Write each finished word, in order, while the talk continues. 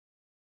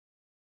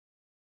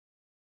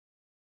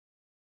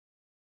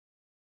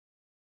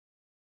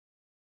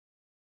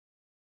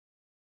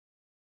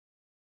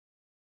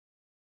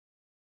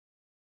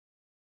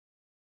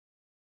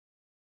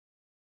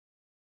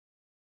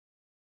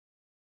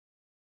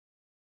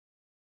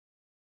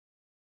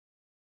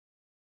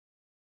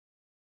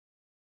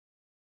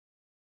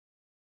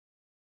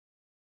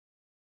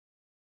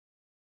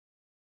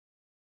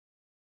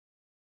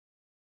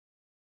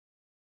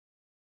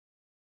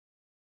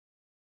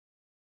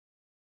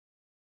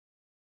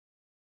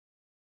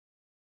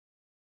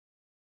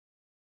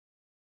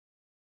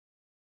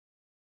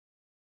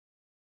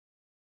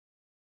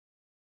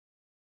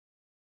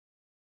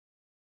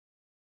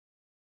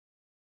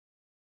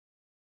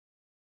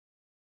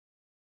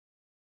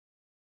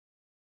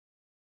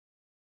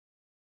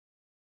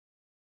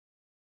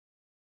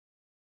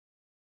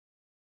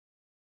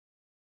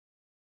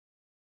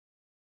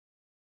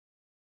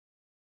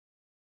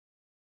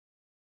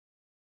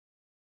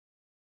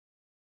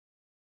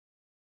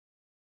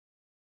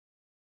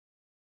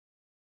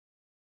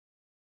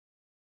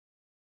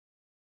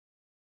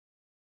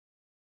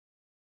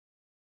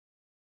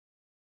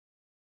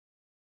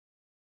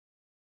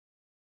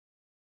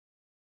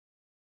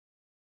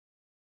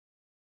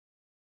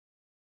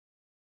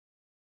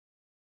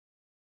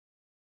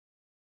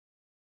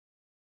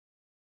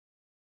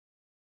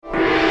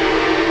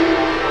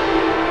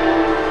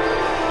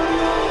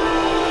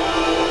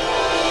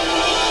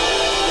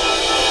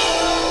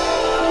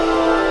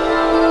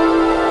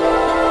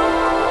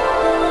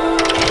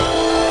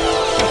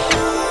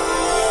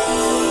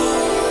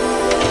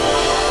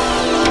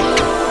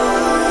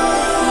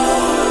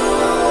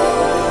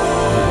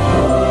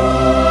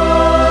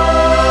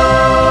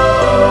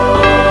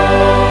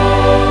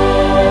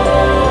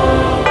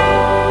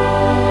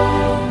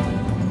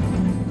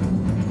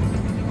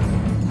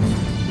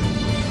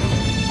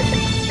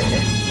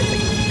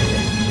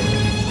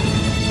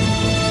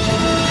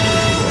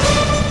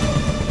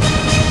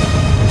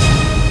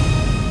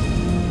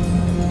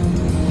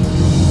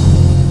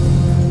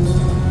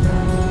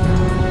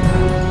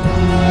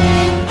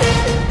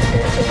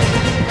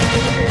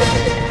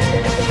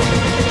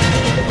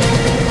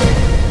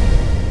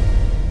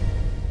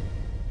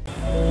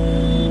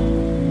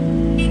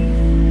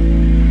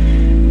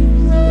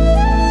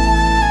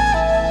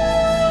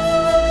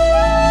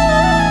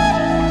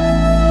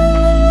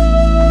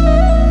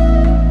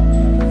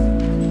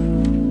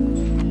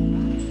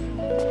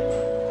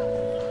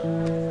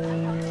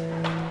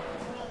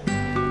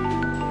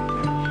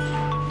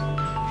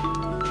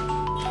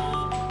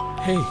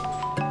Hey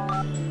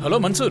hello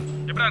Mansoor,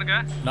 எப்படிடா இருக்க?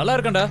 நல்லா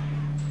இருக்கேன்டா.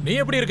 நீ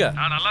எப்படி இருக்க?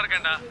 நான் நல்லா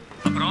இருக்கேன்டா.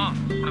 அப்புறம்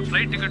உனக்கு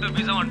ஃளைட் டிக்கெட்டும்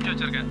விசாவும் அனுப்பிச்சு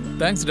வச்சிருக்கேன்.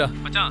 தேங்க்ஸ்டா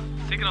மச்சான்,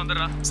 சீக்கிரம்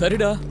வந்துடுறா.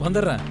 சரிடா,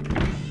 வந்துடுறேன்.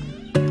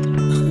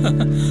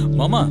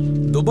 மாமா,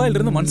 துபாயில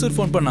இருந்து மன்சூர்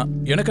ஃபோன் பண்ணா.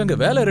 எனக்கு அங்க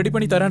வேலை ரெடி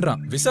பண்ணி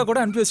தரேன்றான். விசா கூட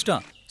அனுப்பி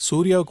வச்சிட்டான்.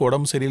 சூர்யாவுக்கு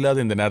உடம்பு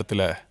சரியில்லாத இந்த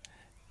நேரத்துல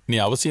நீ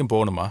அவசியம்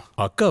போகணுமா?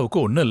 அக்காவுக்கு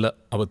ஒன்றும் இல்லை,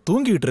 அவ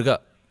தூங்கிட்டு இருக்கா.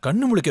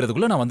 கண்ணு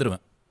முழிக்கிறதுக்குள்ள நான்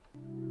வந்துடுவேன்.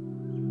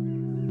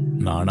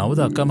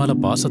 நானாவது அக்கா மேல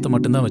பாசத்தை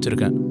மட்டும்தான்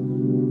வச்சிருக்கேன்.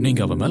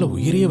 நீங்க அவ மேல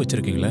உயிரையே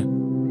வச்சிருக்கீங்களே,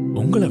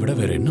 உங்களை விட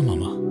வேற என்ன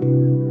மாமா?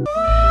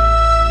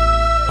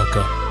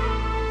 அக்கா,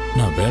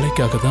 நான்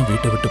வேலைக்காக தான்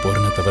வீட்டை விட்டு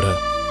போறேனே தவிர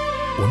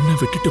உன்னை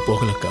விட்டுட்டு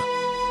போகலக்கா.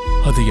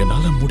 அது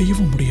என்னால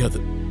முடியவும்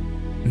முடியாது.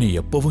 நீ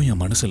எப்பவும்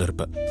என் மனசுல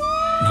இருப்ப.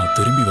 நான்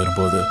திரும்பி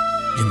வரும்போது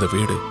இந்த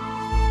வீடு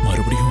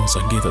மறுபடியும்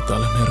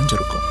சங்கீதத்தால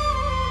நிறைஞ்சிருக்கும்.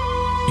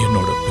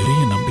 என்னோட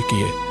பெரிய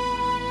நம்பிக்கையே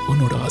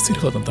உன்னோட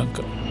ஆசீர்வாதம்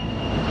தான்க்கா.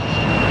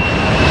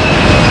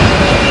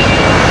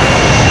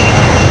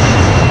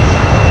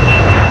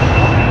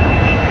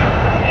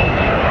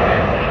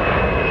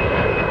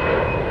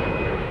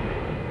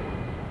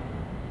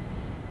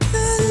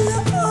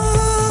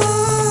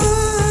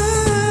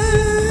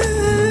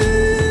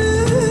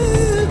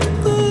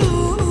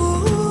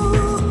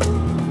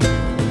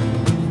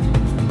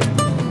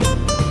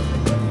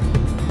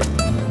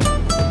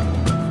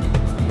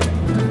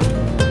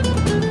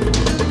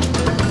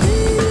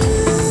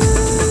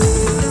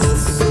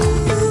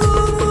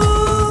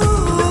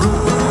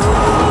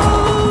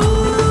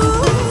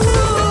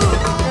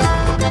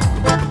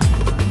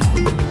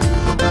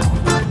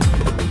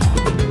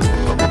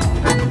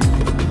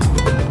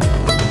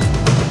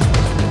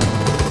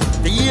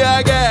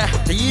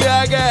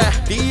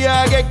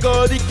 தீயாக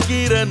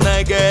கொதிக்கிற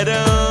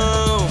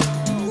நகரம்,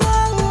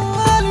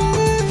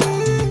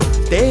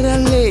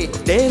 தேரள்ளி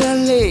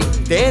தேரள்ளி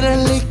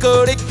தேரள்ளி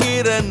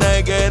கொடுக்கிற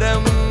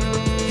நகரம்,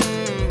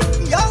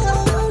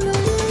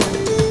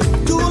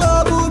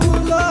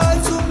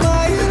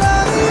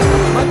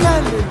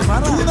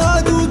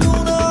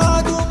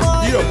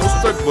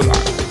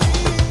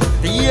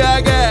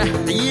 தீயாக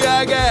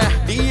தீயாக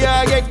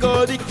தீயாக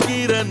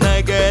கொதிக்கிற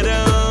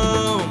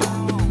நகரம்,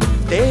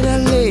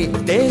 தேரள்ளி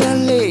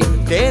தேரள்ளி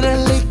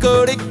தேரள்ளி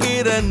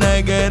கொடுக்கிற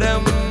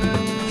நகரம்,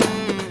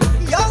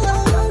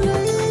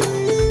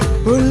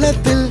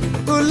 உள்ளத்தில்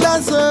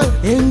உல்லாசம்,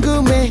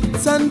 எங்குமே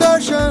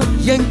சந்தோஷம்,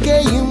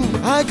 எங்கேயும்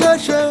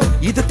ஆகாஷம்.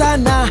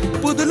 இதுதானா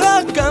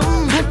புதுலோகம்,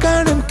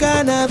 காணும்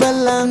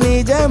கனவெல்லாம்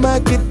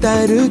நிஜமாக்கி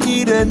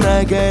தருகிற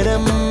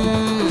நகரம்,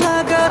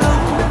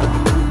 நகரம்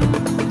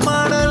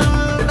மணல்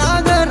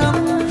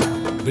நகரம்.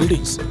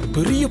 பில்டிங்ஸ்,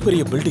 பெரிய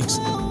பெரிய பில்டிங்ஸ்.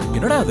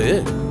 என்னடா அது?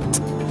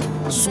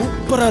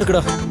 சூப்பரா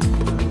இருக்குடா.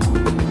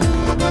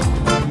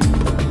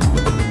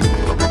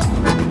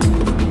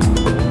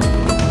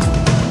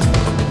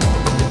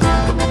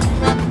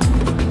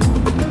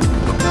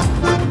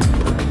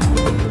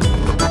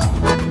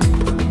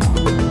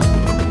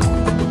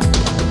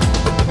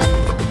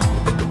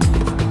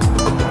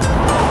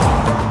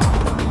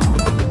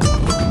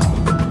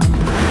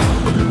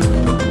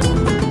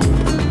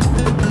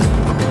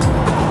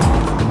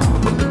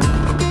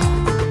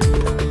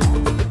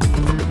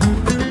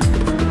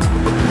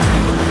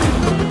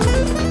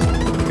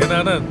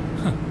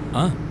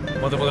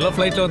 முதல்ல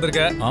ஃளைட்ல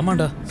வந்திருக்க.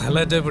 ஆமாண்டா.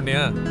 நல்லா என்ஜாய்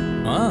பண்ணியா?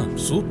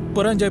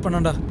 சூப்பரா என்ஜாய்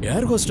பண்ணாண்டா.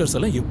 ஏர் ஹோஸ்டர்ஸ்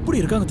எல்லாம் எப்படி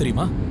இருக்காங்க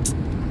தெரியுமா?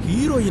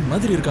 ஹீரோயின்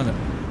மாதிரி இருக்காங்க.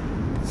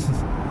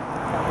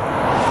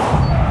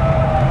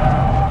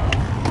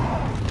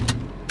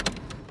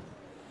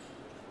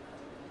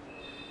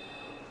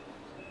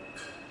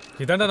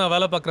 இதாண்டா நான்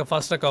வேலை பார்க்குற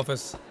ஃபாஸ்ட்ராக்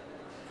ஆஃபீஸ்.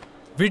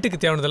 வீட்டுக்கு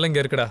தேவையானதெல்லாம்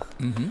இங்கே இருக்குடா.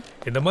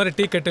 இந்த மாதிரி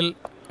tea Kettle,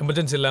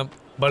 emergency lamp,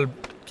 bulb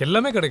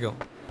எல்லாமே கிடைக்கும்.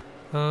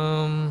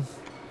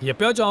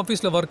 எப்பயாச்சும்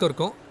ஆஃபீஸில் ஒர்க்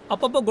இருக்கும்,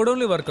 அப்பப்போ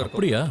குடோன்லேயும் ஒர்க் இருக்கும்.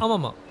 அப்படியா?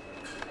 ஆமாம்மா,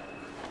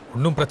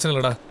 ஒன்றும் பிரச்சனை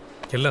இல்லைடா.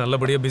 எல்லாம்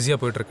நல்லபடியாக பிஸியாக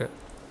போயிட்டுருக்கு.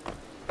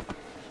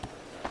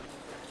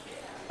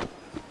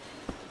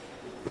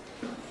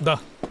 தா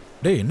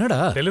டே, என்னடா?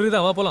 டெலிவரி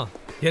தான், வா போகலாம்.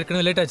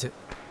 ஏற்கனவே லேட் ஆச்சு.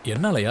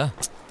 என்னாலயா?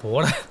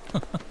 போட.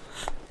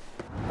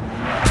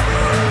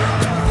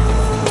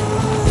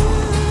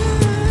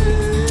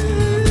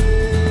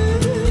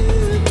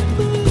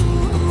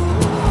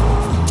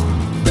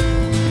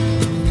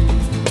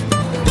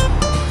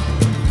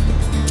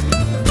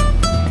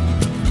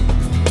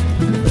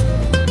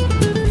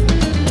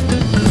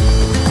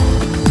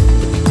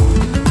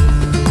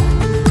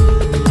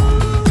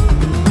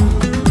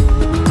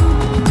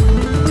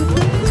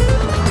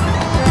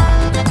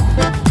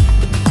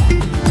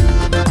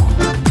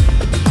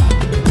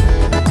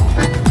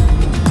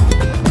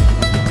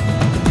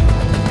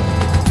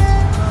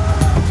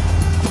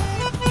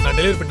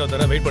 டெலிவரி பண்ணிட்டு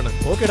வந்துடுறேன், வெயிட் பண்ணு.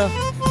 ஓகேடா.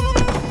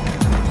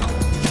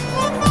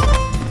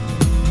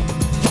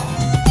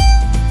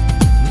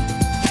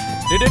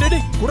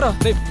 டேய் குடுறா.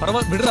 டேய்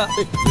பரவாயில்ல, விடுறா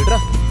விடுறா.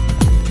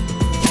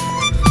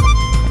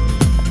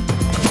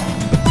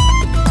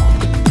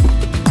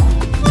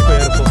 இப்போ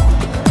ஏறுப்போம்.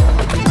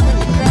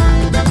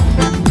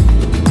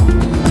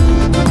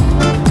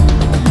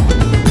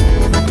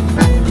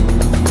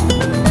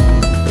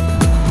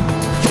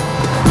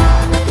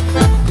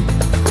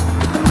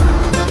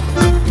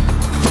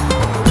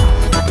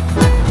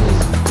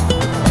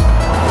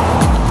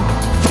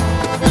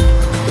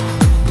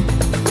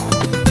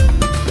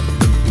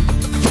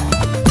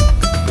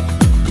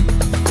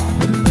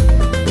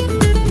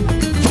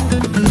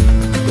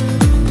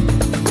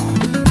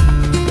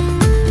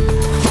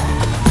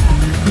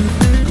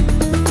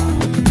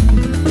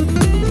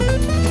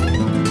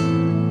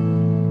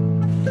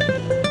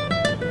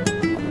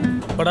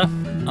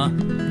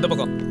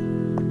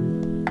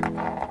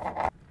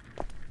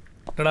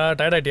 என்னடா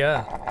டயர்ட் ஆயிட்டியா?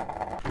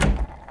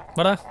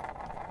 வாடா.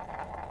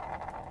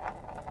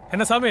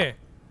 என்ன சாமி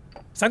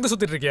சங்கு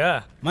சுத்திட்டு இருக்கியா?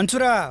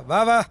 மன்சூரா வா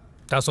வா.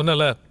 நான்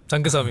சொன்னல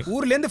சங்கு சாமி.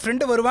 ஊர்ல இருந்து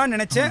ஃப்ரெண்டு வருவான்னு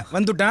நினைச்சேன்,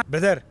 வந்துட்டான்.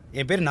 பிரதர்,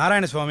 என் பேர்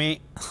நாராயண சுவாமி.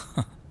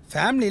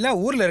 ஃபேமிலிலாம்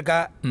ஊர்ல இருக்கா.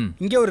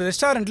 இங்க ஒரு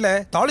ரெஸ்டாரண்ட்ல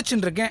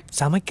தாளிச்சுட்டு இருக்கேன்.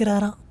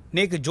 சமைக்கிறாராம்.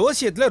 நேக்கு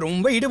ஜோசியத்துல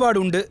ரொம்ப ஈடுபாடு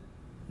உண்டு.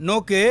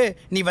 நோக்கு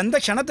நீ வந்த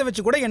க்ஷணத்தை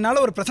வச்சு கூட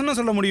என்னால ஒரு பிரசன்னம்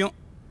சொல்ல முடியும்.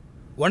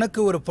 உனக்கு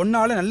ஒரு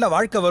பொண்ணால நல்ல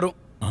வாழ்க்கை வரும்.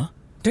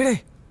 டேய்,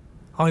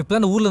 அவன்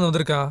இப்பதான் ஊர்ல இருந்து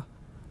வந்திருக்கான்.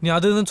 நீ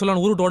அது இதுன்னு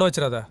சொல்ல ஊரு ஓட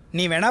வச்சிடாத.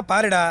 நீ வேணா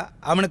பாருடா,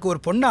 அவனுக்கு ஒரு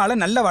பொண்ணால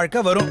நல்ல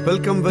வாழ்க்கை வரும்.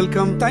 Welcome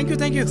welcome. Thank you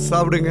thank you.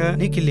 சாப்பிடுங்க.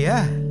 நீக்கு இல்லையா?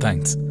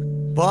 தேங்க்ஸ்.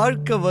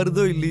 வாழ்க்கை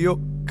வருதோ இல்லையோ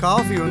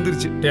காஃபி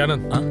வந்துருச்சு.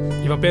 ஆனந்த்,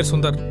 இவன் பேர்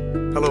சுந்தர்.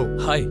 ஹலோ.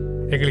 ஹாய்.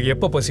 எங்களுக்கு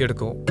எப்போ பசி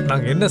எடுக்கும்,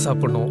 நாங்க என்ன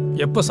சாப்பிடணும்,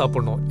 எப்போ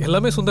சாப்பிடணும்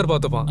எல்லாமே சுந்தர்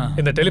பார்த்துப்பான்.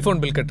 இந்த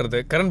டெலிஃபோன் பில் கட்டுறது,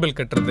 கரண்ட் பில்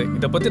கட்டுறது,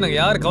 இதை பத்தி நாங்க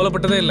யாரும்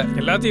கவலைப்பட்டதே இல்லை.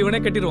 எல்லாத்தையும் இவனே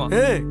கட்டிடுவான்.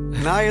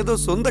 நான் ஏதோ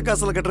சொந்த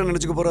காசுல கட்டுறேன்னு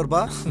நினைச்சுக்க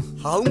போறாருப்பா.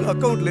 அவங்க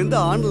அக்கௌண்ட்ல இருந்து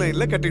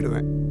ஆன்லைன்ல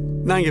கட்டிடுவேன்.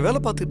 நான் இங்க வேலை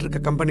பார்த்துட்டு இருக்க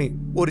கம்பெனி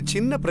ஒரு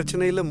சின்ன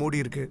பிரச்சனையில மூடி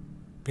இருக்கு.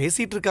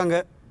 பேசிட்டு இருக்காங்க.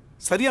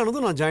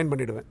 சரியானதும் நான் ஜாயின்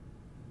பண்ணிடுவேன்.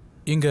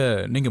 இங்க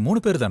நீங்க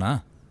 3 பேர் தானா?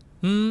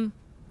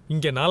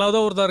 இங்க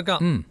 4வதா ஒருத்தா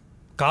இருக்கான்.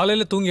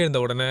 காலையில தூங்கி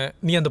எழுந்த உடனே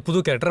நீ அந்த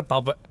புது கேரக்டரை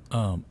பாப்ப.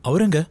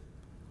 அவருங்க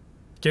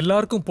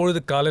எல்லாருக்கும் பொழுது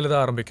காலையில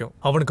தான் ஆரம்பிக்கும்,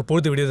 அவனுக்கு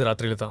பொழுது விடியது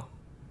ராத்திரியில தான்.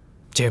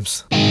 ஜேம்ஸ்.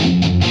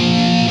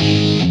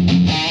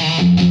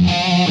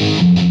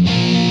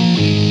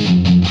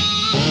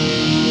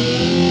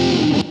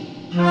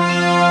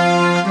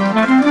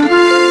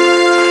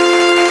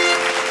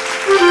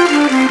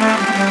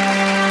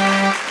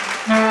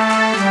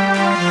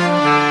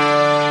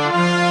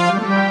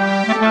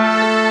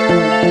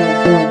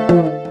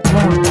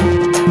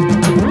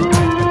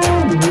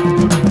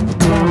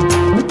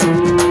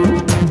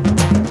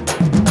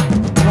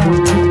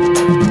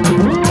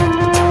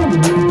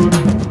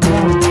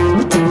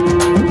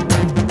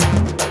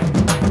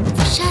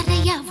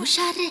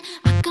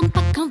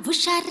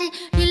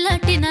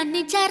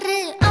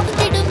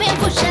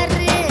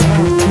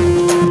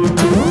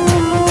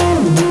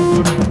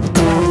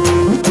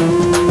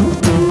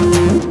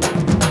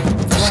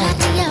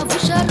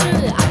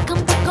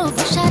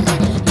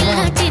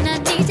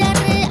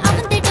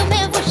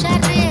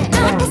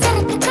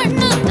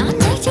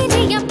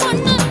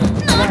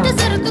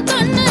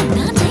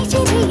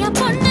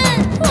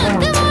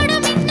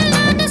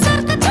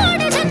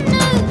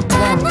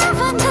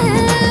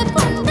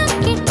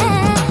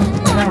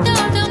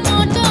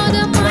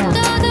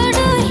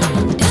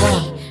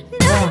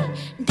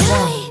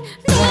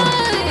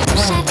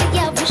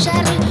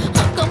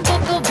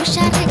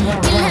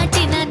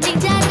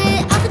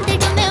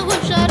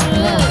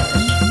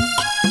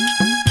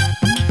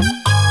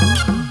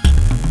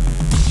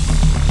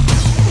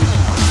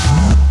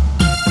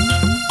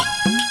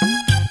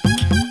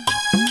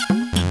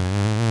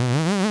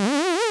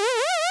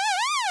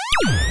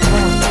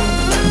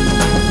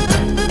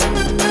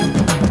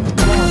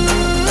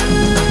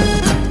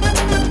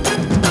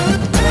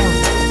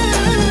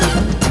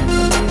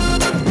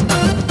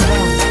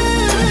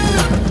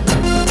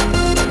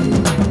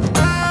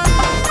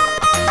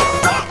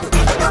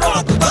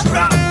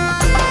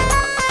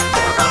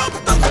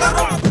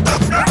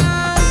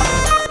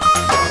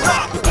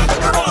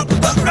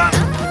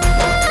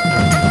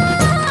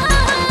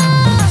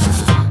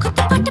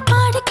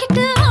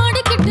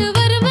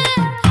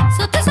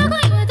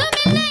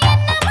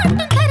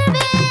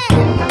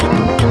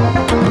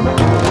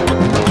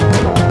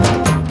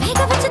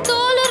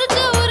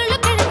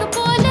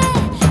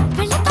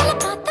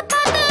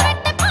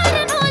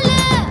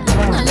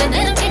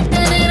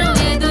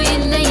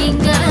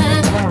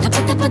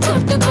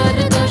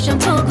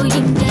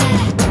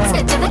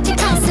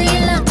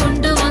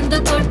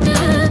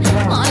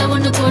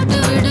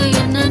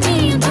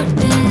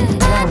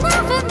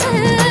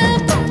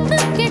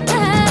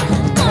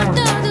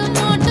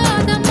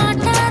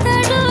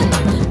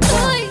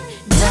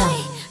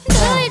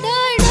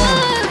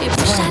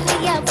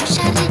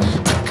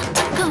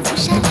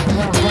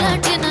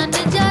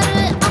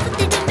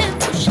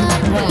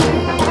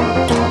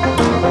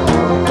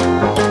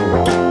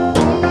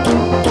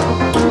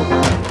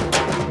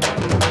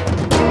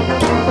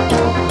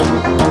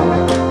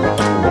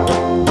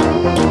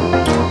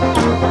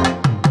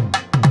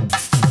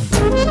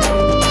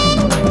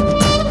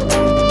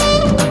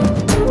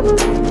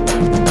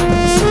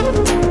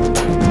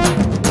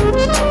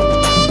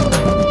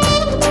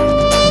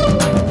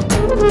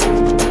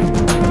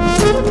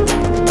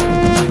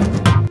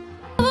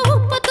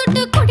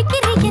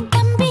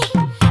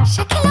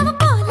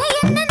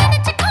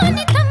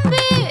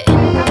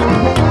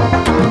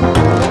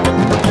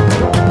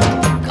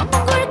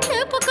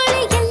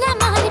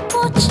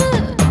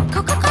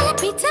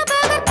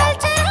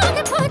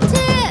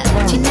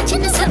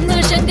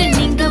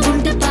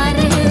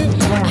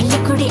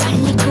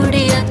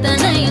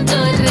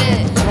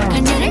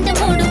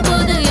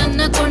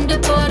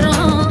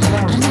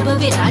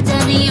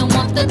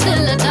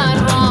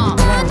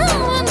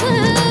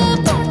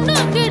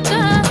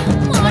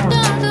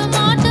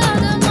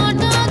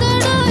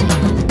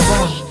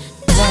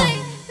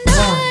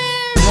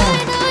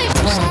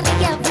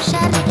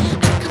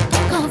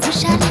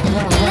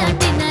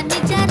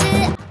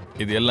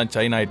 எல்லாம்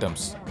சைனா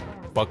ஐட்டம்ஸ்.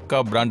 பக்கா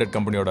பிராண்டட்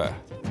கம்பெனியோட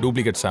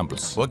டூப்ளிகேட்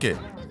சாம்பிள்ஸ். ஓகே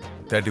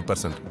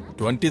 30%.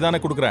 20 தானே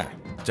கொடுக்குறேன்.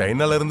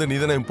 சைனால இருந்து நீ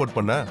தானே இம்போர்ட்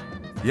பண்ண,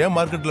 ஏன்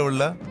மார்க்கெட்ல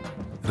விடல?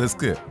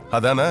 ரிஸ்க்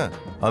அதானே,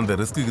 அந்த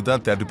ரிஸ்க்கு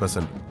தான்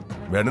 30%.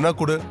 வேணும்னா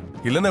கொடு,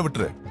 இல்லைன்னா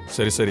விட்டுரு.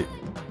 சரி சரி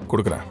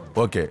கொடுக்குறேன்.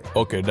 Okay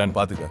okay done.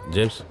 பாத்துக்க.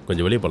 ஜேம்ஸ்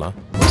கொஞ்சம் வெளியே போலாம்.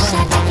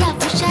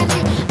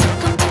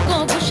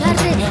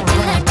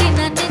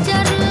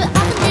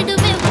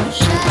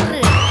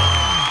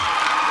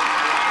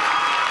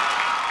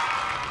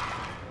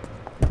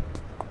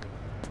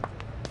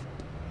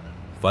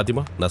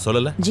 ஃபாத்திமா, நான்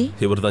சொல்லல ஜி.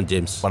 இவர் தான்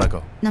ஜேம்ஸ்.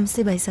 வணக்கம்.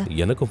 நமஸ்தே பாய் சார்.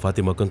 எனக்கும்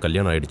ஃபாத்திமாக்கும்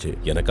கல்யாணம் ஆயிடுச்சு.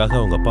 எனக்காக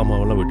அவங்க அப்பா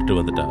அம்மாவெல்லாம் விட்டுட்டு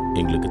வந்துட்டா.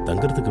 எங்களுக்கு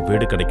தங்குறதுக்கு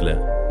வீடு கிடைக்கல.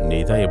 நீ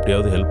தான்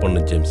எப்படியாவது ஹெல்ப்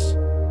பண்ணு ஜேம்ஸ்.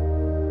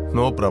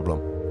 No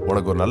problem.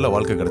 உனக்கு ஒரு நல்ல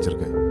வாழ்க்கை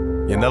கிடைச்சிருக்கு.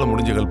 என்னால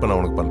முடிஞ்ச ஹெல்ப் நான்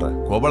உனக்கு பண்றேன்.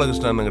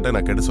 கோபாலகிருஷ்ணன் கிட்ட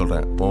நான் கேட்டு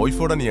சொல்றேன். உன்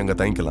ஒய்ஃபோட நீ அங்க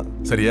தங்கிக்கலாம்,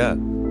 சரியா?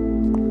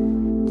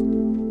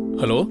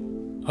 ஹலோ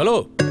ஹலோ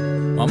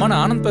மாமா,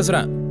 நான் ஆனந்த்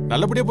பேசுறேன்.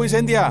 நல்லபடியா போய்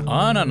சேர்ந்தியா?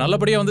 நான்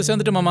நல்லபடியா வந்து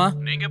சேர்ந்துட்டு மாமா.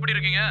 நீங்க எப்படி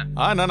இருக்கீங்க?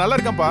 நான் நல்லா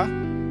இருக்கேன்ப்பா.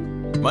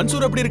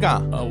 மன்சூர் எப்படி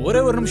இருக்கான்?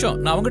 ஒரே ஒரு நிமிஷம்,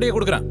 நான் அவங்ககிட்டயே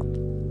கொடுக்குறேன்.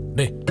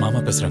 டேய் மாமா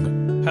பேசுறாங்க.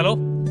 ஹலோ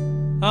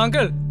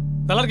அங்கிள்,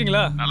 நல்லா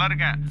இருக்கீங்களா? நல்லா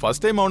இருக்கேன்.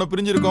 ஃபர்ஸ்ட் டைம் அவனை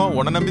பிரிஞ்சிருக்கோம்,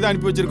 உன்னை நம்பி தான்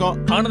அனுப்பி வச்சிருக்கோம்.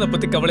 ஆனந்த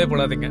பத்தி கவலையே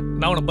போடாதீங்க,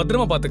 நான் அவனை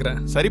பத்திரமா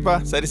பாத்துக்கிறேன். சரிப்பா,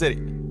 சரி சரி.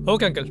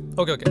 Okay uncle,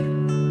 okay okay.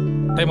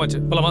 Time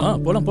ஆச்சு, போலாமா?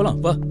 போலாம் போலாம்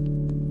வா.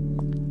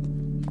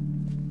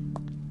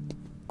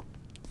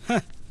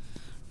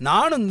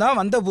 நானும் தான்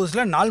வந்த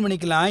புதுசுல 4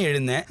 மணிக்கெல்லாம்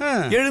எழுந்தேன்.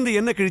 எழுந்து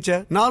என்ன கிழிச்ச?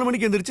 4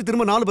 மணிக்கு எந்திரிச்சு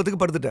திரும்ப 4:10க்கு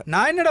படுத்துட்டேன்.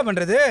 நான் என்னடா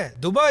பண்றது?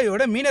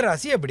 துபாயோட மீன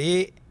ராசி அப்படி.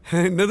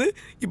 என்னது,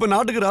 இப்ப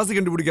நாட்டுக்கு ராசி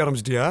கண்டுபிடிக்க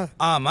ஆரம்பிச்சிட்டியா?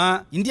 ஆமா,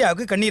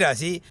 இந்தியாவுக்கு கன்னி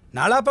ராசி.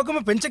 நாலா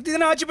பக்கமும் பெண் சக்தி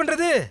தானே ஆட்சி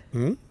பண்றது.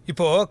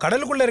 இப்போ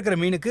கடலுக்குள்ள இருக்கிற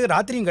மீனுக்கு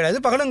ராத்திரியும் கிடையாது,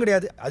 பகலும்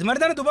கிடையாது. அது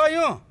மாதிரி தானே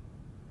துபாயும்.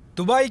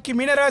 துபாய்க்கு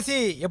மீன ராசி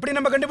எப்படி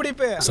நம்ம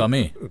கண்டுபிடிப்பு?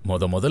 சாமி,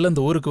 முதல்ல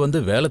இந்த ஊருக்கு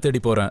வந்து வேலை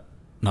தேடி போறேன்.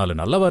 4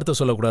 நல்ல வார்த்தை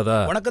சொல்லக்கூடாதா?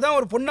 உனக்கு தான்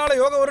ஒரு பொண்ணால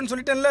யோகா வரும்னு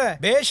சொல்லிட்டேன்ல,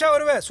 பேஷா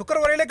வருவே. சுக்கர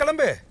வரையிலே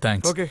கிளம்பு.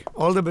 Thanks. Okay,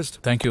 all the best.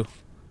 Thank you.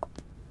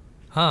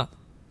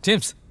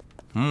 James.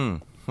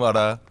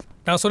 வாடா.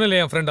 நான் சொன்னேன்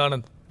என் ஃப்ரெண்ட்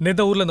ஆனந்த்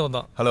நேற்று ஊர்ல இருந்து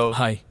வந்தான். ஹலோ.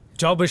 ஹாய்.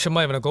 ஜாப்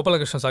விஷயமா இவனை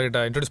கோபாலகிருஷ்ணன் சார்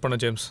கிட்ட இன்ட்ரோடியூஸ் பண்ண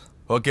ஜேம்ஸ்.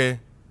 ஓகே,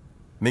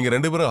 நீங்க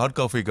 2 பேரும் ஹாட்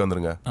காஃபிக்கு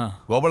வந்துருங்க.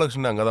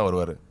 கோபாலகிருஷ்ணன் அங்கதான்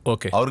வருவாரு.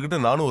 ஓகே. அவர்கிட்ட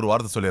நானும் ஒரு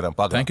வார்த்தை சொல்லிடுறேன்.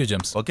 பாக்கலாம். Thank you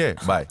James. Okay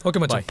bye.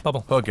 Okay மச்சான்,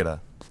 பாப்போம். ஓகேடா.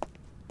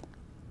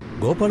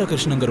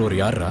 கோபாலகிருஷ்ணங்கிற ஒரு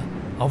யாரா?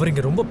 அவர்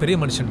இங்க ரொம்ப பெரிய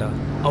மனுஷன்டா.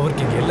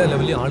 அவருக்கு இங்க எல்லா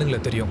லெவலையும் ஆளுங்களை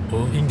தெரியும்.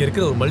 இங்க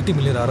இருக்கிற ஒரு மல்டி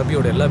மில்லியன்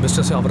அரபியோட எல்லா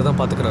பிசினஸையும் அவர் தான்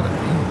பாத்துக்கிறாரு.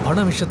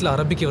 பண விஷயத்துல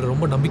அரபிக்கு அவர்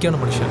ரொம்ப நம்பிக்கையான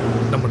மனுஷன்.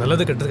 நம்ம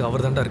நல்லது கெட்டதுக்கு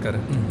அவர் தான்டா இருக்காரு.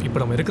 இப்போ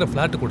நம்ம இருக்கிற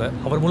பிளாட் கூட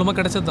அவர் மூலமா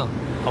கிடைச்சது தான்.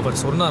 அவர்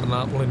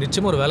சொன்னார்னா உனக்கு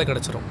நிச்சயமா ஒரு வேலை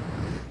கிடைச்சிரும்.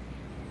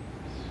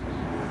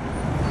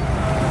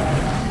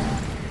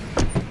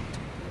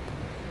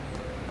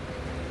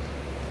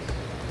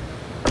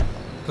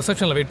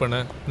 ரிசப்ஷன்ல வெயிட்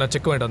பண்ண, நான்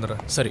செக் வாங்கிட்டு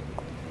வந்துடுறேன். சரி.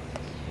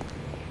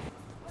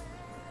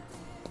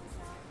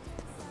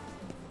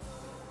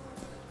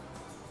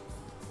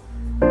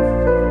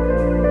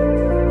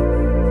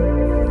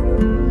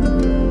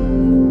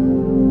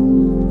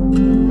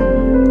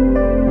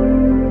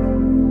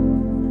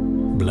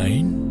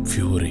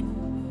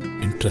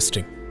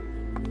 இன்ட்ரெஸ்டிங்.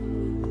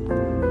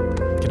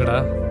 என்னடா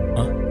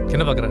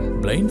என்ன பார்க்குற?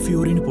 பிளைண்ட்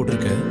ஃபியூரின்னு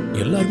போட்டிருக்க.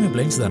 எல்லாருமே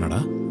பிளைண்ட்ஸ் தானடா?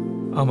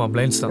 ஆமாம்,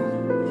 பிளைண்ட்ஸ் தான்.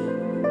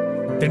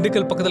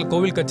 திண்டுக்கல் பக்கத்தில்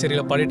கோவில்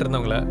கச்சேரியில் பாடிட்டு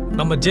இருந்தவங்கள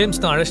நம்ம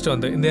ஜேம்ஸ் தான் அழைச்சிட்டு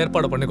வந்து இந்த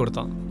ஏற்பாடு பண்ணி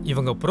கொடுத்தான்.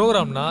 இவங்க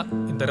ப்ரோக்ராம்னா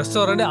இந்த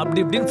ரெஸ்டாரண்ட்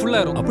அப்படி இப்படின்னு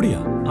ஃபுல்லாயிரும். அப்படியா?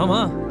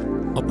 ஆமாம்.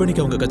 அப்போ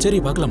இன்னைக்கு அவங்க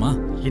கச்சேரியை பார்க்கலாமா?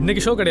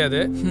 இன்னைக்கு ஷோ கிடையாது,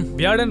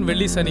 வியாழன்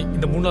வெள்ளி சனி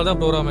இந்த 3 நாள் தான்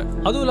ப்ரோக்ராமு.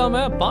 அதுவும்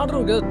இல்லாமல்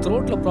பாடுறவங்க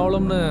த்ரோட்ல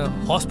ப்ராப்ளம்னு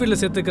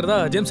ஹாஸ்பிட்டலில் சேர்த்துக்கிறதா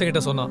ஜேம்ஸ்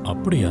என்கிட்ட சொன்னான்.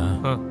 அப்படியா?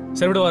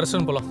 சரி விட,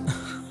 ரெஸ்டாரண்ட் போகலாம்.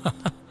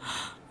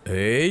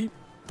 ஏய்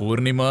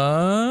பூர்ணிமா,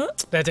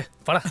 ராஜே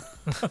படா.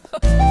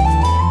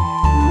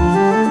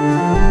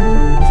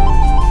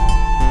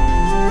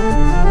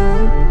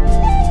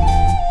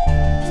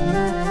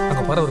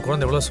 அங்கே பாரு, ஒரு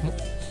குழந்தை எவ்வளோ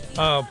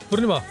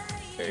பூர்ணிமா,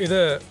 இது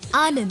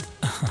ஆனந்த்.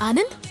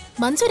 ஆனந்த்,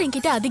 மன்சூர்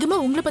என்கிட்ட அதிகமா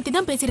உங்களை பத்தி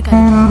தான்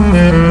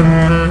பேசியிருக்காரு.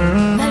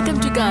 Welcome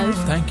to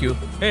gulf. Thank you.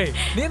 ஏய்,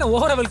 நீ என்ன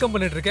ஓவரா வெல்கம்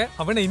பண்ணிட்டு இருக்க?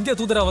 அவன் இந்தியா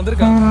தூதரா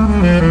வந்திருக்கான்.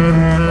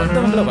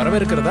 வந்தவங்கள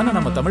வரவேற்கிறதா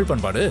நம்ம தமிழ்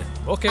பண்பாடு.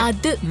 ஓகே.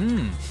 அது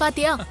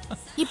பாத்தியா,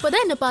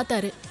 இப்போதான் என்ன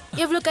பார்த்தாரு.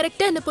 எவ்வளவு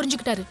கரெக்டா என்ன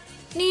புரிஞ்சுக்கிட்டாரு.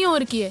 நீயும்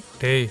இருக்கியே.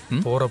 டேய்,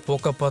 போற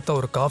போக்க பார்த்தா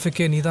ஒரு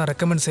காஃபிக்கே நீ தான்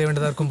ரெக்கமெண்ட் செய்ய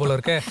வேண்டியதா இருக்கும் போல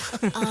இருக்கே.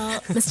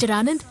 மிஸ்டர்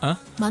ஆனந்த்,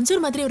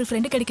 மன்சூர் மாதிரி ஒரு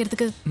ஃப்ரெண்ட்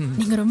கிடைக்கிறதுக்கு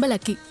நீங்க ரொம்ப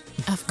லக்கி.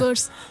 ஆஃப்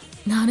கோர்ஸ்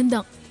நானும்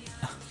தான்.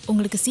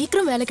 உங்களுக்கு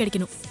சீக்கிரம் வேலை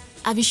கிடைக்கணும்.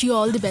 I wish you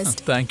all the best.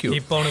 Thank you.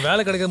 இப்போ அவனுக்கு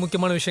வேலை கிடைக்கிறது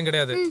முக்கியமான விஷயம்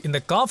கிடையாது. இந்த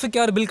காஃபிக்கு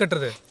யார் பில்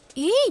கட்டுறது?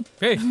 ஏய்,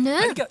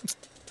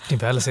 நீ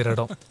வேலை செய்யற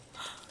இடம்.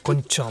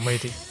 கொஞ்சம்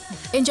அமைதி.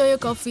 Enjoy your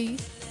coffee.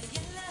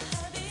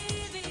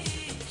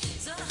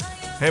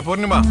 Hey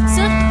Purnima.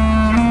 Sir.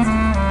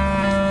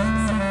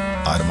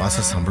 6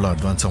 மாசம் சம்பளம்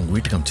அட்வான்ஸ் உங்க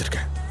வீட்டுக்கு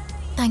அனுப்பிச்சிருக்கேன்.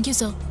 Thank you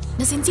sir.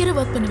 நான் சின்சியரா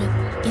வர்க் பண்ணுவேன்.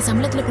 என்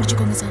சம்பளத்துல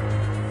புடிச்சுக்கோங்க சார்.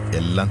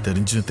 எல்லாம்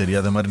தெரிஞ்சும்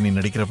தெரியாத மாதிரி நீ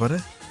நடிக்கிற பாரு,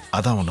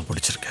 அதான் உன்னை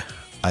பிடிச்சிருக்கு.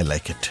 I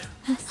like it.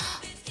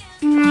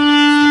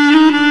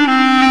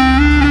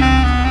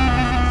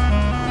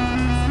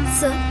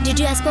 Sir, did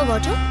you ask for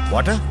water?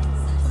 Water?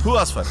 Who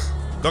asked for?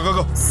 Go, go,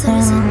 go.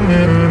 Sorry, sir.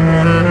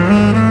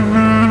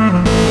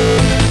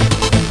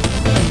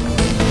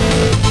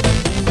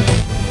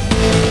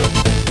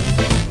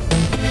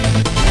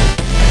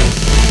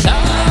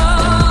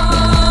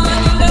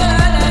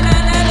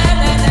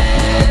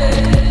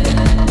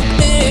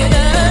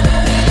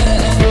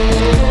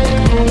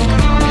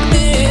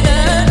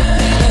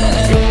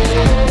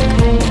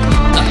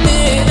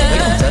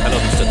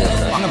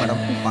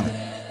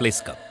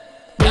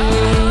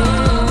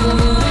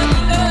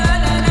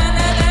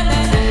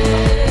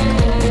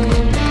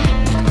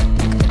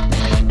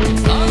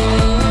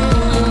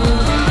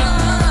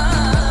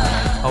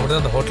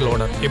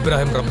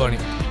 Ibrahim Rabbani.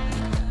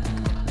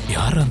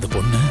 யார் அந்த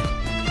பொண்ணு?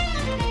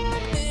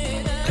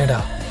 ஏடா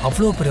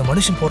அவ்வளோ பெரிய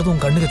மனுஷன் போறது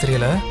உன் கண்ணுக்கு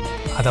தெரியல?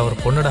 அது அவர்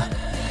பொண்ணுடா.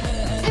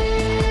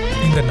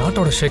 இந்த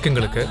நாட்டோட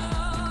ஷேக்குங்களுக்கு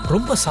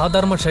ரொம்ப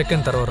சாதாரண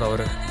ஷேக்கன் தருவார்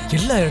அவரு.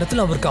 எல்லா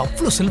இடத்துல அவருக்கு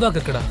அவ்வளோ செல்வாக்கு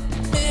இருக்குடா.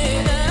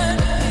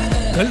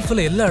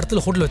 கல்ஃபில் எல்லா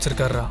இடத்துல ஹோட்டல்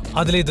வச்சிருக்காரா.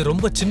 அதுல இது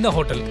ரொம்ப சின்ன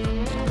ஹோட்டல்.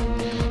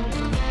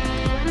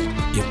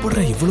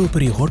 எப்படா இவ்வளவு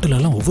பெரிய ஹோட்டல்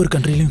எல்லாம் ஒவ்வொரு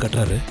கண்ட்ரிலையும்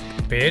கட்டுறாரு?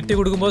 பேட்டி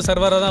கொடுக்கும்போது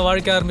சர்வரா தான்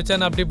வாழ்க்கை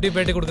ஆரம்பிச்சான்னு அப்படி இப்படி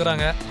பேட்டி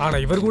கொடுக்குறாங்க. ஆனா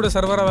இவர் கூட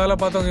சர்வரா வேலை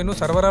பார்த்தவங்க இன்னும்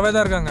சர்வராகவே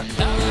தான் இருக்காங்க.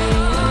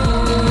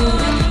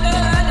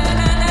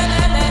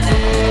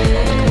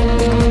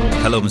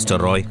 Hello, Mr.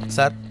 Roy.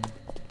 Sir.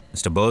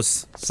 Mr. Bose.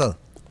 Sir.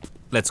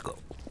 Let's go.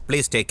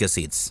 Please take your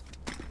seats.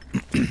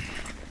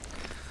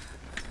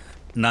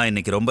 நான்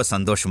இன்னைக்கு ரொம்ப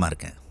சந்தோஷமா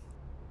இருக்கேன்.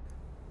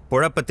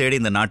 பொழப்ப தேடி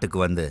இந்த நாட்டுக்கு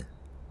வந்து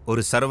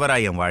ஒரு சர்வரா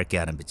என்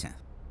வாழ்க்கையை ஆரம்பித்தேன்.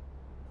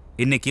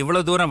 இன்னைக்கு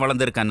இவ்வளோ தூரம்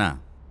வளர்ந்துருக்கேன்னா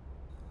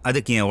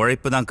அதுக்கு என்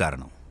உழைப்பு தான்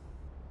காரணம்.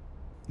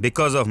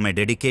 Because of my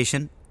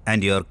dedication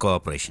and your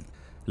cooperation.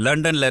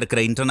 லண்டனில்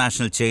இருக்கிற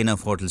international chain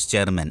of hotels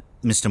chairman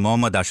mister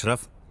Mohammed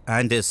Ashraf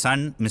and his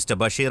son mister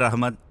Basheer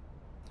Ahmed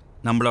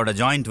நம்மளோட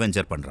ஜாயிண்ட்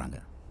வெஞ்சர் பண்ணுறாங்க.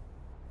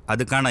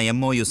 அதுக்கான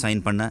MOU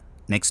சைன் பண்ண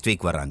நெக்ஸ்ட்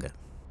வீக் வராங்க.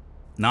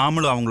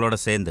 நாமளும் அவங்களோட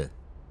சேர்ந்து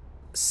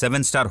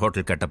 7 ஸ்டார்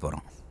ஹோட்டல் கட்ட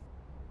போகிறோம்.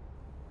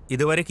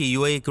 இது வரைக்கும்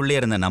UAEக்குள்ளே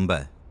இருந்த நம்ம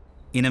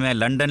இனிமேல்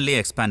லண்டன்லேயே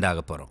எக்ஸ்பேண்ட்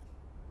ஆக போகிறோம்.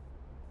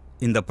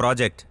 இந்த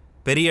ப்ராஜெக்ட்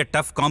பெரிய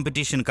டஃப்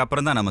காம்படிஷனுக்கு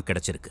அப்புறம் தான் நமக்கு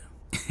கிடச்சிருக்கு.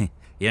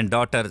 என்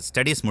டாட்டர்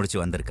ஸ்டடீஸ் முடிச்சு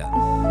வந்திருக்கா.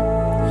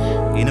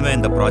 இனிமேல்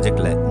இந்த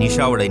ப்ராஜெக்டில்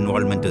நிஷாவோட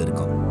இன்வால்மெண்ட்டும்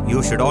இருக்கும்.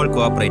 You should all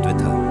cooperate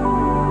with her.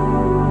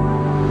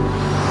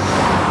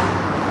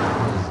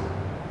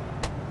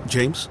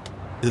 James,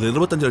 இதில்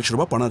 25 லட்சம்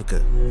ரூபாய் பணம் இருக்கு.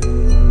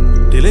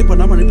 டிலே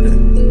பண்ணாமல் அனுப்பிடு.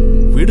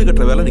 வீடு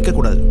கட்டுற வேலை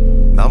நிற்கக்கூடாது.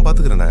 நான்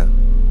பார்த்துக்கிறேண்ணே.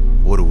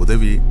 ஒரு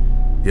உதவி,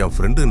 என்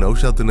ஃப்ரெண்டு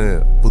நௌஷாத்துன்னு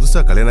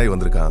புதுசாக கல்யாணம் ஆகி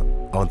வந்திருக்கான்.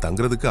 அவன்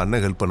தங்குறதுக்கு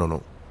அண்ணன் ஹெல்ப்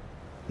பண்ணணும்.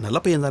 நல்ல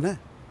பையன் தானே?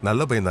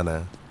 நல்ல பையன் தானே.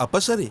 அப்போ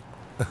சரி.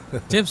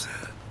 ஜேம்ஸ்.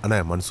 அண்ணே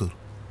மன்சூர்.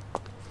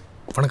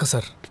 வணக்கம்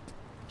சார்.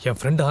 என்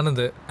ஃப்ரெண்டு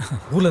ஆனந்த்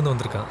ஊர்லேருந்து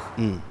வந்திருக்கான்.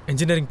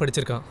 இன்ஜினியரிங்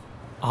படிச்சிருக்கான்.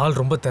 ஆள்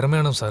ரொம்ப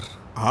திறமையானவன் சார்.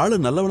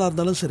 ஆள் நல்லவனாக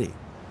இருந்தாலும் சரி,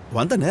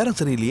 வந்த நேரம்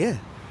சரியில்லையே.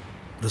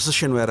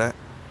 ரிசெஷன் வேறு,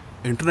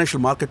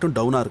 இன்டர்நேஷ்னல் மார்க்கெட்டும்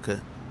டவுனாக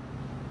இருக்குது.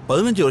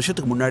 15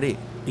 வருஷத்துக்கு முன்னாடி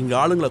இங்கே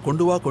ஆளுங்களை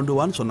கொண்டு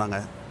வான்னு சொன்னாங்க.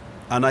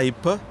 ஆனால்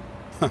இப்போ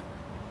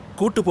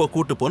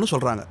கூட்டு போன்னு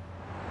சொல்கிறாங்க.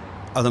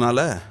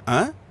 அதனால்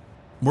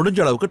முடிஞ்ச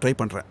அளவுக்கு ட்ரை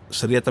பண்ணுறேன்.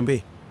 சரியா தம்பி?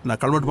 நான்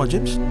கிளம்பட்டுமா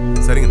ஜேம்ஸ்?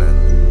 சரிங்கண்ணா.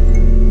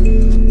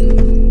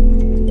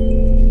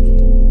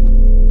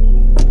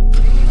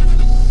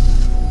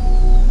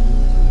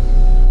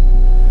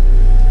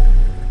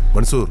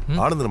 மன்சூர்,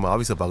 ஆனந்த் நம்ம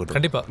ஆஃபீஸை பார்க்கட்டும்.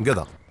 கண்டிப்பா. இங்கே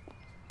தான்.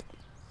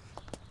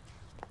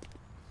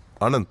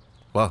 ஆனந்த்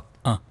வா.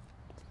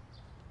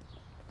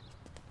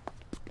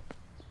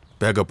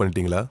 பேக்கப்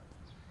பண்ணிட்டீங்களா?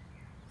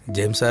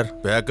 ஜேம்ஸ் சார்,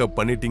 பேக்கப்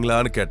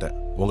பண்ணிட்டீங்களான்னு கேட்டேன்.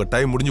 உங்க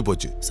டைம் முடிஞ்சு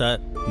போச்சு சார்.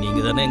 நீங்க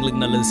தானே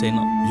எங்களுக்கு நல்லது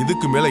செய்யணும்.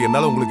 இதுக்கு மேல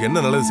என்னால உங்களுக்கு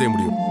என்ன நல்லது செய்ய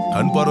முடியும்?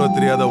 கண் பார்வை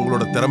தெரியாத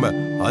உங்களோட திறமை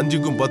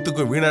 5க்கும்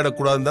 10க்கும்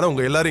வீணாயிடக்கூடாதுன்னு தானே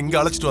உங்க எல்லாரும் இங்க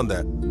அழைச்சிட்டு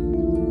வந்தேன்.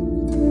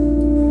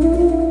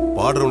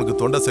 பாடுறவனுக்கு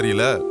தொண்டை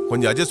சரியில்லை,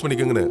 கொஞ்சம் அட்ஜஸ்ட்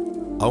பண்ணிக்கங்கன்னு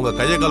அவங்க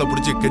கையை காலை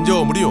பிடிச்சி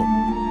கெஞ்சவ முடியும்.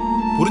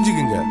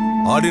 புரிஞ்சுக்குங்க,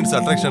 ஆடியன்ஸ்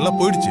அட்ராக்ஷன்லாம்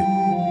போயிடுச்சு.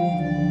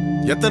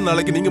 எத்தனை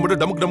நாளைக்கு நீங்க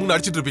மட்டும் டமுக்கு டமுக்கு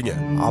அடிச்சிட்டு இருப்பீங்க?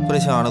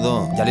 ஆபரேஷன்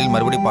ஆனதும் ஜலீல்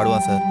மறுபடியும்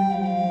பாடுவான் சார்.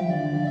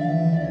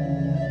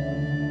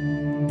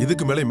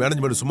 இதுக்கு மேலே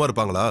மேனேஜ்மெண்ட் சும்மா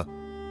இருப்பாங்களா?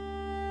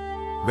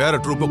 வேற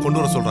ட்ரூப்பை கொண்டு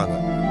வர சொல்றாங்க.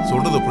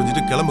 சொல்றதை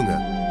புரிஞ்சுட்டு கிளம்புங்க.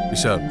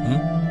 விஷால்,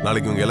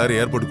 நாளைக்கு உங்க எல்லாரும்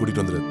ஏர்போர்ட்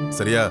கூட்டிட்டு வந்துரு.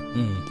 சரியா?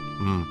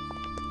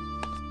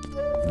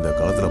 இந்த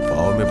காலத்துல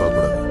பாவமே பார்க்க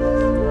கூடாது.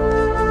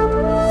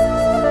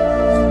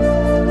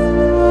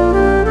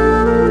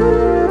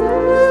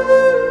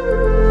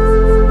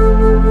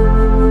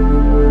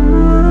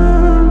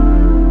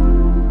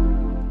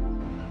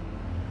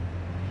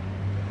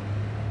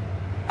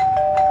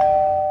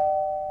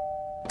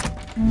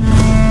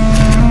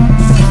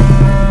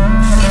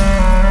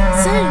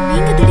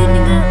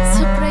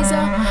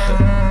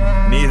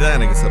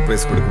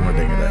 சர்ப்ரைஸ் கொடுக்க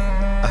மாட்டேங்கிற.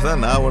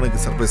 அதான் நான் உனக்கு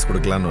சர்ப்ரைஸ்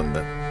கொடுக்கலான்னு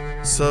வந்தேன்.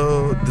 So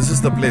this is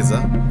the place,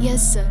 huh?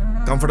 Yes sir.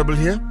 Comfortable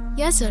here?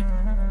 Yes sir.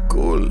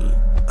 Cool.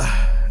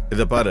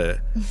 இத பாரு,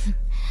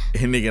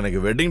 இன்னைக்கு எனக்கு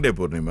wedding day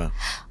Purnima.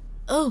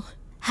 Oh,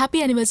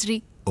 happy anniversary.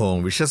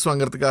 உன் விஷஸ்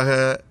வாங்குறதுக்காக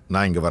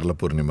நான் இங்க வரல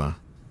பூர்ணிமா.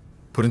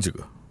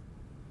 புரிஞ்சுக்கோ.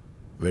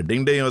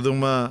 வெட்டிங் டே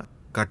அதுவுமா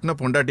கட்டின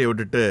பொண்டாட்டியை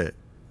விட்டுட்டு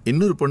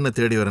இன்னொரு பொண்ணை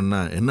தேடி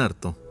வரேன்னா என்ன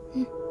அர்த்தம்?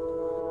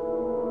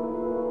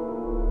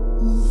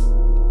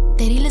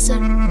 தெரியல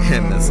சார்.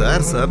 என்ன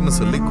சார் சார்னு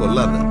சொல்லி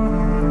கொல்லாத.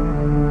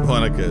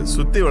 உனக்கு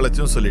சுத்தி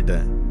வளைச்சும்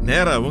சொல்லிட்டேன்,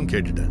 நேராவும்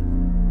கேட்டுட்டேன்.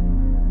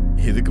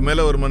 இதுக்கு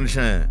மேல ஒரு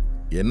மனுஷன்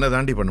என்ன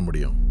தாண்டி பண்ண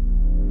முடியும்?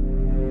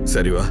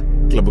 சரி வா,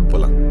 கிளப்புக்கு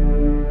போலாம்.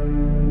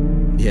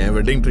 என்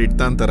வெட்டிங்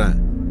ட்ரீட் தான் தரேன்.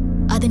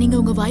 அதை நீங்க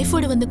உங்க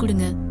வைஃபோட வந்து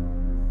கொடுங்க.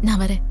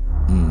 நான் வரேன்.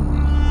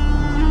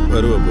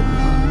 வருவ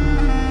பூர்ணிமா,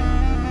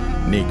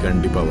 நீ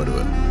கண்டிப்பா வருவ.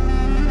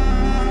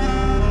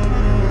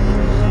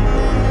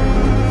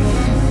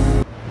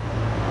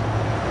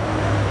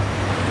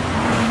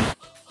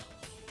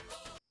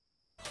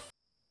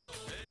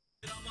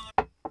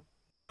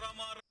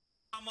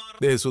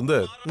 டேய்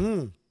சுந்தர்,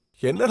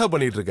 என்னடா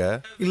பண்ணிட்டு இருக்க?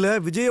 இல்ல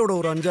விஜயோட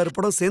ஒரு 5-6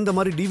 படம் சேர்ந்த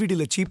மாதிரி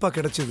டிவிடில சீப்பா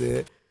கிடைச்சது.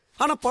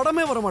 ஆனா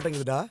படமே வர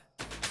மாட்டேங்குதுடா.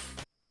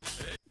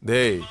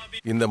 டேய்,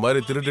 இந்த மாதிரி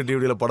திருட்டு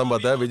டிவிடில படம்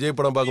பார்த்தா விஜய்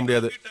படம் பார்க்க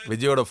முடியாது.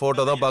 விஜயோட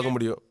போட்டோ தான் பார்க்க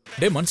முடியும்.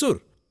 டேய் மன்சூர்,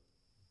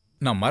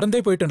 நான்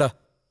மறந்தே போயிட்டேன்டா.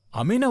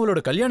 அமீன் அவளோட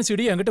கல்யாண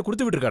சீடி என்கிட்ட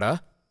கொடுத்து விட்டுருக்காடா.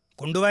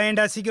 கொண்டு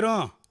வாயேண்டா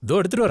சீக்கிரம். இதோ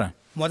எடுத்துட்டு வரேன்.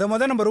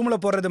 முத நம்ம ரூம்ல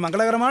போடுறது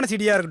மங்களகரமான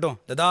சீடியா இருக்கட்டும்.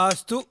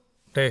 ததாஸ்து.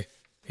 டேய்,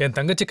 என்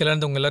தங்கச்சி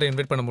கல்யாணத்தை உங்க எல்லாரும்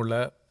இன்வைட் பண்ண முடியல.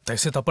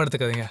 தயவுசெய்து தப்பா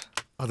எடுத்துக்காதீங்க.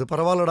 அது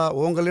பரவாயில்லடா,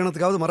 உன்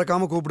கல்யாணத்துக்காவது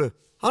மறக்காம கூப்பிடு.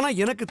 ஆனா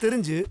எனக்கு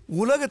தெரிஞ்சு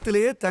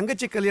உலகத்திலேயே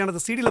தங்கச்சி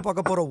கல்யாணத்தை சீடியில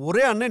பார்க்க போற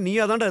ஒரே அண்ணன்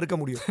நீயா தான்டா இருக்க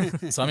முடியும்.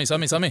 சாமி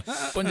சாமி சாமி,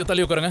 கொஞ்சம்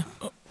தள்ளி உட்காருங்க.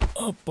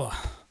 அப்பா,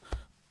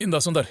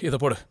 இந்த சுந்தர் இதை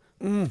போடு.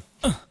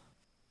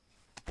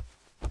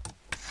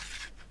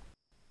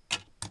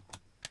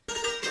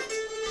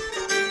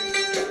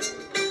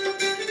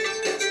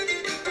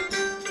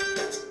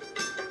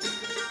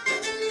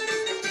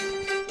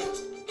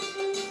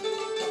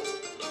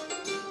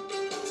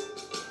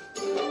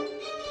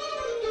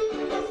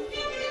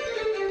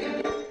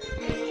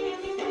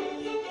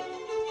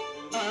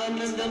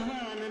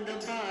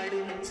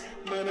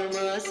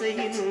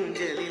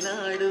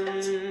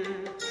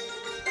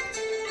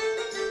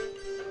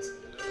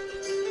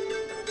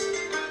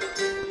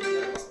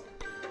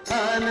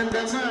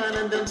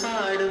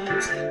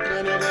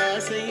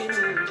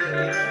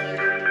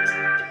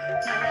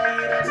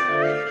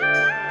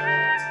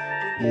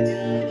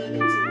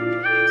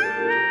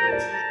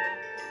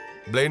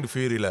 பிளைண்ட்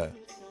ஃபியூரியில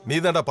நீ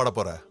தான்டா பாட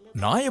போற.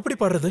 நான் எப்படி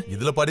பாடுறது?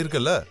 இதுல பாடி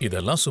இருக்கல.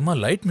 இதெல்லாம் சும்மா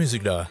லைட்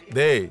மியூசிக்டா.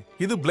 டேய்,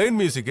 இது பிளைண்ட்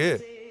மியூசிக்.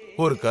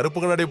 ஒரு கருப்பு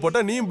கண்ணாடி போட்டா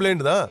நீ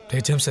பிளைண்ட் தான்.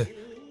 டேய் ஜேம்ஸ்,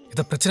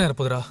 இத பிரச்சனை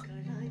இருப்பதுடா.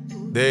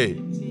 டேய்,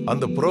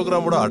 அந்த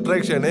ப்ரோக்ராமோட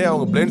அட்ராக்ஷனே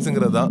அவங்க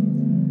பிளைண்ட்ஸ்ங்கிறது தான்.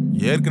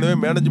 ஏற்கனவே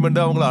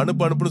மேனேஜ்மெண்ட் அவங்கள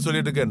அனுப்புன்னு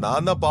சொல்லிட்டு இருக்கு.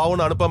 நான் தான்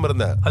பாவன்னு அனுப்பாம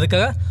இருந்தேன்.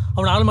 அதுக்காக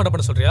அவன் ஆள் மாட்ட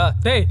பண்ண சொல்றியா?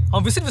 டேய்,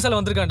 அவன் விசிட் விசால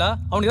வந்திருக்கான்டா.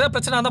 அவனுக்கு ஏதாவது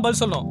பிரச்சனை இருந்தா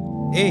பதில் சொல்லணும்.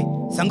 ஏய்,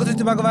 சங்கு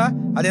சுத்தி பார்க்கவா?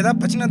 அது ஏதாவது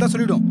பிரச்சனை தான்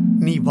சொல்லிடும்.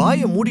 நீ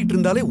வாயை மூடிட்டு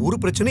இருந்தாலே ஒரு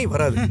பிரச்சனையும்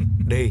வராது.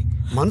 டேய்,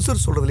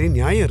 மன்சூர் சொல்றதுலயே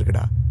நியாயம்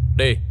இருக்குடா.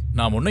 டேய்,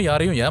 நான் ஒன்னும்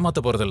யாரையும்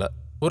ஏமாத்த போறதில்ல.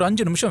 ஒரு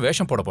 5 நிமிஷம்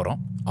வேஷம் போட போறோம்,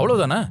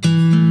 அவ்வளவுதானே?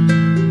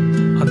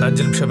 அந்த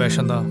 5 நிமிஷம்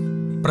வேஷம் தான்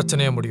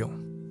பிரச்சனையா முடியும்.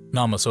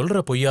 நாம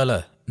சொல்ற பொய்யால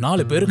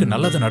 4 பேருக்கு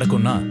நல்லது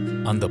நடக்கும்னா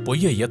அந்த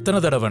பொய்யை எத்தனை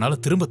தடவை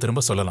வேணாலும் திரும்ப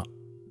திரும்ப சொல்லலாம்.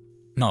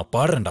 நான்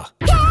பாடுறேன்டா.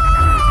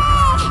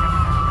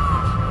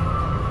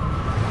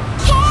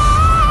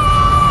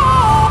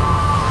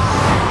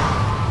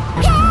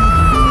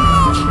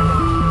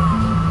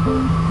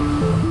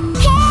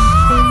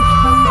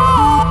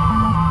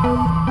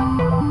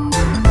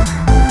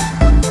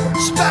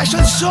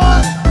 Special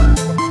song,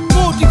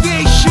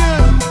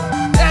 motivation,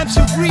 MC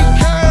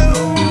Rico,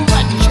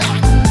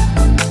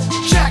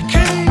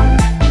 Jackie,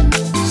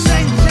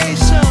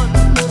 sensation,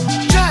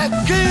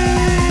 Jackie.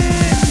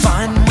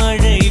 Fan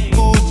மழை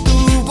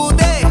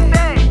பூத்துவுதே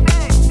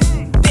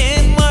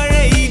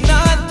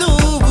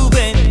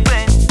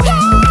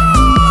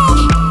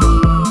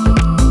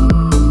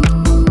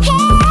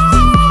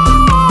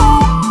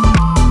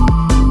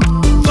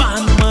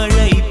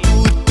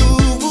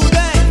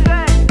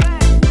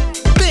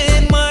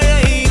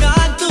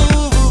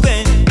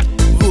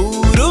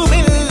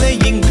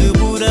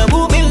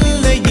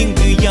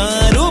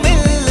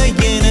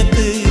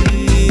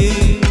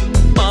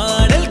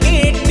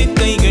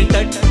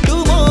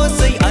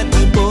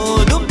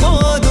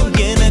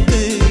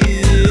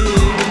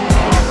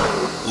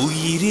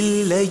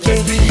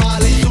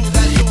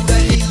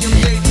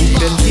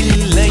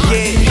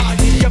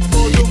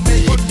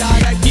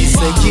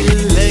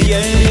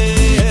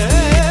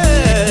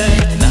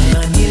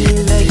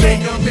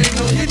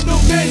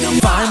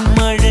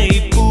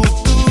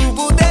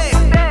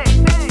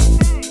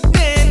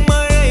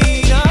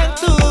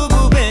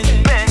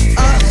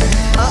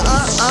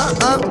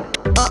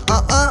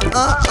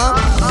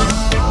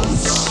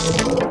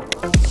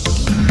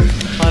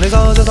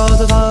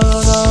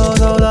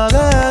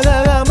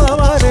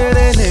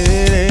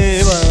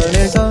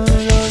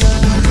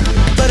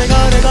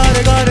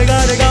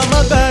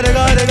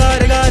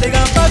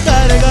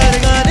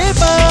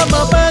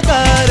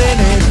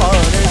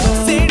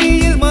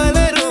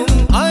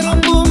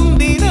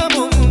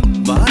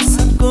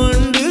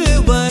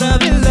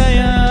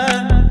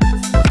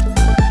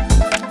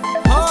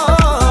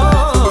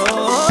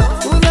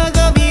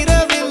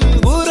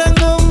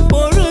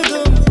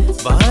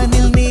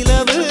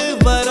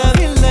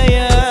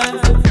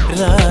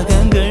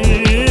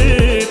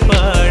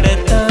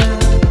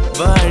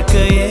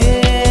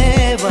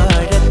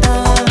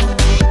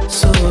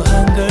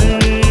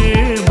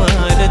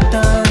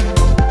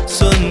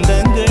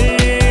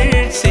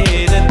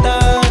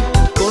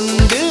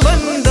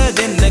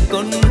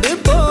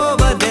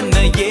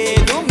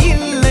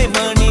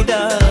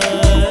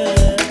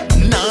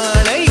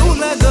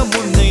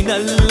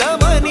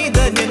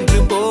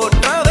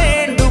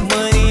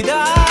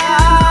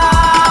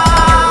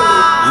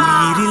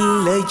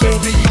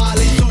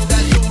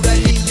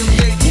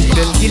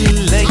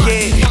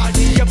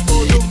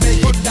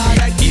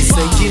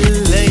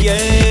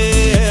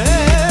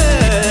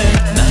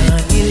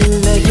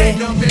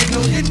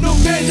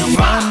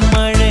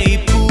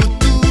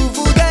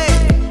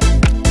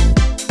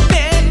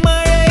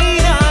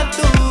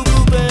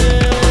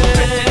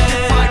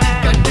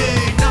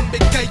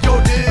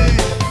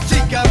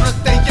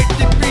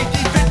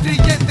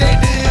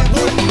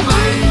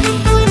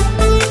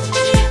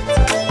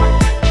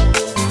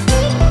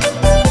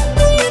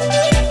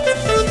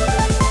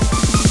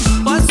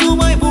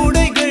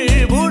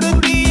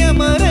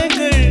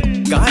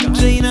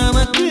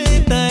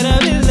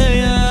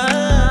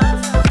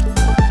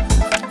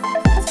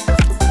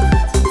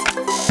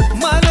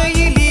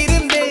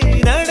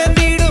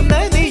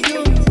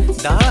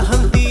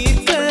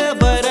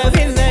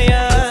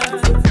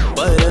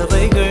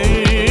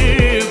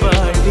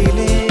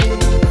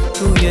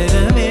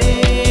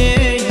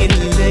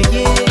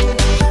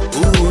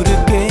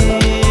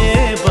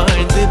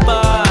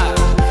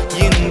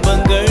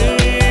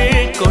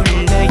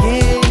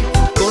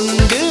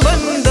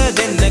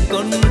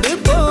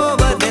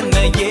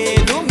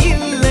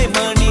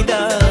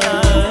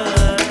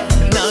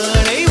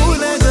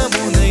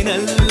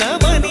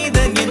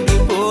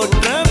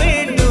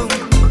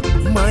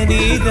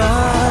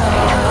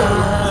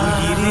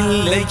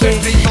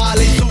வெற்றி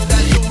மாலை சூட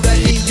சூட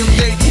நீயும்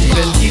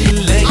தேடிப்பார்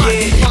இல்லையே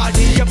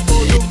பாடி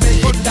எப்போதுமே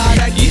கொண்டாட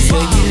இசை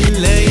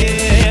இல்லையே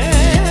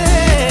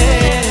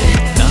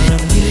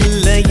நான்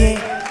இல்லையே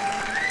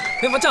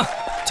மச்சான்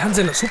சான்ஸ்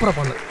இல்லை சூப்பரா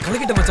பண்ணு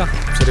கலக்கிட்ட மச்சான்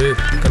சரி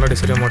கண்ணாடி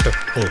சரியா மாட்டேன்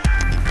ஓ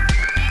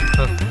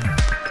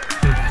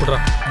குட்ரா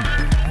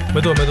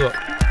மெதுவா மெதுவா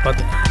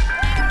பார்த்து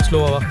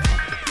ஸ்லோவா வா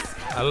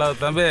ஹலோ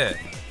தம்பி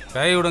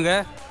கை விடுங்க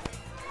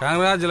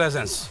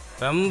கங்க்ராச்சுலேஷன்ஸ்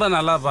ரொம்ப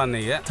நல்லா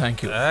பண்ணீங்க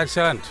thank you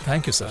excellent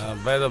thank you sir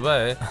by the by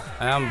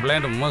ஐ ஆம்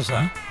பிளைண்ட் மூசா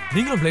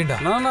நீங்களும் பிளைண்டா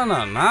நோ நோ நோ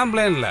நான்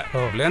பிளைண்ட் இல்லை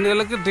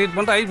பிளைண்டுகளுக்கு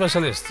ட்ரீட்மெண்ட் ஐ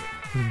ஸ்பெஷலிஸ்ட்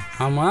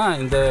ஆமாம்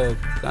இந்த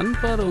கண்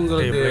பாரு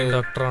உங்களுக்கு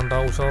டாக்டராண்டா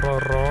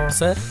உஷாரா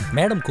சார்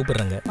மேடம்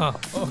கூப்பிடுறாங்க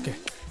ஓகே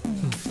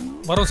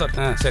வரோம் சார்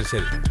சரி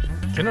சரி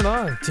என்னடா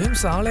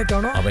ஜேம்ஸ் ஆளே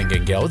காணோம் அவன் இங்கே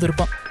எங்கேயாவது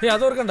இருப்பான் ஏய்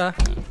அதோ இருக்கேன்டா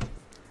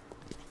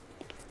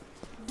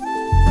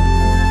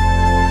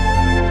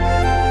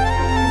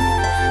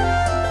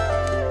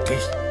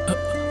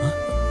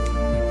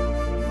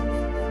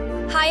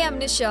Hi, I'm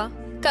Nisha.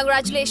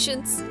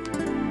 Congratulations.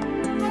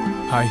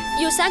 Hi.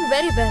 You sang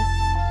very well.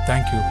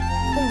 Thank you.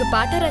 உங்க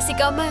பாட்டை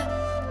ரசிக்காம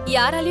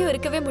யாராலையும்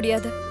இருக்கவே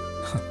முடியாது.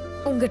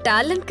 உங்க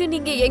டேலண்ட்க்கு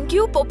நீங்க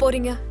எங்கேயோ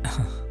போறீங்க.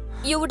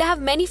 You would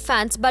have many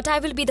fans, but I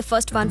will be the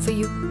first one for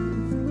you.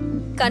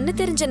 கண்ணு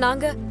தெரிஞ்ச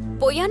நாங்க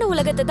பொய்யான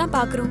உலகத்தை தான்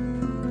பார்க்கறோம்.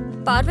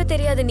 பார்வை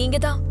தெரியாத நீங்க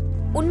தான்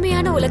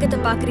உண்மையான உலகத்தை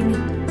பார்க்கறீங்க.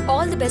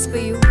 All the best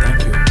for you.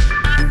 Thank you.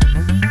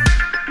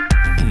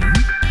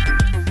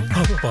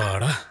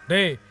 அப்பாடா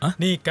டேய்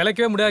நீ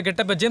கலக்கவே முடியாத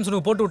கெட்டப்ப ஜேம்ஸ்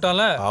உனக்கு போட்டு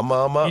விட்டான்ல ஆமா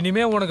ஆமா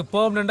இனிமே உனக்கு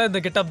பெர்மனன்ட்டா இந்த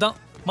கெட்டப் தான்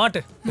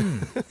மாட்டு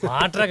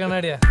மாட்ற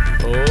கண்ணாடியா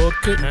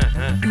ஓகே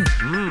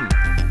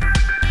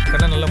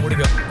கண்ணா நல்லா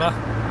முடிங்க வா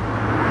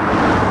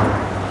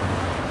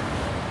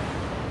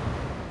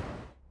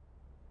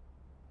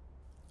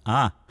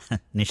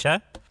நிஷா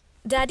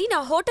டாடி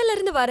நான் ஹோட்டல்ல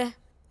இருந்து வரேன்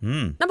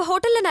நம்ம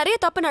ஹோட்டல்ல நிறைய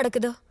தப்பு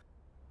நடக்குது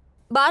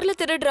பார்ல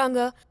திருடுறாங்க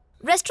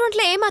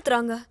ரெஸ்டாரண்ட்ல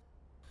ஏமாத்துறாங்க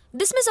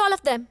dismiss all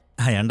of them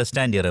I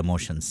understand your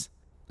emotions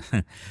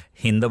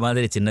இந்த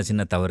மாதிரி சின்ன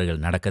சின்ன தவறுகள்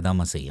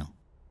நடக்கதாம செய்யும்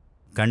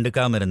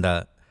கண்டுக்காமல்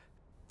இருந்தால்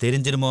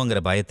தெரிஞ்சிருமோங்கிற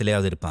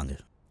பயத்திலேயாவது இருப்பாங்க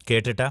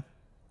கேட்டுட்டா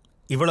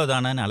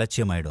இவ்வளோதானான்னு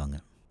அலட்சியமாயிடுவாங்க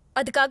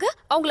அதுக்காக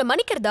அவங்கள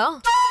மன்னிக்கிறதா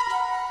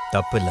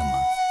தப்பு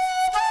இல்லைம்மா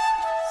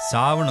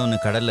சாவணும்னு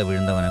கடலில்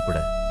விழுந்தவனை கூட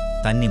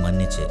தண்ணி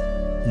மன்னிச்சு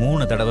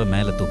 3 தடவை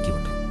மேலே தூக்கி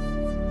விட்டுரும்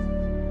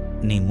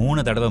நீ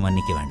 3 தடவை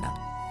மன்னிக்க வேண்டாம்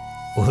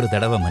 1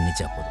 தடவை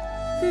மன்னிச்சா போதும்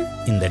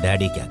இந்த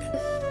டேடிக்காக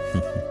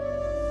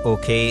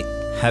okay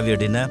have you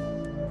dinner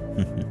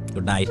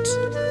good night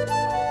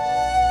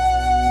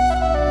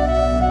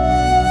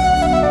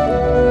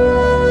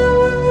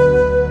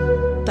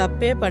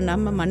தப்பே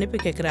பண்ணாம மன்னிப்பு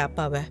கேட்குற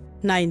அப்பாவை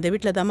நான் இந்த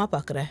வீட்டில் தாம்மா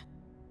பார்க்குறேன்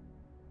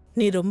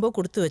நீ ரொம்ப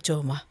கொடுத்து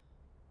வச்சோம்மா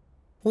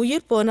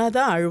உயிர்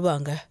போனாதான்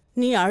அழுவாங்க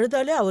நீ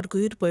அழுதாலே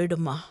அவருக்கு உயிர்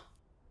போயிடுமா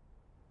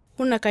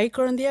உன்னை கை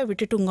குழந்தையா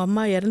விட்டுட்டு உங்க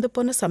அம்மா இறந்து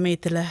போன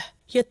சமயத்தில்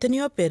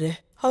எத்தனையோ பேர்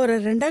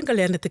அவரை 2ஆம்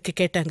கல்யாணத்துக்கு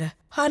கேட்டாங்க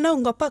ஆனால்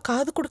உங்க அப்பா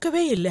காது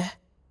கொடுக்கவே இல்லை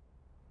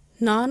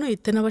நானும்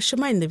இத்தனை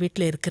வருஷமா இந்த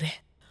வீட்டில் இருக்கிறேன்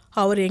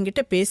அவர்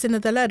என்கிட்ட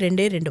பேசினதெல்லாம்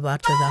 2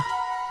 வார்த்தை தான்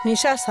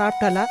நிஷா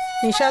சாப்பிட்டாலா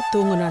நிஷா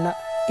தூங்குனாலா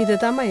இதை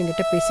தாம்மா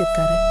என்கிட்ட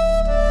பேசியிருக்காரு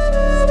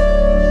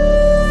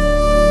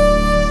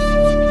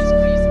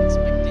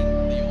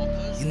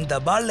இந்த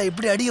பால்ல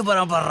எப்படி அடிக்க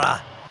போறான் பாடுறா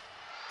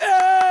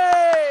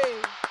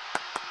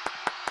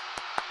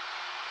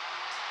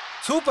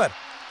சூப்பர்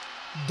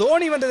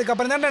தோனி வந்ததுக்கு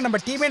அப்புறம் தான் நம்ம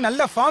டீமே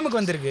நல்ல ஃபார்முக்கு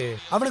வந்திருக்கு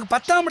அவனுக்கு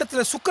 10ஆம்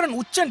இடத்துல சுக்கிரன்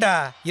உச்சண்டா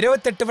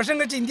 28 வருஷம்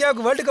கழிச்சு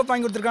இந்தியாவுக்கு வேர்ல்டு கப்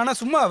வாங்கி கொடுத்துருக்கானா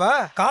சும்மாவா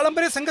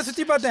காலம்பரே சங்க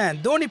சுத்தி பார்த்தேன்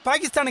தோனி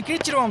பாகிஸ்தானை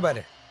கிழிச்சிருவான்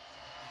பாரு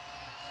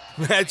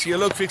मैच ये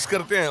लोग फिक्स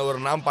करते हैं और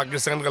नाम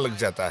पाकिस्तान का लग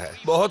जाता है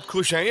बहुत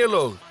खुश हैं ये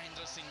लोग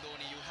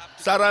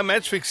सारा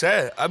मैच फिक्स है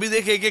अभी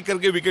देखिए एक एक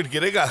करके विकेट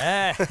गिरेगा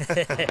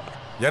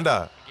ஏண்டா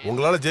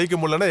உங்களால ஜெயிக்க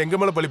முடியலன்னா எங்க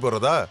மேல பழி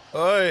போறதா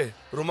ओए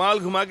रुमाल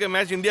घुमा के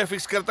मैच इंडिया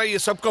फिक्स करता है ये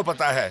सबको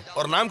पता है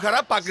और नाम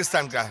खराब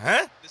पाकिस्तान का है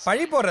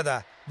பழி போடுறதா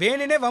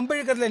வேணுனே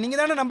வம்பிழுக்கிறதுல நீங்க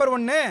தானே நம்பர்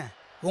 1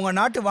 உங்க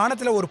நாட்டு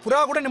வானத்துல ஒரு புறா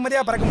கூட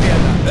நிம்மதியா பறக்க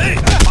முடியாது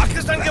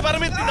पाकिस्तान के बारे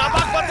में इतनी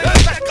नापाक बातें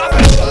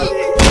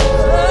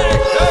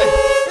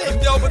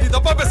इंडिया பத்தி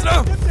தப்பா பேசுறா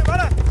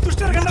வாடா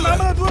துஷ்டர் கண்ட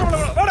நாம தூரம்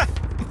வாடா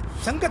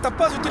சங்க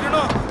தப்பா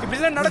சுத்திடணும் இப்படி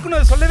எல்லாம்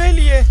நடக்கணும் சொல்லவே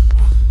இல்லையே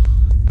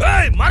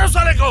ஏய் मारो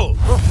साले को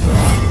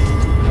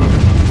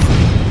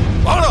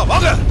வாடா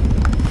வாங்க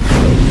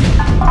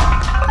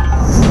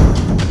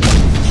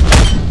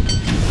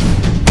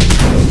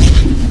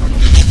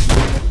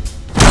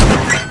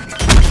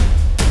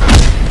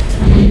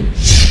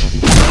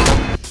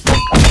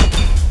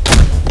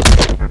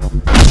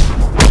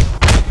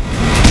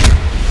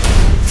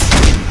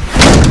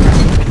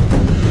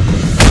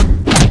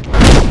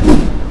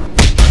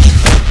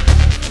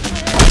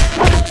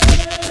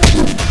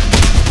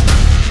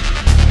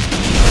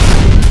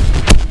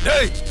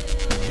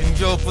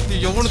பத்தி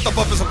எவனும்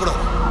தப்பா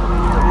பேசக்கூடாது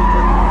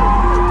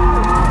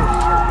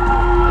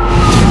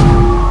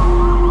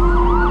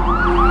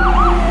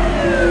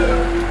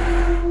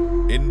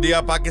India,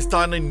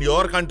 Pakistan in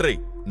your country,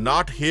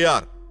 not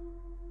here.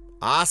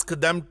 Ask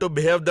them to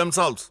behave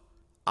themselves.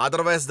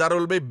 Otherwise, there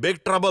will be big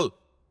trouble.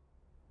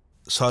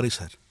 Sorry,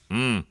 sir.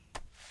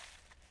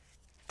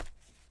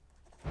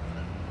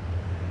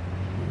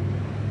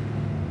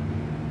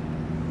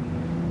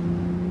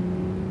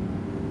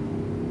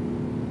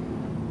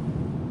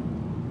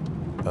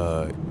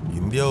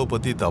 இந்தியாவை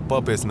பத்தி தப்பா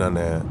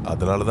பேசினானே,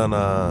 அதனால தான்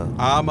நான்.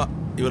 ஆமா,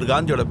 இவர்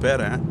காந்தியோட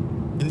பேரன்.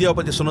 இந்தியாவை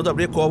பத்தி சொன்னது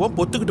அப்படியே கோபம்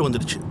பொத்துக்கிட்டு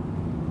வந்துடுச்சு.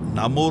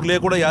 நம்ம ஊர்லயே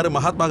கூட யாரும்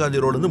மகாத்மா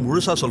காந்தி ரோடுன்னு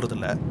முழுசா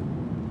சொல்றதில்ல,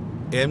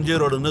 எம்ஜி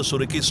ரோடுன்னு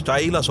சுருக்கி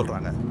ஸ்டைலா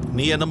சொல்றாங்க.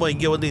 நீ என்னமோ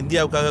இங்கே வந்து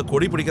இந்தியாவுக்காக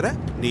கொடி பிடிக்கிற.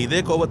 நீ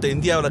இதே கோபத்தை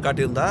இந்தியாவில்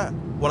காட்டியிருந்தா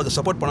உனக்கு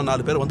சப்போர்ட் பண்ண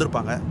 4 பேர்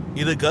வந்திருப்பாங்க.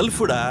 இது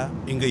கல்ஃபுடா.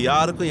 இங்க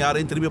யாருக்கும்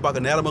யாரையும் திரும்பி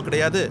பார்க்க நேரமும்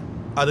கிடையாது,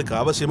 அதுக்கு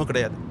அவசியமும்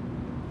கிடையாது.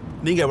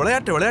 நீங்க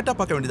விளையாட்டா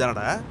பார்க்க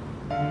வேண்டியதானடா.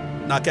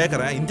 நான்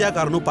கேட்கறேன்,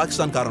 இந்தியாக்காரனும்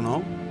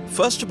பாகிஸ்தான்காரனும்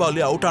ஃபர்ஸ்ட்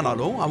பால்லே அவுட்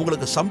ஆனாலும்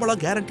அவங்களுக்கு சம்பளம்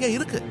கேரண்டியா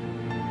இருக்கு.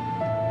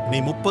 நீ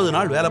 30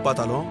 நாள் வேலை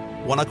பார்த்தாலும்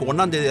உனக்கு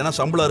 1ஆம் தேதி ஏன்னா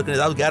சம்பளம் இருக்குன்னு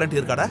ஏதாவது கேரண்டி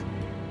இருக்காடா?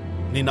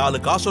 நீ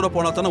 4 காசோட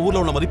போனா தானே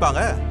ஊர்ல உன்னை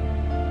மதிப்பாங்க.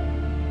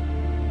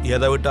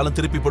 எதை விட்டாலும்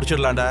திருப்பி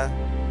பிடிச்சிடலாண்டா.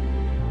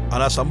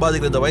 ஆனா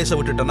சம்பாதிக்கிற இந்த வயசை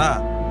விட்டுட்டனா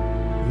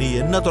நீ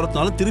என்ன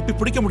துரத்தினாலும் திருப்பி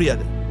பிடிக்க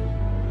முடியாது.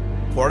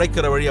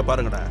 குழைக்கிற வழியை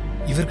பாருங்கடா.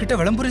 இவர்கிட்ட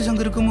விளம்பர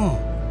சங்கம் இருக்குமோ?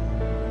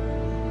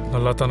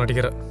 நல்லா தான்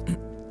நடிக்கிற.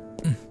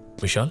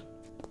 விஷால்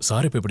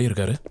சார் இப்ப எப்படி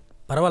இருக்காரு?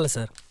 பரவாயில்ல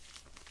சார்.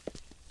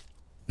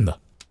 இந்தா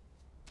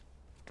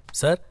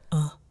சார்,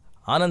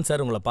 ஆனந்த்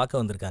சார் உங்களை பார்க்க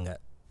வந்திருக்காங்க.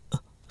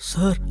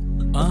 சார்.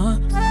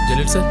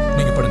 ஜலீல் சார்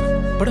நீங்க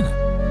படுங்க.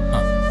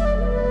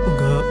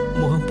 உங்க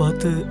முகம்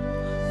பார்த்து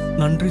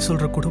நன்றி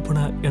சொல்ற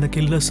கொடுப்பனை எனக்கு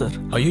இல்லை சார்.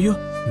 ஐயோ,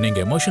 நீங்க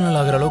எமோஷனல்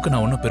ஆகிற அளவுக்கு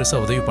நான் ஒன்றும்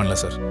பெருசா உதவி பண்ணல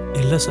சார்.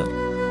 இல்லை சார்,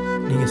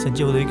 நீங்க செஞ்ச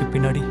உதவிக்கு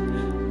பின்னாடி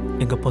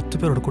எங்க 10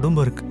 பேரோட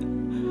குடும்பம் இருக்கு.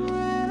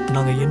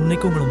 நாங்க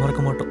என்னைக்கும் உங்களை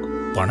மறக்க மாட்டோம்.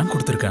 பணம்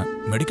கொடுத்துருக்கேன்,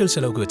 மெடிக்கல்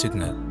செலவுக்கு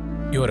வச்சுக்கங்க.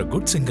 You are a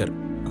good singer.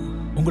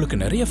 உங்களுக்கு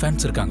நிறைய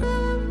ஃபேன்ஸ் இருக்காங்க.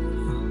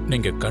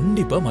 நீங்க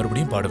கண்டிப்பா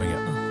மறுபடியும் பாடுவீங்க.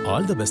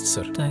 All the best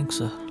sir. Thanks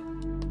sir.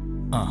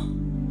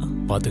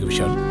 பாத்துக்க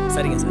விஷால்.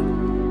 சரிங்க சார்.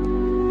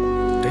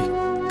 டேய்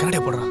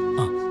கரடியா போடுறா.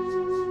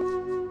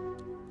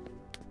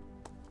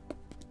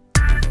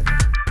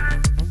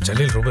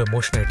 ஜலீல் ரொம்ப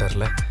எமோஷன்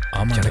ஆயிட்டார்ல.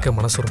 ஆமா, எனக்கு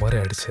மனசு ஒரு மாதிரி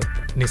ஆயிடுச்சு.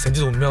 நீ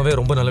செஞ்சது உண்மையாவே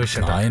ரொம்ப நல்ல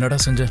விஷயம். நான் என்னடா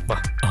செஞ்சேன்? வா.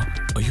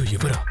 ஐயோ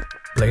இவரா?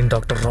 பிளைண்ட்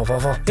டாக்டர்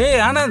வா.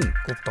 ஏய் ஆனந்த்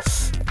கூப்பிட்டோம்.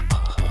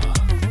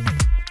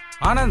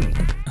 Anand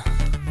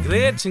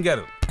great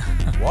singer.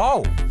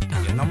 வாவ்,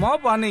 என்னமா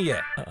பண்ணீங்க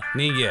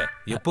நீங்க.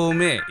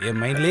 எப்பவுமே என்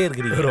மைண்ட்லயே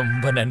இருக்கிறீங்க.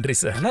 ரொம்ப நன்றி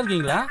சார். நல்லா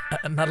இருக்கீங்களா?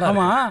 நல்லா.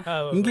 ஆமா,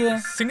 இங்க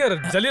சிங்கர்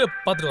ஜலீல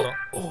பாத்துட்டு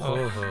வரோம்.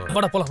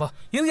 வாடா போலாம் வா.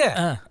 இருங்க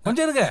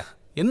கொஞ்சம் இருங்க.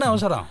 என்ன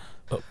அவசரம்?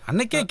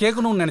 அன்னைக்கே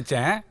கேட்கணும்னு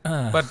நினைச்சேன்,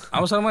 பட்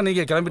அவசரமா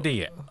நீங்க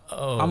கிளம்பிட்டீங்க.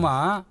 ஆமா,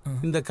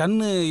 இந்த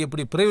கண்ணு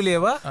எப்படி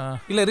பிறவிலேவா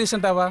இல்ல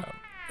ரீசெண்டாவா?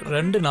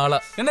 2 நாளா.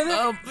 என்னது?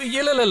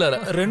 இல்ல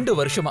 2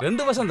 வருஷமா.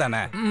 2 வருஷம்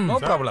தானே, நோ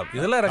ப்ராப்ளம்.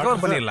 இதெல்லாம்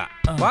ரெக்கவர் பண்ணிடலாம்.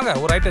 வாங்க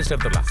ஒரு ஐ டெஸ்ட்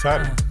எடுத்துடலாம்.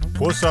 சார்,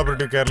 போஸ்ட்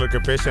ஆபரேட்டிவ் கேர்ல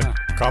இருக்க பேஷண்ட்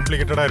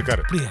காம்ப்ளிகேட்டடா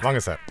இருக்காரு.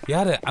 வாங்க சார்.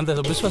 யாரு அந்த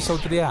பிஸ்வஸ்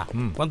சௌத்ரியா?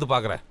 வந்து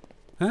பாக்குறேன்.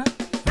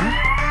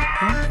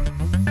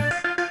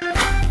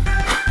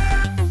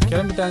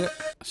 கிளம்பிட்டாங்க.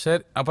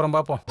 சரி, அப்புறம்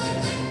பார்ப்போம்.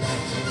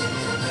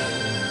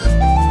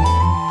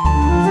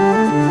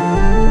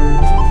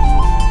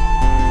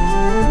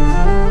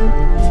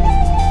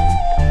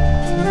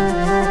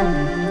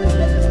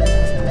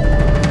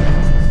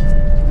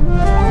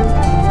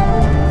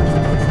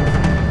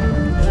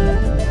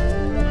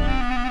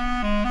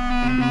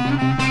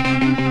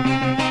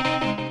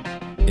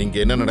 இங்க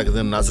என்ன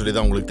நடக்குதுன்னு நான் சொல்லி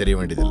தான் உங்களுக்கு தெரிய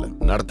வேண்டியதில்லை.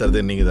 நடத்துறது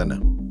நீங்க தானே.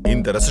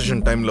 இந்த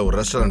ரெசெஷன் டைம்ல ஒரு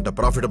ரெஸ்டாரண்ட்டை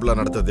ப்ராஃபிட்டபிளா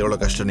நடத்துறது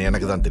எவ்வளவு கஷ்டம்னு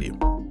எனக்கு தான் தெரியும்.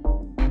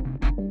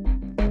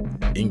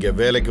 இங்க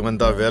வேலைக்கு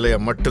வந்தா வேலையை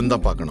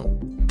மட்டும்தான் பார்க்கணும்,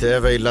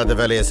 தேவையில்லாத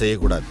வேலையை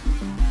செய்யக்கூடாது.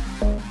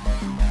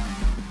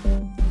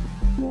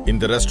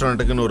 இந்த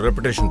ரெஸ்டாரண்ட்டுக்குன்னு ஒரு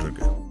ரெப்புடேஷன்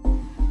இருக்கு.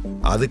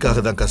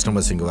 அதுக்காக தான்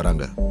கஸ்டமர்ஸ் இங்க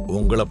வராங்க,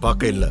 உங்களை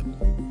பார்க்க இல்ல.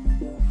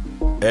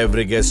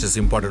 Every guest is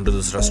important to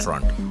this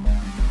restaurant.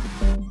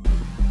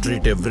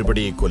 Treat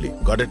everybody equally.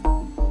 Got it?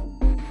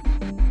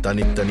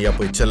 தனித்தனியா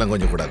போய் செல்லம்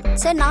கொஞ்சம் கூடாது.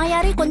 சார், நான்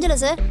யாரையும் கொஞ்சல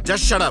சார்.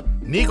 Just shut up.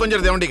 நீ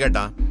கொஞ்சம் தேவண்டி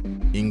கேட்டா?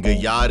 இங்க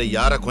யாரு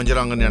யார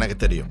கொஞ்சறாங்கன்னு எனக்கு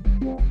தெரியும்.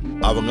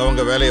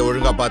 அவங்க வேலையை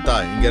ஒழுங்கா பார்த்தா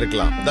இங்க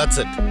இருக்கலாம். That's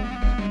it.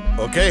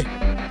 Okay?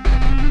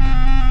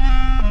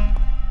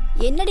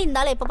 என்னடி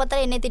இருந்தாலும் எப்ப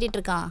பார்த்தாலும் என்ன திட்டிட்டு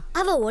இருக்கான்?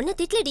 அவ ஒன்ன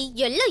திட்லடி,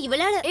 எல்லாம்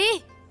இவளால.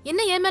 ஏய்,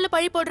 என்ன என் மேல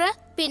பழி போடுற?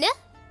 பின்ன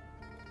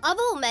அவ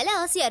உன் மேல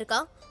ஆசையா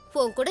இருக்கா,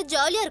 உன் கூட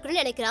ஜாலியா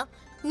இருக்கணும்னு நினைக்கிறான்.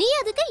 நீ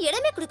அதுக்கு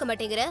இடமே கொடுக்க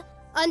மாட்டேங்கிற.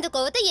 அந்த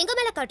கோவத்தை எங்க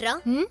மேல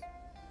காட்டுறான்.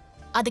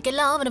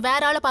 அதுக்கெல்லாம் அவனை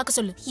வேற ஆளை பார்க்க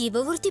சொல்லு. இவ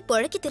ஒருத்தி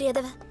பொழைக்க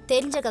தெரியாதவ.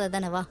 தெரிஞ்ச கதை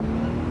தானவா?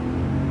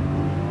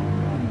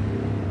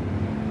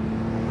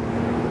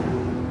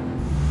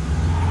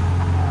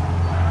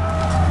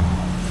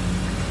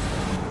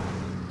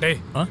 டேய்,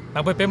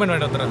 நான் போய் பேமெண்ட்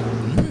வாங்கிட்டு வந்துடுறேன்.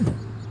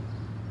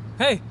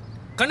 ஹேய்,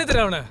 கண்ணு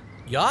தெரிய அவனை.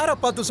 யாரை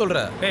பார்த்து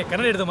சொல்ற? டேய்,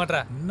 கண்ணாடி எடுத்து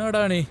மாட்டற.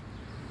 என்னடா நீ?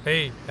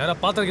 டேய், யாரா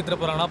பாத்திரம் கித்திர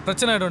போறானா?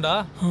 பிரச்சனை ஆயிடும்டா.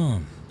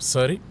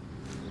 சரி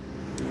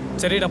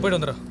சரி, நான் போயிட்டு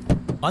வந்துடுறேன்.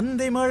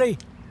 அந்தை மழை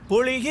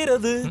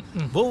பொழிகிறது,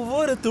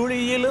 ஒவ்வொரு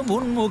துளியிலும்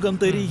உன்முகம்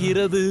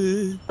தெரிகிறது.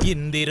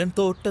 இந்திரன்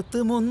தோட்டத்து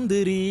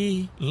முந்திரி.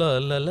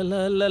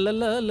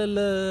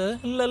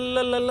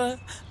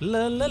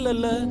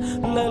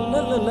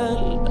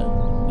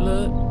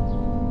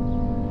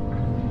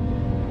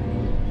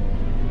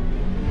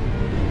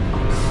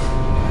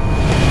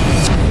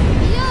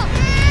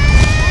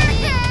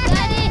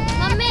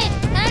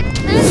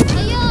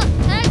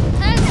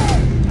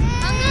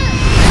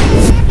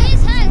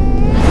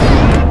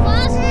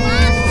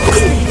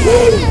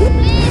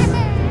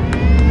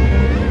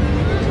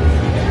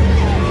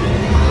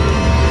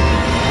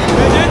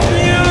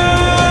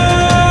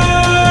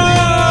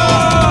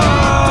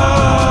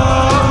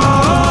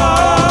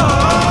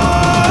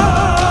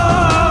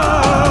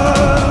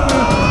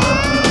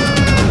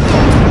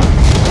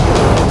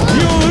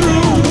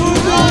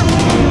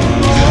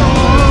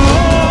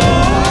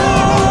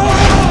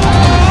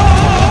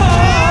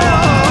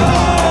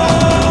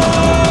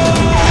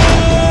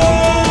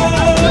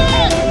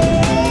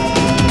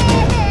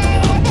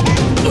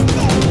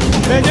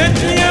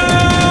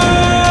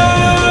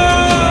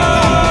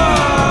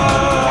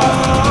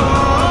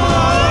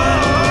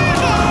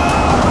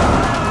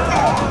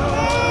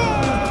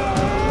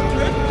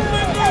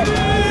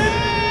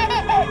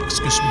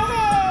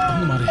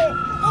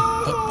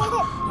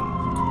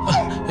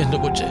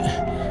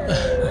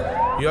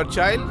 Your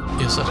child?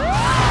 Yes, sir.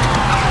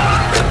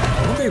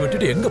 കുടുംബയെ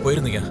വിട്ടിട്ട് എങ്ക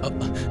പോയിരുന്നീங்க?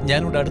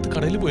 ഞാനിവിടെ അടുത്ത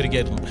കടയിൽ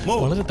പോയിരിക്കായിരുന്നു.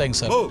 വളരെ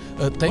thanks sir.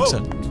 Thanks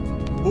sir.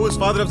 Who is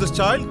father of this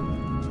child?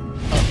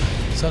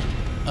 Sir,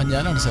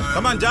 ഞാനാണ് sir.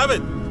 Come on,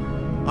 Javed.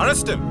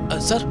 Arrest him.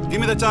 Sir,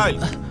 give me the child.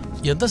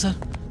 എന്താ sir?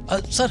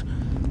 Sir,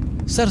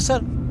 sir,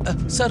 sir,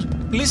 sir,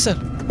 please sir.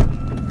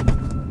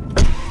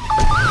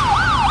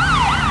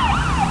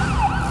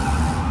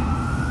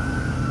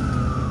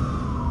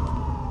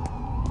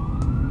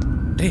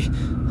 டேய்,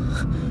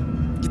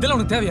 இதெல்லாம்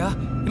உனக்கு தேவையா?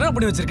 என்ன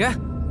பண்ணி வச்சிருக்க?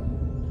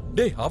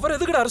 டேய், அவர்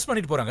எதுக்குடா அரெஸ்ட்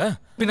பண்ணிட்டு போறாங்க?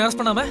 பின்ன அரெஸ்ட்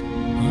பண்ணாம?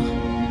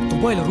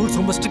 துபாயில ரூல்ஸ்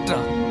ரொம்ப ஸ்ட்ரிக்ட்டா.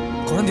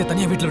 குழந்தைய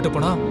தனியா வீட்ல விட்டு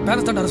போனா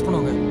பேரண்ட்ஸ் தான் அரெஸ்ட்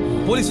பண்ணுவாங்க.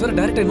 போலீஸ் வேற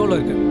டைரக்டா இன்வால்வ்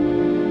இருக்கு.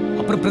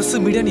 அப்புறம் பிரஸ்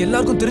மீடியான்னு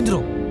எல்லாருக்கும்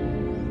தெரிஞ்சிரும்.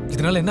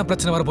 இதனால என்ன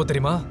பிரச்சனை வரப்போ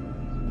தெரியுமா?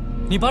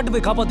 நீ பாட்டு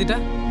போய் காப்பாத்திட்ட,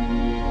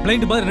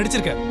 பிளைண்ட் மாதிரி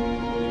நடிச்சிருக்க.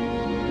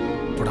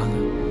 போடாங்க,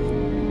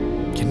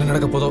 என்ன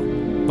நடக்க போதோ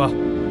வா.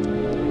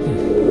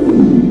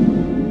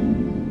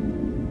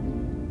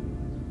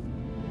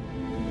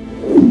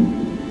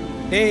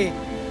 டேய்,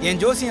 என்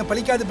ஜோசியம்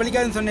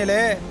பலிக்காதுன்னு சொன்னேலே,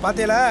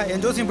 பாத்தேல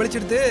என் ஜோசியம்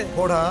பலிச்சிடுது.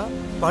 போடா,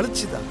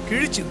 பலிச்சுதான்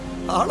கிழிச்சுது.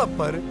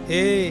 ஆளப்பாரு.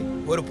 ஏய்,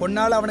 ஒரு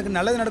பொண்ணால அவனுக்கு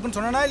நல்லது நடக்கும்னு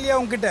சொன்னானா இல்லையா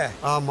உன்கிட்ட?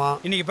 ஆமா.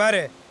 இன்னைக்கு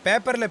பாரு,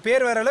 பேப்பர்ல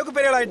பேர் வர அளவுக்கு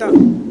பெரிய ஆள் ஆயிட்டான்.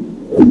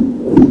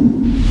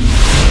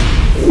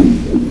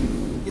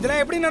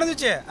 இதெல்லாம் எப்படி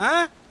நடந்துச்சு?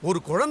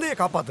 ஒரு குழந்தைய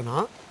காப்பாத்துனா.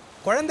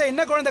 குழந்தை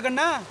என்ன குழந்தை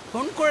கண்ணா?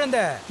 பொன்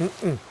குழந்தை.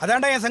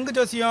 அதான்டா என் சங்கு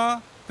ஜோசியம்.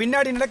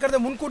 பின்னாடி நடக்கிறத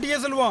முன்கூட்டியே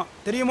சொல்லுவோம்,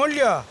 தெரியுமோ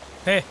இல்லையோ?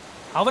 ஏய்,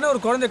 அவனே ஒரு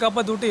குழந்தைய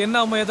காப்பாத்தி விட்டு என்ன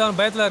அம்மா ஏதாவது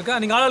பயத்துல இருக்கா?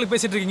 நீங்க ஆளாளுக்கு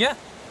பேசிட்டு இருக்கீங்க.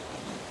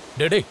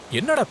 டேய்,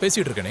 என்னடா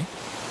பேசிட்டு இருக்கனே?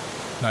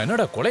 நான்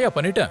என்னடா கொலையா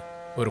பண்ணிட்டேன்?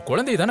 ஒரு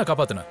குழந்தையை தானே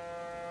காப்பாத்தினேன்.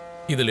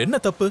 இதுல என்ன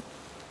தப்பு?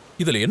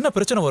 இதுல என்ன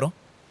பிரச்சனை வரும்?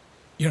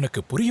 எனக்கு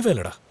புரியவே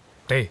இல்லடா.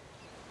 டேய்,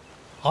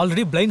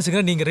 ஆல்ரெடி பிளைண்ட்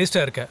சிங்கர் நீங்க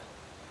ரெஜிஸ்டர் இருக்க.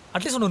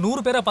 அட்லீஸ்ட் ஒன்று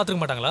 100 பேரா பார்த்துக்க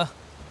மாட்டாங்களா?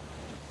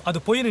 அது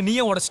போயின்னு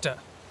நீயே உடச்சிட்ட.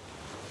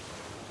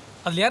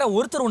 அதுல யாரா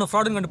ஒருத்தர் உன்னை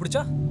ஃப்ராடுன்னு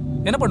கண்டுபிடிச்சா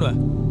என்ன பண்ணுவ?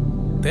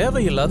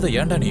 தேவையில்லாத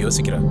ஏன்டா நீ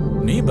யோசிக்கிற?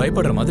 நீ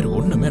பயப்படுற மாதிரி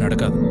ஒண்ணுமே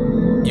நடக்காது.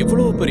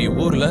 இவ்வளவு பெரிய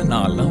ஊர்ல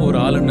நான் ஒரு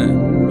ஆளுன்னு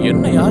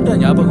என்ன யார்டா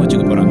ஞாபகம்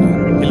வச்சுக்க போறாங்க?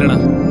 இல்லடா,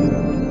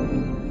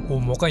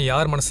 உன் முகம்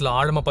யார் மனசுல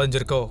ஆழமா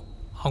பதிஞ்சிருக்கோ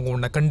அவங்க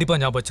உன்னை கண்டிப்பா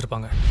ஞாபகம்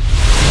வச்சிருப்பாங்க.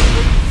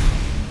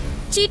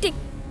 சீட்டிங்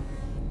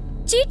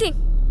சீட்டிங்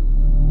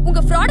உங்க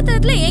ஃப்ராட்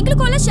தரத்துல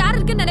எங்களுக்குள்ள ஷேர்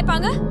இருக்குன்னு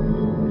நினைப்பாங்க.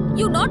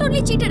 You not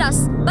only cheated us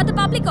but the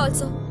public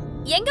also.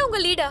 எங்க உங்க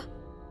leader?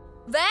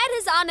 Where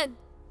is Anand?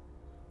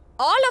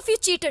 All of you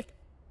cheated.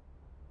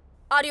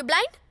 Are you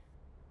blind?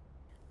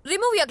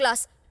 Remove your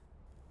glass.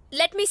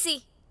 Let me see.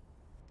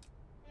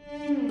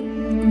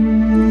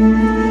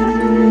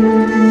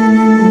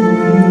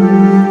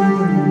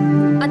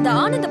 அந்த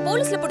ஆனந்த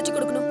போலீஸ்ல பிடிச்சு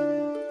கொடுக்கணும்.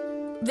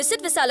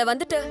 விசிட் விசால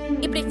வந்துட்டு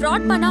இப்படி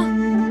ஃப்ராட் பண்ணா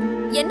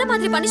என்ன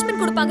மாதிரி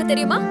பனிஷ்மென்ட் கொடுப்பாங்க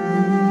தெரியுமா?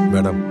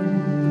 மேடம்,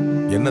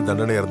 என்ன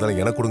தண்டனை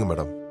இருந்தாலும் எனக்கு கொடுங்க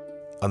மேடம்.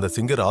 அந்த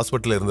சிங்கர்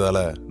ஹாஸ்பிட்டல்ல இருந்ததால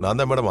நான்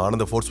தான் மேடம்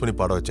ஆனந்த ஃபோர்ஸ் பண்ணி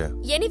பாட வச்சேன்.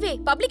 எனிவே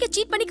பப்ளிக்க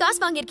சீட் பண்ணி காசு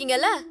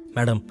வாங்கியிருக்கீங்கல்ல?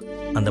 மேடம்,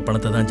 அந்த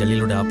பணத்தை தான்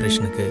ஜலீலோட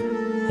ஆபரேஷனுக்கு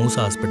மூசா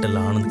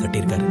ஹாஸ்பிட்டல்ல ஆனந்த்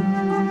கட்டியிருக்காரு.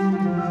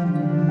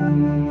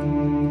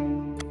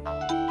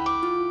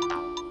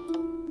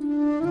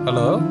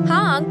 ஹலோ.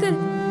 அங்கிள்,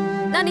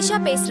 நான் நிஷா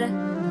பேசுறேன்.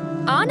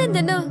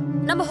 ஆனந்த்னு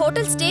நம்ம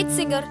ஹோட்டல் ஸ்டேஜ்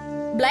சிங்கர்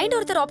பிளைண்ட்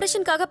ஒருத்தர்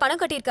ஆபரேஷனுக்காக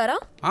பணம் கட்டியிருக்காரா?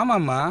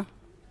 ஆமாம்மா,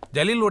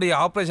 ஜலீலுடைய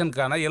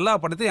ஆபரேஷனுக்கான எல்லா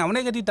பணத்தையும்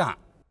அவனே கட்டிட்டான்.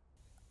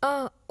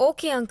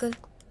 Okay uncle.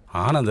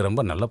 ஆனந்த்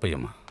ரொம்ப நல்ல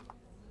பையம்மா.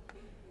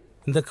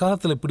 இந்த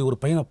காலத்தில் இப்படி ஒரு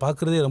பையனை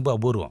பார்க்கறதே ரொம்ப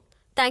அபூர்வம்.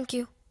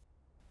 தேங்க்யூ.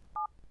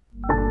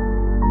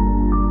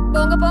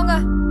 போங்க போங்க.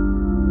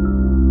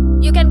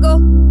 You can go.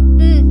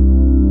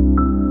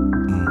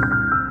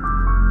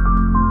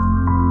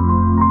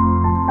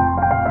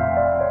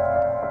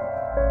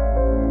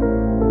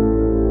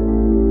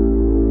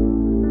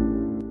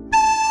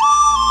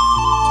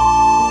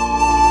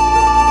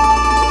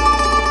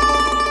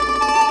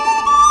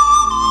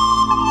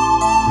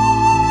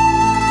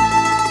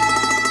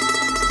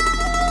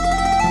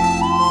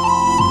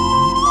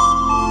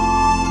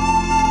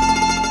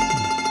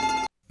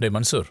 டேய்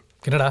மன்சூர்.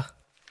 என்னடா?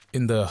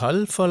 இந்த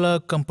ஹல்ஃபலா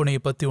கம்பெனியை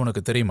பற்றி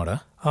உனக்கு தெரியுமாடா?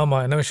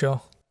 ஆமாம், என்ன விஷயம்?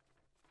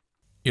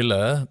 இல்லை,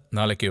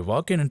 நாளைக்கு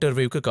வாக்-இன்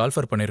இன்டர்வியூக்கு கால்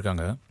ஃபர்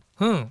பண்ணியிருக்காங்க.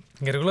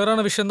 இங்கே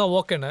ரெகுலரான விஷயம் தான்.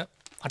 ஓகேண்ணே,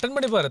 அட்டன்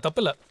பண்ணி பாரு,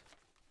 தப்பில்லை.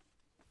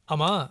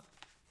 ஆமாம்,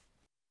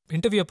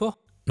 இன்டர்வியூ எப்போ?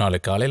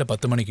 நாளைக்கு காலையில்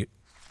 10 மணிக்கு.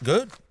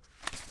 Good.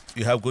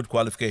 You have good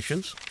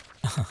qualifications,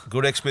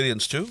 good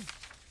experience too,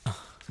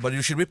 but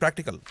you should be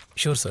practical.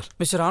 Sure, sir.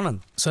 Mister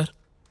Anand sir,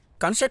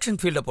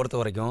 construction ஃபீல்டை பொறுத்த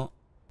வரைக்கும்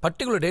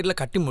பர்டிகுலர் டேட்டில்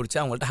கட்டி முடிச்சு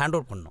அவங்கள்ட்ட ஹேண்ட்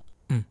ஓவர் பண்ணணும்.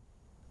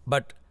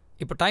 பட்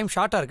இப்போ டைம்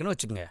ஷார்ட்டாக இருக்குன்னு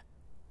வச்சுக்கோங்க.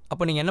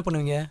 அப்போ நீங்கள் என்ன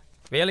பண்ணுவீங்க?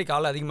 வேலைக்கு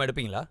ஆள் அதிகமாக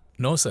எடுப்பீங்களா?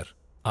 நோ சார்,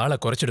 ஆளை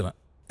குறைச்சிடுவேன்.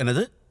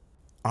 என்னது?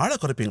 ஆளை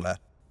குறைப்பீங்களா?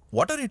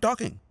 What are you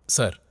talking?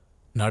 Sir,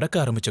 நடக்க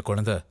ஆரம்பித்த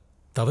குழந்தை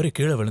தவறி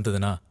கீழே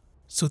விழுந்ததுன்னா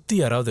சுற்றி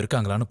யாராவது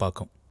இருக்காங்களான்னு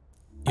பார்க்கும்.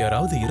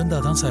 யாராவது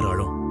இருந்தால் தான் சார்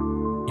அழும்.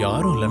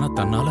 யாரும் இல்லைன்னா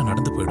தன்னால்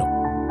நடந்து போயிடும்.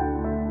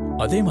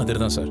 அதே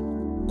மாதிரி தான் சார்,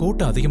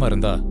 கூட்டம் அதிகமாக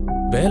இருந்தால்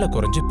வேலை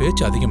குறைஞ்சு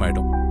பேச்சு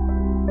அதிகமாயிடும்.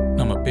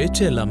 நம்ம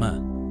பேச்சே இல்லாமல்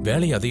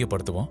வேலையை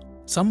அதிகப்படுத்துவோம்,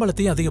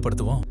 சம்பளத்தையும்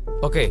அதிகப்படுத்துவோம்.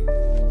 Okay,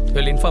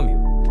 will inform you.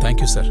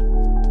 Thank you sir.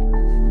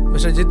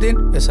 Mister Jitin.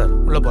 Yes sir,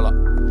 உள்ளே போகலாம்.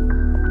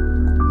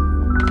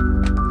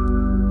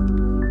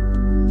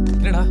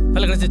 என்னடா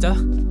வேலை கிடைச்சிச்சா?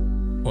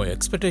 உன்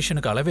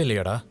எக்ஸ்பெக்டேஷனுக்கு அளவே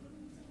இல்லையாடா.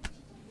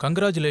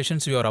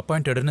 கங்க்ராச்சுலேஷன்ஸ் யூ ஆர்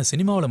அப்பாயிண்டட்னு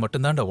சினிமாவில்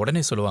மட்டும்தான்டா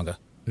உடனே சொல்லுவாங்க.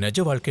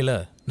 நிஜ வாழ்க்கையில்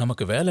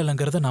நமக்கு வேலை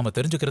இல்லைங்கிறத நாம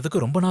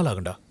தெரிஞ்சுக்கிறதுக்கு ரொம்ப நாள்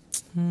ஆகும்டா.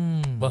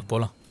 வா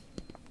போலாம்.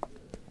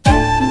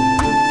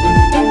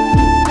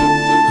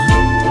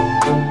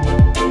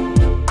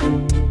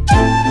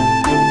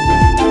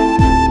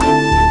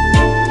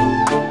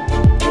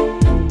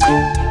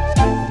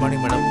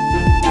 Morning madam.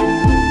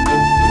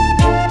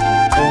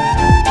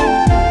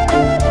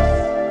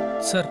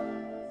 சார்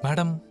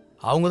மேடம்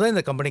அவங்க தான்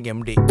இந்த கம்பெனிக்கு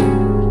எம்டி.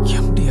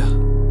 எம்டியா?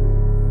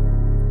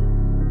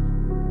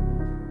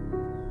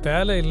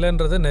 வேலை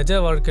இல்லைன்றது நிஜ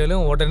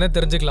வாழ்க்கையிலும் உடனே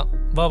தெரிஞ்சுக்கலாம்.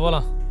 வா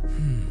போலாம்.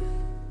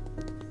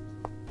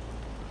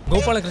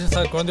 கோபாலகிருஷ்ணன்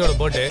சார் குழந்தையோட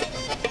பர்த்டே,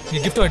 நீ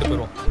கிஃப்ட் வாங்கிட்டு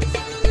போயிடுவோம்.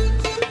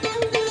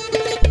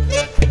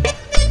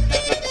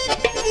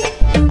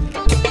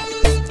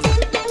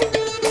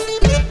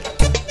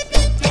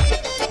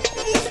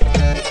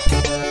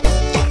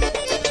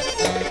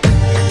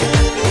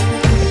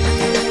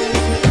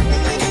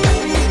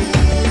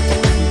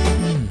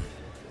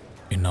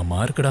 என்னம்மா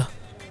இருக்குடா?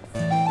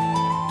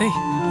 டேய்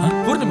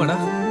பூர்ணிமாடா.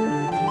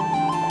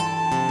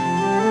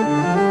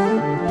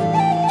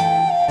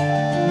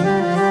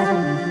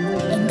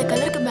 இந்த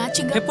கலருக்கு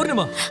மேட்சிங். ஹே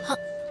பூர்ணிமா.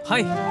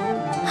 ஹாய்.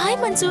 ஹாய்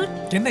மன்சூர்.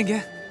 என்னங்க?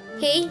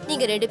 ஹேய்,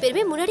 நீங்க ரெண்டு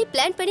பேருமே முன்னாடி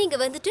பிளான் பண்ணி இங்க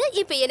வந்துட்டு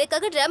இப்போ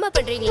எனக்காக டிராமா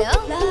பண்றீங்களா?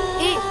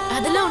 ஏய்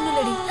அதெல்லாம் ஒண்ணும்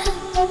இல்லடி.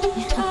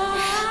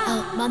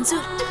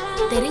 மன்சூர்,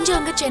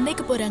 தெரிஞ்சவங்க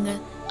சென்னைக்கு போறாங்க.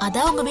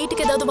 அதான் உங்க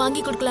வீட்டுக்கு ஏதாவது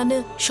வாங்கி கொடுக்கலான்னு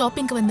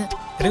ஷாப்பிங்க்கு வந்தேன்.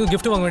 எனக்கு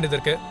கிஃப்ட் வாங்க வேண்டியது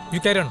இருக்கு.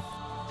 You carry on.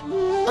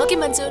 Okay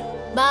Mansoor,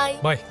 by.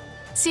 By.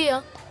 See ya.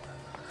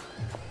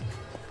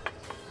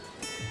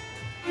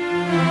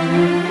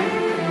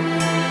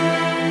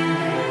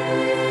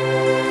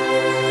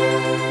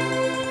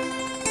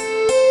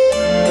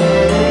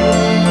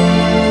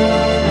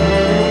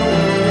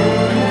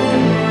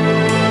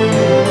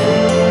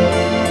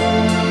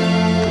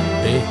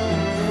 டேய்,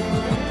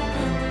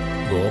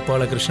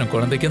 கோபாலகிருஷ்ணன்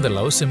குழந்தைக்கு இந்த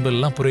லவ்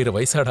சிம்பிள்லாம் புரியுற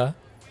வயசாடா.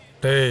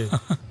 டேய்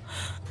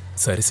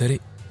சரி சரி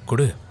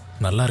கொடு,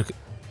 நல்லா இருக்கு,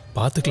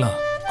 பார்த்துக்கலாம்.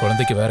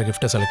 குழந்தைக்கு வேற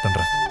கிஃப்டை செலக்ட்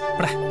பண்றேன்.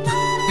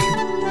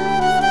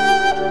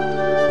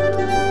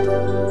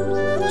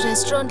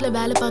 ரெஸ்டாரண்ட்ல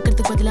வேலை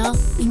பார்க்கறதுக்கு பதிலா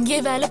இங்கே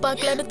வேலை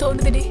பார்க்கலான்னு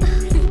தோணுதுடி.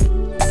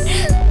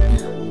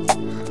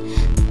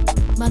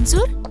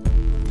 மன்சூர்,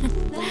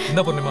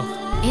 என்ன பூர்ணிமா?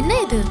 என்ன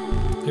இது?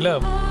 இல்ல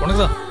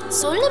உனக்குதான்.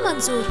 சொல்லு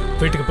மன்சூர்.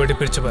 வீட்டுக்கு போயிட்டு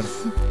பிரிச்சு பாரு.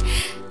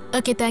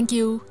 Okay thank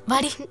you.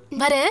 வாடி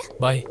வரேன்.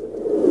 பாய்.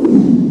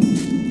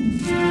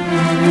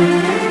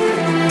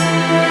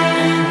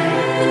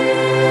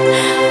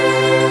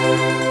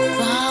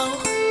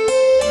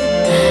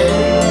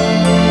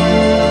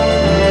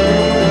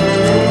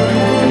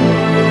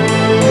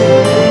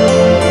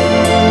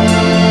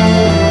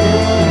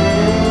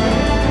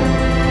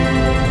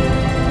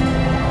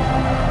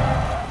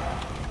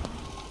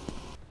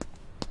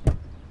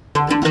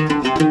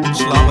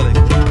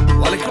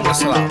 वालेकुम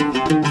अस्सलाम।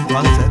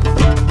 வாங்க சார்.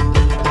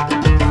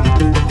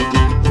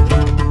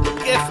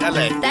 كيف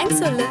حالك؟ தேங்க்ஸ்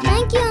சொல்லு.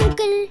 Thank you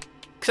uncle.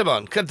 Come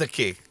on, cut the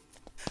cake.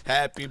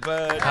 Happy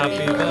birthday.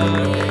 Happy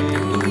birthday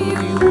to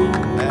you.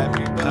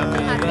 Happy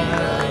birthday. Happy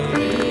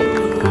birthday.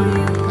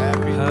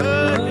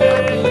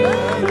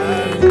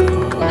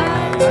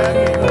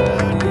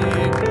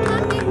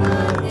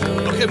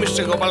 Okay,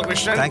 Mr. Gopal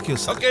Krishnan. Thank you,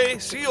 sir. Okay,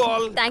 see you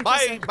all. Thank you,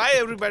 Bye. sir. Bye,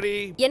 everybody.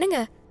 என்னங்க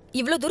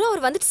இவ்ளோ தூரம்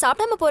அவர் வந்துட்டு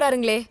சாப்பிடாம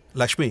போறாருங்களே?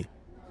 லக்ஷ்மி,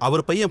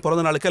 அவர் பையன்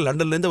பிறந்த நாளுக்கு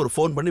லண்டன்லேருந்து அவர்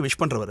phone பண்ணி wish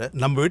பண்ணுறவர்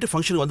நம்ம வீட்டு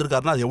ஃபங்க்ஷனுக்கு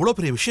வந்திருக்காருன்னா அது எவ்வளோ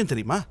பெரிய விஷயம்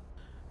தெரியுமா?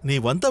 நீ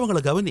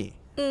வந்தவங்களை கவனி.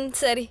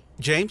 சரி.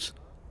 ஜேம்ஸ்,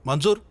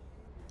 மன்சூர்,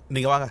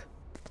 நீங்கள் வாங்க.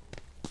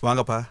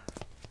 வாங்கப்பா,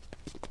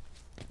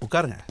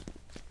 உட்காருங்க.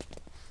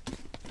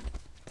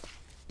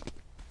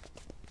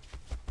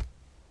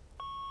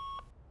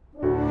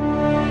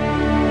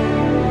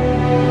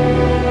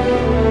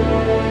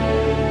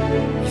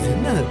 இது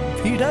என்ன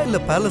வீடா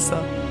இல்லை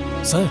பேலஸா?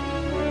 சார்,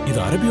 இது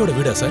அரபியோட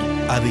வீடா சார்?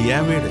 அது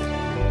என் வீடு.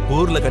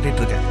 ஊரில்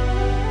கட்டிட்டு இருக்கேன்.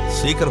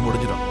 சீக்கிரம்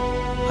முடிஞ்சிடும்.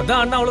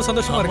 அதான் அண்ணா அவ்வளோ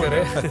சந்தோஷமா இருக்காரு.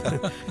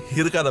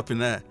 இருக்காத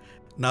பின்ன.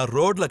 நான்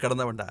ரோட்ல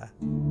கடந்தவன்டா.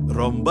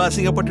 ரொம்ப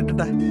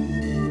அசிங்கப்பட்டுட்டா.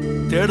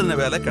 தேடின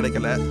வேலை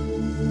கிடைக்கல.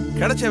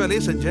 கிடைச்ச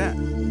வேலையை செஞ்சேன்.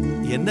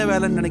 என்ன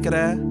வேலைன்னு நினைக்கிற?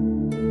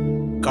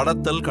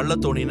 கடத்தல்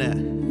கள்ளத்தோணின்னு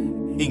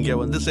இங்க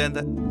வந்து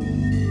சேர்ந்தேன்.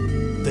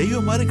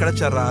 தெய்வம் மாதிரி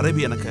கிடைச்சாரா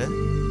அரபி எனக்கு.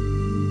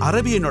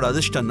 அரபி என்னோட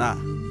அதிர்ஷ்டம்னா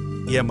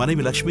என்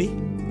மனைவி லக்ஷ்மி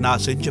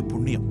நான் செஞ்ச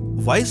புண்ணியம்.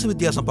 வயசு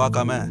வித்தியாசம்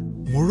பார்க்காம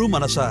முழு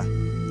மனசா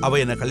அவ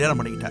என்னை கல்யாணம்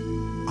பண்ணிக்கிட்டா.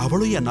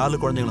 அவளும் என் 4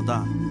 குழந்தைகளும்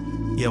தான்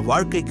என்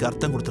வாழ்க்கைக்கு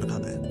அர்த்தம்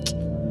கொடுத்துருக்காங்க.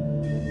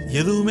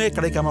 எதுவுமே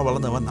கிடைக்காம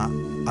வளர்ந்தவன் நான்.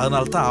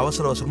 அதனால தான்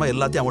அவசர அவசரமா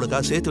எல்லாத்தையும்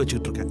அவளுக்காக சேர்த்து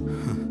வச்சுக்கிட்டு இருக்கேன்.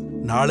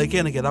 நாளைக்கே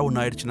எனக்கு ஏதாவது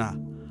ஒன்று ஆயிடுச்சுன்னா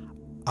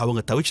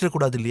அவங்க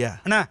தவிச்சிடக்கூடாது இல்லையா?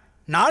 அண்ணா,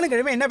 4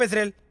 கிழமை என்ன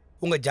பேசுறேன்?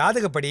 உங்க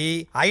ஜாதகப்படி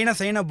ஐன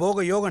சைன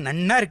போக யோகம்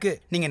நன்னா இருக்கு.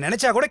 நீங்க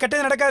நினைச்சா கூட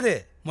கெட்டது நடக்காது.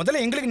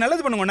 முதல்ல எங்களுக்கு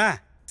நல்லது பண்ணுங்கண்ணா.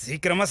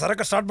 சீக்கிரமா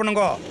சரக்க ஸ்டார்ட்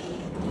பண்ணுங்க.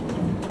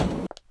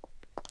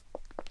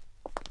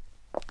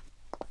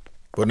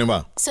 பூர்ணிமா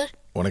சார்,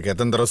 உனக்கு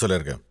எத்தனை தடவை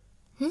சொல்லியிருக்கேன்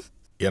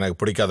எனக்கு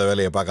பிடிக்காத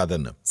வேலையை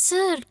பார்க்காதன்னு?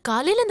 சார்,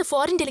 காலையில இந்த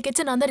ஃபாரின்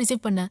டெலிகேட்ஸை நான் தான்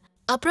ரிசீவ் பண்ணேன்.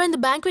 அப்புறம் இந்த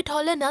பேங்க்வெட்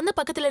ஹாலில் நான் தான்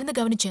பக்கத்துல இருந்து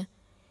கவனிச்சேன்.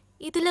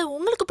 இதுல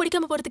உங்களுக்கு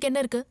பிடிக்காம போறதுக்கு என்ன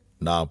இருக்கு?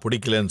 நான்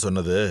பிடிக்கலன்னு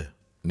சொன்னது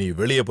நீ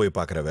வெளியே போய்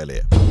பார்க்குற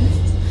வேலையை.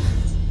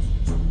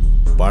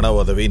 பண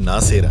உதவி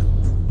நான் செய்கிறேன்,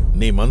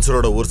 நீ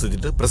மன்சூரோட ஊர்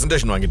சுத்திட்டு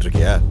பிரசன்டேஷன் வாங்கிட்டு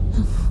இருக்கியா?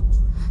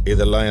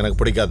 இதெல்லாம் எனக்கு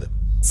பிடிக்காது.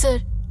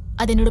 சார்,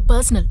 அது என்னோட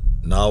பர்சனல்.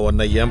 நான்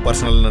உன்னை ஏன்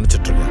பர்சனல்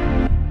நினைச்சிட்டு இருக்கேன்.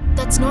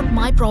 That's not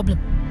my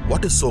problem.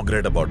 What is so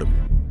great about him?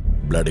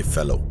 Bloody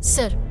fellow.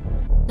 Sir,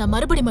 நான்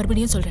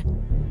மறுபடியும் சொல்றேன்.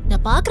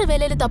 நான் பார்க்குற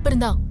வேலையில தப்பு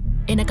இருந்தா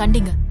என்ன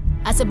கண்டிங்க.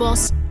 ஆஸ் எ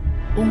பாஸ்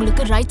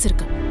உங்களுக்கு ரைட்ஸ்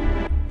இருக்கு.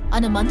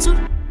 ஆனா மன்சூர்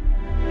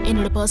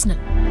என்னோட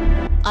பர்சனல்.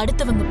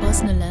 அடுத்தவங்க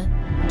பர்சனல்ல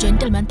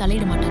ஜென்டில்மேன்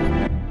தலையிட மாட்டாங்க.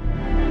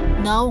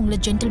 நான் உங்களை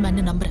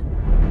ஜென்டில்மேன் நம்புறேன்.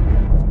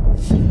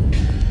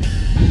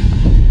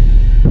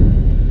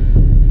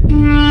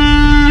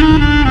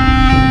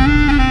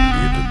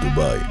 இது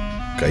துபாய்.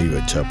 கை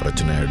வச்சா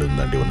பிரச்சனை ஆயிடும்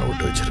தாண்டி ஒன்ன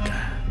விட்டு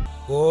வச்சிருக்கேன்.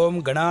 ஓம்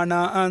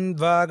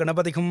கணானாந்த்வா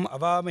கணபதிகும்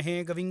அவாமஹே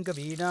கவிங்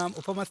கவீனாம்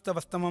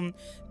உபமஸ்தவஸ்தமம்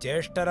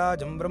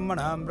ஜேஷ்டராஜம்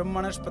பிரம்மணாம்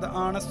பிரம்மணஸ்பத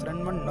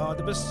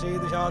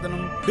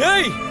ஆனஸ்ரண்மண்ணோதிபஸ்ரீதுஷாதனம்.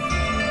 டேய்,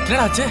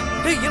 என்னடாச்சு?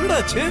 டேய்,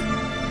 என்னடாச்சு?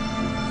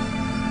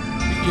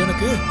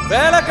 எனக்கு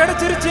வேலை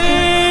கிடைச்சிருச்சு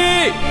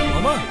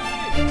மாமா.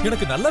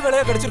 எனக்கு நல்ல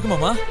வேலையா கிடைச்சிருக்கு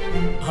மாமா.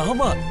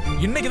 ஆமா,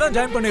 இன்னைக்கு தான்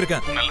ஜாயின்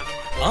பண்ணிருக்கேன்.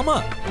 ஆமா,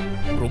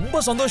 ரொம்ப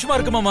சந்தோஷமா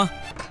இருக்கு மாமா.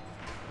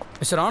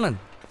 மிஸ்டர் ஆனந்த்,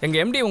 எங்க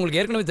எம்டி உங்களுக்கு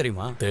ஏற்கனவே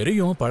தெரியுமா?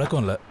 தெரியும்,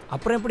 பழக்கம் இல்ல.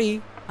 அப்புறம் எப்படி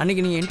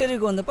அன்னைக்கு நீங்க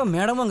இன்டர்வியூக்கு வந்தப்ப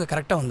மேடமும் அங்க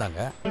கரெக்டா வந்தாங்க.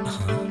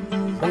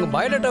 உங்க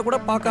பயோடேட்டா கூட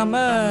பார்க்காம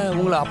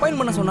உங்களை அப்பாயின்ட்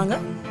பண்ண சொன்னாங்க.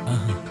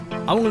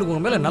 அவங்களுக்கு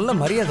உங்க மேல நல்ல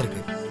மரியாதை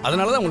இருக்கு,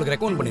 அதனால தான் உங்களுக்கு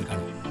ரெக்கமெண்ட்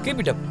பண்ணிருக்காங்க.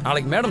 Keep it up.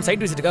 நாளைக்கு மேடம்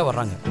சைட் விசிட்டுக்காக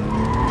வர்றாங்க.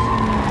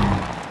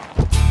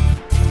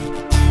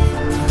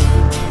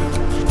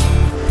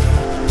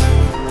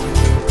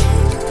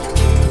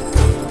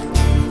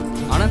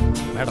 Anand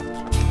madam.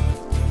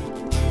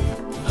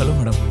 Hello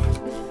madam.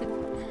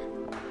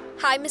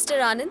 Hi Mr.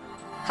 Anand,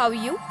 how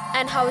are you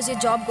and how is your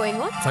job going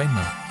on? Fine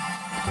ma'am.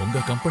 உங்க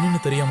கம்பெனின்னு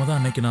தெரியாம தான்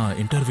அன்னைக்கு நான்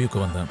இன்டர்வியூக்கு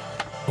வந்தேன்.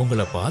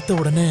 உங்களை பார்த்த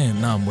உடனே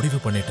நான் முடிவு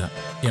பண்ணிட்டேன்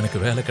எனக்கு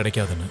வேலை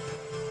கிடைக்காதுன்னு.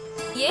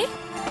 ஏ?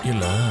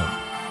 இல்ல,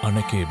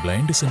 அன்னைக்கு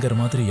பிளைண்ட் சிங்கர்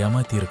மாதிரி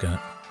ஏமாத்தி இருக்கேன்.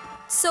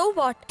 So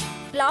what?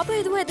 லாபம்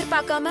எதுவும்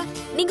எதிர்பார்க்காம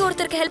நீங்க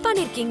ஒருத்தருக்கு ஹெல்ப்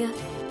பண்ணிருக்கீங்க.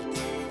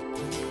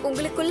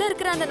 உங்களுக்குள்ள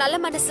இருக்கிற அந்த நல்ல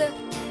மனசு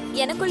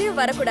எனக்குள்ளேயும்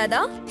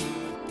வரக்கூடாதா?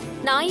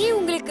 நான் ஏன்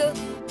உங்களுக்கு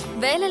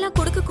வேலைலாம்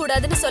கொடுக்க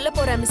கூடாதுன்னு சொல்ல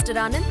போறேன்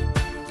mister Anand.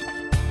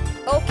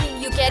 Okay,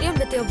 you carry on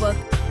with your work.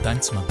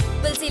 Thanks, ma'am.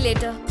 We'll see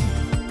later.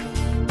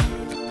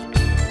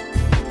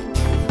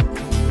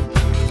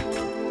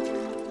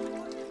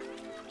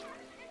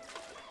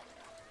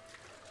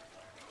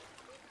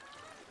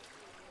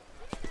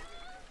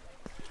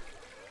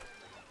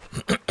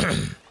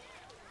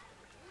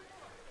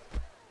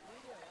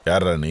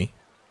 யாரா நீ?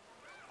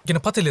 என்ன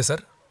பார்த்து இல்லையா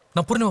சார்?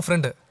 நான் பூர்ணிமா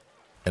ஃப்ரெண்டு.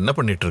 என்ன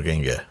பண்ணிட்டு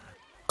இருக்கீங்க?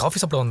 காஃபி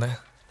சாப்பிட வந்தேன்.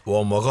 ஓ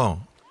முகம்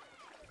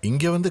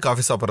இங்க வந்து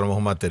காஃபி சாப்பிட்ற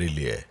முகமா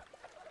தெரியலையே.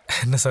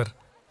 என்ன சார்,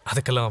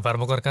 அதுக்கெல்லாம் வேற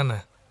முகம் இருக்கான்னு?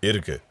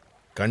 இருக்கு,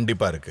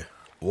 கண்டிப்பா இருக்கு.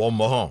 ஓ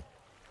முகம்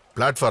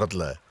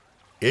பிளாட்ஃபாரத்தில்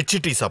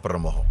HT சாப்பிட்ற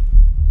முகம்.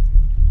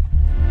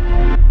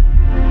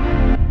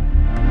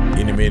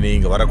 இனிமே நீ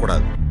இங்க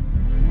வரக்கூடாது.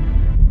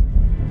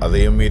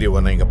 அதையும் மீறி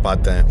உன்னை இங்க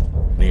பார்த்தேன்.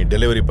 நீ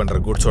டெலிவரி பண்ற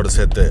குட்ஸோட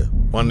சேர்த்து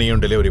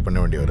உன்னையும் டெலிவரி பண்ண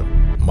வேண்டி வரும்.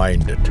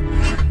 Mind it.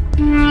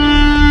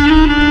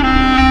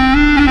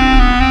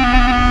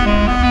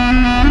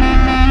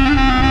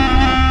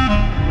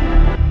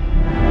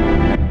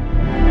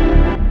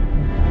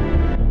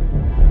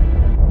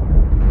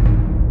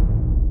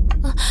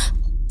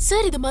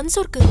 சார், இது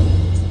மன்சூருக்கு.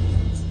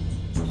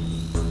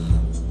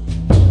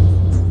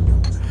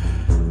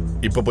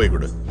 இப்ப போய்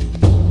கொடு.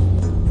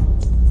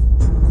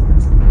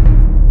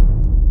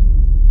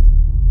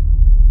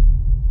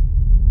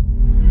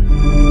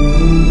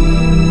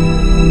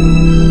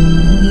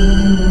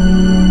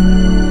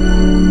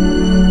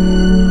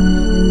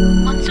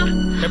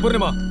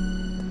 பூர்ணிமா,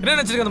 என்ன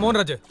நினைச்சிருக்க அந்த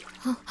மோகன்ராஜ்?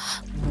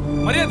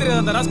 மரியாதை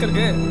தெரியாத அந்த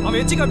ராஸ்கருக்கு அவன்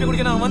எச்சி காப்பி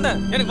குடிக்க நான் வந்தேன்.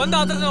 எனக்கு வந்த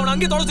ஆத்திரத்துல அவனை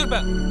அங்கேயே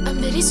தொலைச்சிருப்பேன். I'm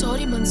very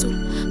sorry Mansoor.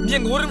 நீ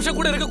எங்க ஒரு நிமிஷம்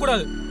கூட இருக்க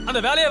கூடாது. அந்த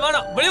வேலையை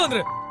வேணாம், வெளியே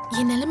வந்துரு.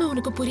 என் நிலைமை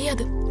உனக்கு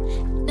புரியாது.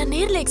 நான்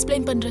நேர்ல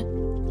எக்ஸ்பிளைன் பண்றேன்.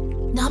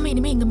 நாம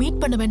இனிமே இங்க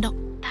மீட் பண்ண வேண்டாம்.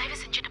 தயவு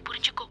செஞ்சு என்ன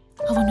புரிஞ்சுக்கோ.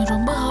 அவனை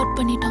ரொம்ப ஹர்ட்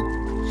பண்ணிட்டான்.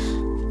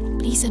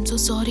 Please, I'm so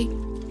sorry.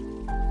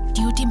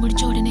 Duty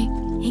முடிஞ்ச உடனே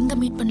எங்க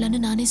மீட்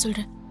பண்ணலான்னு நானே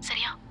சொல்றேன்.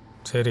 சரியா?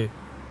 சரி.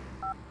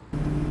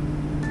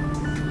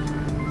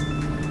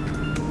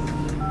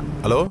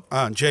 ஹலோ.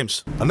 ஜேம்ஸ்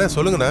அண்ணா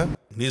சொல்லுங்கண்ணா.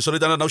 நீ சொல்லி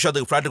தானே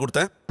நௌஷாத்துக்கு ஃப்ளாட்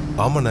கொடுத்தேன்?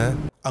 ஆமாண்ணே.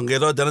 அங்கே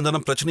ஏதோ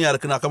தினம் பிரச்சனையா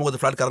இருக்குன்னு அக்கம்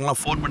பக்கத்து ஃப்ளாட்காரங்களாம்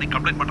ஃபோன் பண்ணி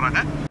கம்ப்ளைண்ட் பண்ணுறாங்க.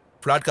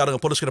 ஃப்ளாட்காரங்க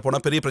போலீஸ் கிட்ட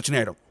போனால் பெரிய பிரச்சனை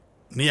ஆகிடும்.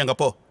 நீ அங்கே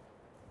போ,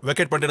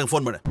 வெக்கேட் பண்ணிட்டு எனக்கு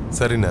ஃபோன் பண்ணு.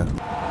 சரிண்ணா.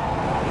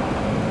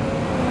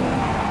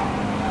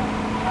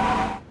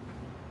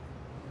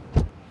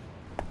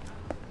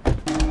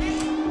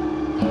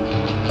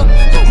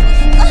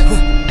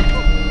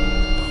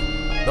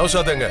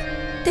 நௌஷாத் எங்க?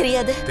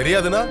 தெரியாது.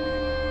 தெரியாதுன்னா?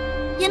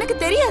 எனக்கு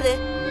தெரியாது.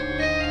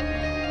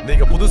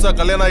 நீங்க புதுசா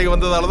கல்யாணம் ஆகி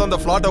வந்ததால தான் அந்த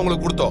ஃபிளாட்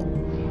உங்களுக்கு கொடுத்தோம்.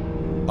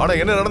 ஆனா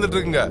என்ன நடந்துட்டு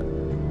இருக்குங்க?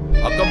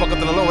 அக்கம்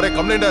பக்கத்துல எல்லாம் ஒரே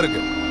கம்ப்ளைண்டா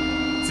இருக்கு.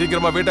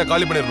 சீக்கிரமா வீட்டை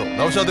காலி பண்ணிடணும்.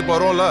 நௌஷாத் இப்ப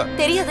வரும்ல?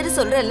 தெரியாதுன்னு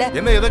சொல்றல்ல.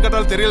 என்ன எதை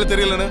கேட்டாலும்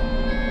தெரியலன்னு?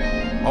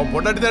 அவன்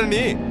பொண்டாட்டி தானே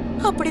நீ?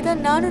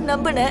 அப்படிதான் நானும்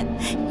நம்பினேன்.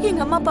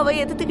 எங்க அம்மா அப்பாவை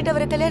எதிர்த்துக்கிட்டு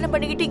அவரை கல்யாணம்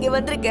பண்ணிக்கிட்டு இங்க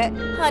வந்திருக்கேன்.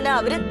 ஆனா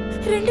அவரு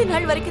 2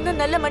 நாள் வரைக்கும்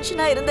தான் நல்ல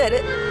மனுஷனா இருந்தாரு.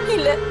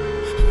 இல்ல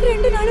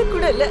 2 நாளும்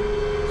கூட இல்ல,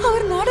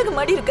 அவர் நாடகம்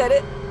ஆடி இருக்காரு.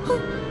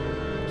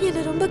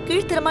 என்ன ரொம்ப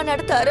கீழ்த்தரமா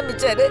நடத்த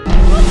ஆரம்பிச்சாரு.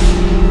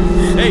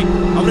 ஏய்,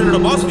 அவர்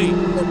என்னோட பாஸ் டி.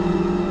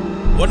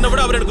 உன்னை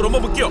விட அவர் எனக்கு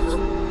ரொம்ப முக்கியம்.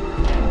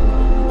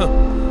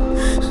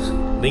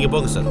 நீங்க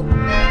போங்க சார்.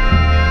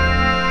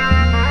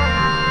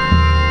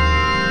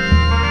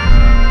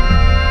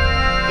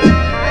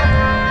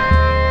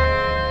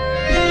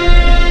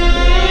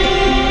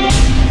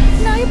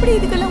 நான் எப்படி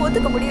இதுக்கெல்லாம்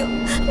ஒத்துக்க முடியும்?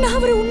 நான்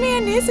அவரை உண்மையா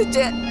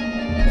நேசிச்சேன்.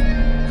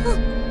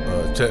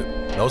 சரி,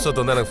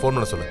 நௌசத் வந்து எனக்கு ஃபோன்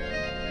பண்ண சொல்லு.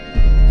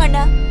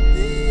 அண்ணா,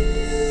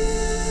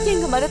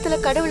 எங்க மரத்துல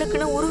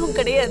கடவுளுக்குன்னு உருவம்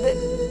கிடையாது.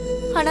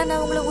 ஆனா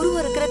நான் உங்களை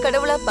உருவம் இருக்கிற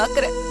கடவுளா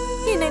பாக்குறேன்.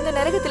 என்ன இந்த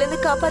நரகத்துல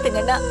இருந்து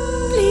காப்பாத்துங்கண்ணா,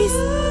 ப்ளீஸ்.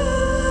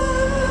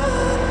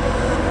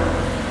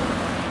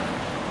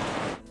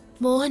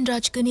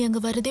 மோகன்ராஜ்க்கு நீ அங்க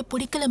வரதே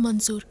பிடிக்கல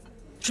மன்சூர்.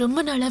 ரொம்ப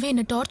நாளாவே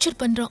என்ன டார்ச்சர்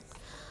பண்றான்.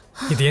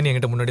 இது ஏன்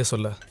என்கிட்ட முன்னாடியே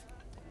சொல்ல?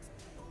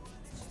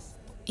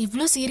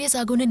 இவ்ளோ சீரியஸ்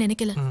ஆகும்னு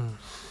நினைக்கல.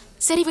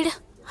 சரி விடு,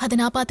 அதை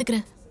நான்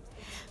பாத்துக்கிறேன்.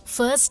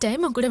 ஃபர்ஸ்ட்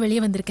டைம் உன் கூட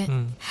வெளியே வந்திருக்கேன்,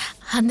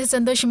 அந்த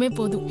சந்தோஷமே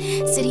போதும்.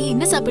 சரி,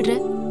 என்ன சாப்பிடுற?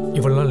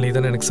 இவ்வளவு நாள் நீ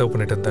தானே எனக்கு சர்வ்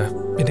பண்ணிட்டு இருந்த.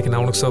 இன்னைக்கு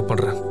நான் உனக்கு சர்வ்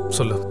பண்றேன்.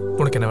 சொல்லு,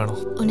 உனக்கு என்ன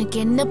வேணும்? உனக்கு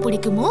என்ன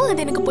பிடிக்குமோ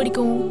அது எனக்கு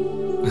பிடிக்கும்.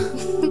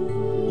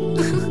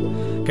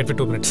 Get me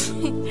 2 minutes.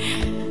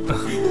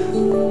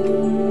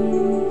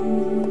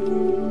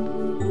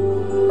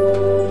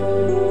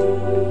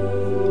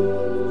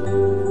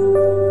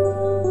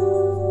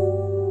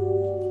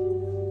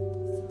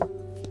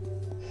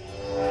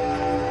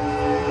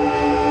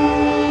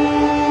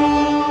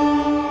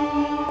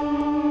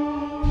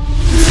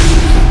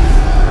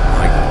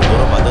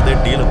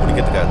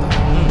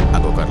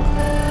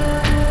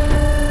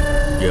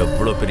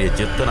 எவ்வளவு பெரிய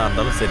ஜித்தனா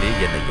இருந்தாலும் சரி,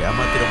 என்னை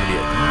ஏமாத்திர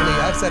முடியாது. உங்களை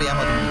யார் சார்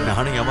ஏமாத்த முடியும்?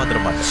 நானும் ஏமாத்திர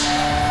மாட்டேன்.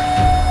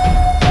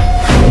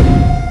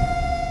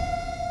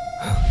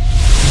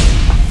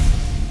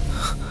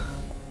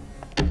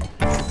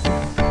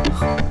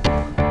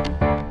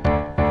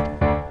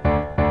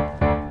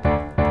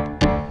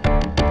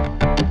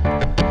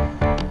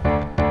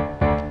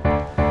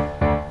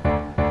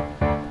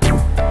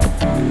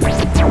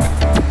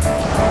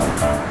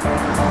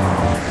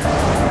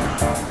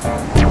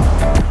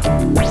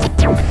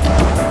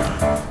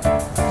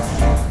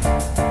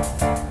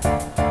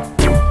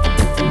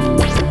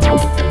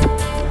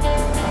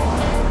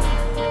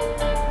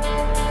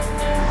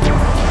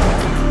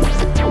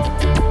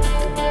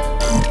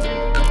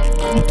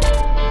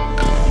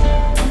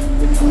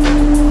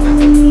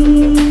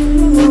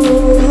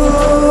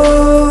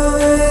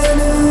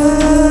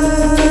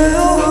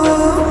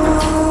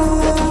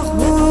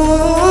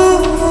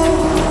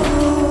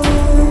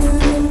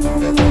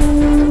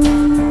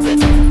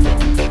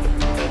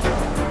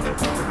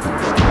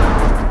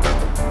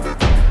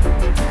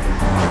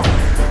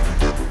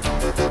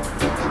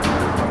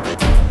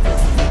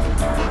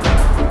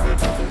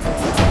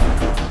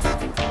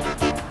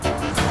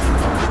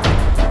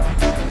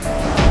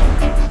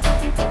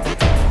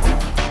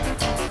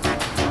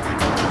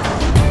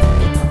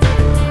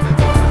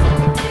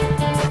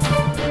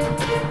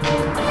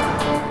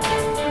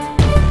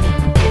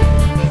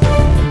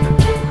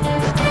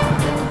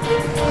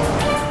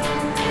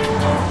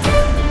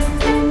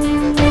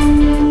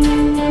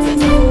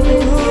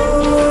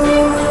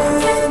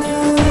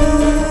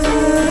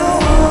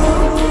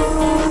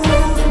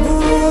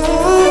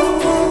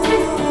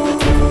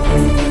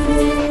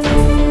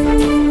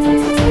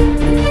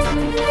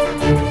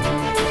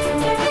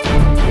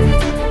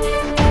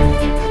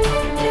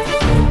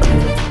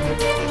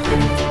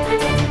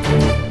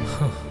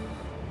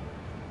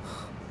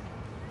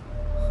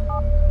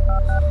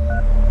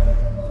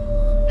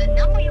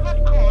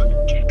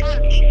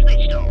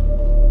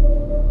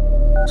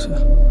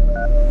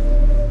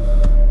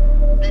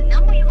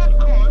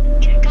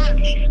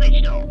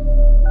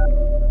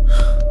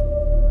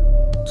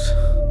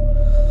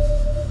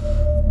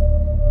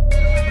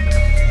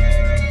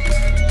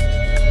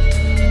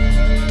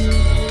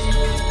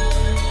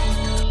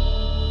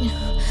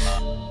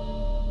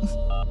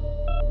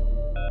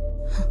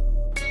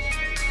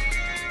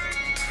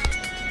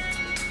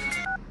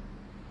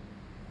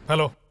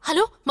 ஹலோ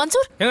ஹலோ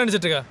மன்சூர், என்ன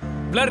நினைச்சிட்டு இருக்க?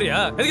 விளையாடுறியா?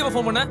 எதுக்கு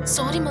ஃபோன் பண்ண?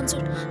 சாரி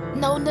மன்சூர்,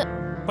 நான் உன்னை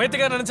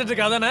பைத்தியக்கார நினைச்சிட்டு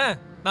இருக்க அதானே?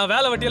 நான்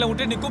வேலை வெட்டியெல்லாம்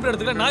விட்டு நீ கூப்பிட்டு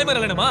எடுத்துக்க நாய் மாதிரி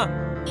இல்லைனுமா?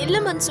 இல்ல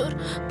மன்சூர்.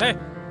 ஏய்,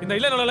 இந்த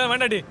இல்ல நல்லா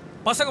வேண்டாடி.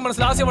 பசங்க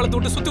மனசுல ஆசை வளர்த்து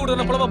விட்டு சுத்தி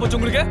விடுறதுனா புலமா போச்சு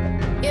உங்களுக்கு.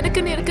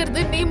 எனக்கு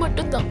இருக்கிறது நீ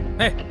மட்டும் தான்.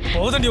 ஏய்,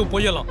 போதும் நீ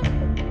பொய்யலாம்.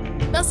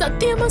 நான்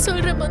சத்தியமா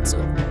சொல்றேன்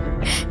மன்சூர்,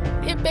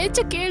 என்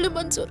பேச்ச கேளு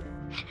மன்சூர்.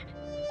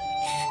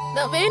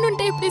 நான்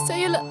வேணும்ட்டே இப்படி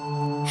செய்யல,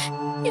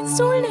 என்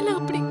சூழ்நிலை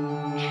அப்படி.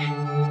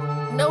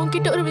 நான்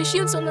உன்கிட்ட ஒரு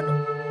விஷயம்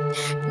சொல்லணும்.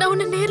 நான்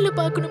உன்னை நேர்ல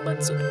பார்க்கணும்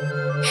மன்சூர்.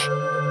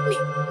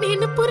 நீ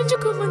என்ன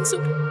புரிஞ்சுக்கோ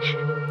மன்சூர்.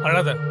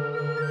 அழாத.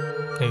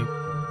 ஏய்,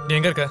 நீ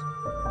எங்க இருக்க?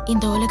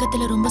 இந்த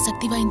உலகத்துல ரொம்ப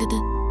சக்தி வாய்ந்தது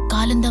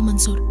காலம்தான்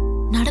மன்சூர்.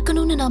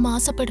 நடக்கணும்னு நாம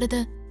ஆசைப்படுறத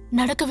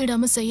நடக்க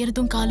விடாம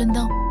செய்யறதும்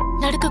காலம்தான்.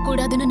 நடக்க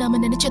கூடாதுன்னு நாம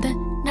நினைச்சத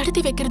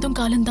நடத்தி வைக்கிறதும்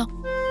காலம்தான்.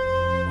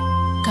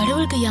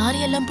 கடவுளுக்கு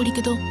யாரையெல்லாம்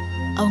பிடிக்குதோ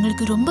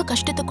அவங்களுக்கு ரொம்ப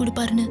கஷ்டத்தை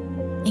கொடுப்பாருன்னு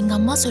எங்க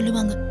அம்மா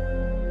சொல்லுவாங்க.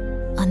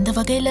 அந்த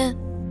வகையில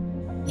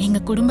எங்க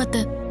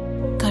குடும்பத்தை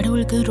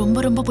கடவுளுக்கு ரொம்ப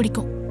ரொம்ப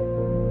பிடிக்கும்.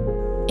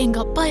 எங்க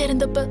அப்பா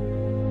இறந்தப்ப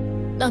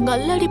நாங்க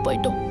அல்லாடி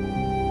போயிட்டோம்.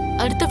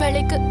 அடுத்த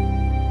வேளைக்கு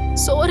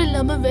சோறு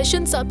இல்லாம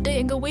விஷம் சாப்பிட்டு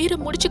எங்க உயிரை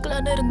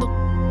முடிச்சுக்கலான்னு இருந்தோம்.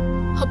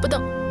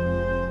 அப்பதான்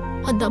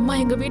அந்த அம்மா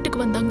எங்க வீட்டுக்கு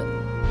வந்தாங்க.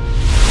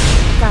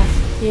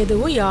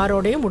 எதுவும்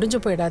யாரோடையும் முடிஞ்சு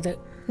போயிடாது.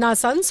 நான்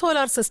சன்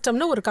சோலார்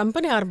சிஸ்டம்னு ஒரு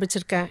கம்பெனி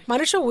ஆரம்பிச்சிருக்கேன்.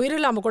 மனுஷன் உயிர்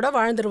இல்லாம கூட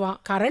வாழ்ந்துருவான்.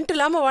 கரண்ட்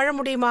இல்லாம வாழ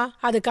முடியுமா?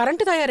 அது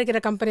கரண்ட் தயாரிக்கிற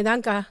கம்பெனி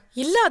தான்க்கா.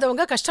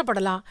 இல்லாதவங்க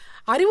கஷ்டப்படலாம்.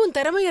 அறிவும்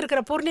திறமையும்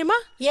இருக்கிற பூர்ணிமா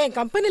என்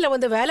கம்பெனில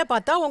வந்து வேலை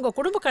பார்த்தா உங்க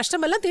குடும்ப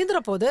கஷ்டமெல்லாம்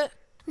தீந்துற போகுது.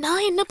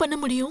 நான் என்ன பண்ண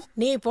முடியும்?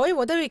 நீ போய்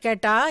உதவி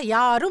கேட்டா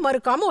யாரும்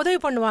மறுக்காம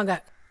உதவி பண்ணுவாங்க.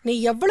 நீ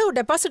எவ்வளவு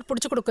டெபாசிட்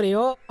புடிச்சு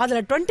கொடுக்கறியோ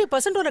அதுல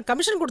 20% ஒரு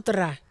கமிஷன்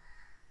கொடுத்துறேன்.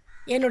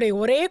 என்னுடைய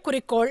ஒரே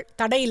குறிக்கோள்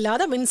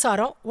தடையில்லாத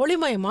மின்சாரம்,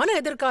 ஒளிமயமான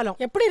எதிர்காலம்.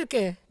 எப்படி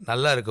இருக்கு?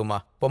 நல்லா இருக்குமா.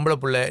 பொம்பளை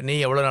புள்ள நீ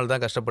எவ்வளவு நாள்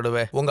தான்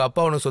கஷ்டப்படுவ? உங்க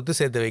அப்பா உனக்கு சொத்து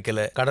சேர்த்து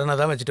வைக்கல, கடனை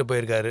தான் வச்சுட்டு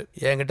போயிருக்காரு.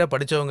 என்கிட்ட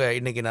படிச்சவங்க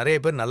இன்னைக்கு நிறைய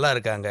பேர் நல்லா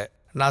இருக்காங்க.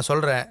 நான்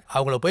சொல்றேன்,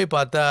 அவங்கள போய்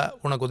பார்த்தா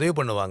உனக்கு உதவி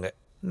பண்ணுவாங்க.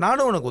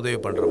 நானும் உனக்கு உதவி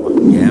பண்றேம்மா.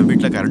 என்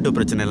வீட்டில் கரண்ட்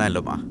பிரச்சனை எல்லாம்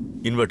இல்லைம்மா.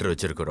 இன்வெர்டர்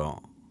வச்சிருக்கிறோம்.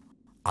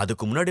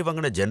 அதுக்கு முன்னாடி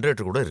வாங்கின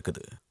ஜெனரேட்டர் கூட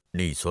இருக்குது.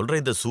 நீ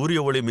சொல்ற இந்த சூரிய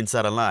ஒளி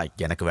மின்சாரம்லாம்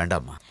எனக்கு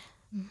வேண்டாமா.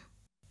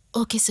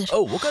 Okay sir. ஓ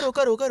உட்காரு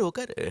உட்காரு உட்காரு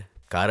உட்காரு.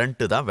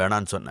 கரண்ட் தான்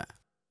வேணான்னு சொன்னேன்.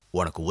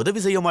 உனக்கு உதவி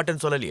செய்ய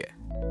மாட்டேன்னு சொல்லலையே.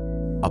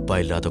 அப்பா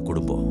இல்லாத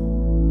குடும்பம்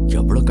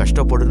எவ்வளவு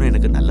கஷ்டப்படணும்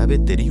எனக்கு நல்லாவே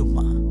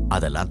தெரியுமா.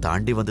 அதெல்லாம்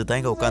தாண்டி வந்து தான்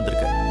இங்க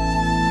உட்கார்ந்துருக்க.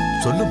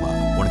 சொல்லுமா,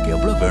 உனக்கு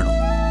எவ்வளவு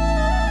வேணும்?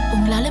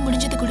 உங்களால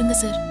முடிஞ்சது கொடுங்க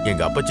சார்.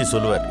 எங்க அப்பச்சி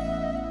சொல்லுவார்,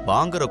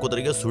 வாங்குற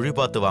குதிரைய சுழி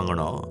பார்த்து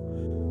வாங்கணும்,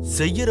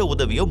 செய்யற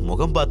உதவிய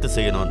முகம் பார்த்து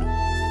செய்யணும்னு.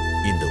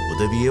 இந்த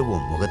உதவியே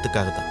உன்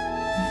முகத்துக்காக தான்.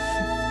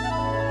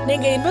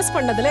 நீங்க இன்வெஸ்ட்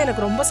பண்ணதுல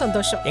எனக்கு ரொம்ப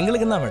சந்தோஷம்.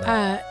 எங்களுக்கு தான்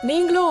மேடம்.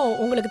 நீங்களும்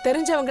உங்களுக்கு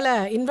தெரிஞ்சவங்கள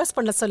இன்வெஸ்ட்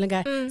பண்ண சொல்லுங்க.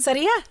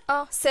 சரியா?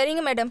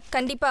 சரிங்க மேடம்,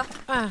 கண்டிப்பா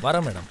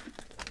வரேன் மேடம்.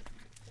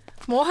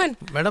 மோகன்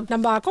மேடம்,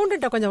 நம்ம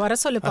அக்கவுண்டன்ட்ட கொஞ்சம் வர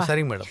சொல்லுப்பா.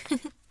 சரிங்க மேடம்.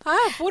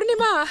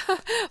 பூர்ணிமா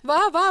வா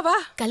வா வா.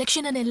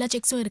 கலெக்ஷன் எல்லா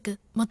செக்ஸும் இருக்கு.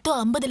 மொத்தம்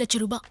 50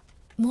 லட்சம் ரூபாய்.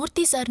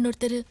 மூர்த்தி சார்னு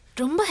ஒருத்தர்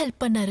ரொம்ப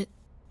ஹெல்ப் பண்ணாரு.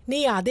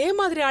 நீ அதே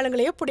மாதிரி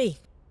ஆளுங்களையே புடி.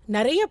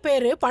 நிறைய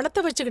பேரு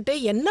பணத்தை வச்சுக்கிட்டு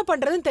என்ன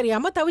பண்றதுன்னு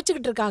தெரியாம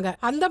தவிச்சுக்கிட்டு இருக்காங்க.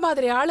 அந்த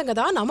மாதிரி ஆளுங்க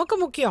தான் நமக்கு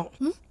முக்கியம்.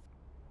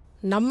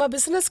 நம்ம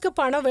பிசினஸ்க்கு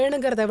பணம்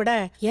வேணுங்கிறத விட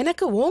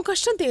எனக்கு உன்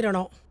கஷ்டம்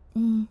தீரணும்,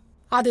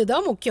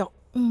 அதுதான் முக்கியம்.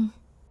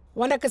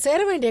 உனக்கு சேர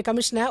வேண்டிய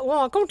கமிஷனை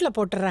உன் அக்கவுண்ட்ல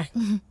போட்டுறேன்.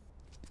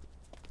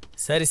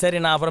 சரி சரி,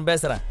 நான் அப்புறம்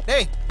பேசுறேன்.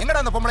 டேய்,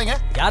 எங்கடா அந்த பொம்பளைங்க?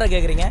 யாரை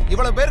கேக்குறீங்க?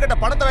 இவ்வளவு பேர்கிட்ட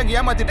பணத்தை வாங்கி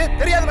ஏமாத்திட்டு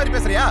தெரியாத மாதிரி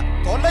பேசுறியா?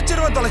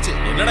 தொலைச்சிருவன் தொலைச்சு.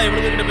 என்னடா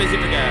இவனுங்க கிட்ட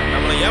பேசிட்டு இருக்க?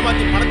 நம்மள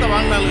ஏமாத்தி பணத்தை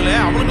வாங்கினாங்களே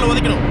அவங்கள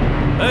உதைக்கணும்.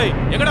 ஏய்,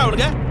 எங்கடா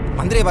அவனுங்க?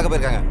 மந்திரியை பார்க்க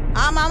போயிருக்காங்க.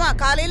 ஆமா ஆமா,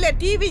 காலையில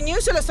டிவி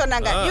நியூஸ்ல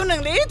சொன்னாங்க.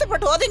 இவனுங்களை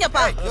இழுத்துப்பட்டு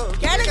ஓதிங்கப்பா.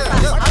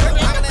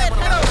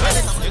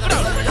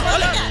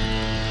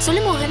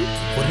 சொல்லு மோகன்.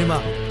 பூர்ணிமா,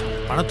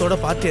 பணத்தோட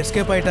பார்த்து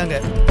எஸ்கேப் ஆயிட்டாங்க.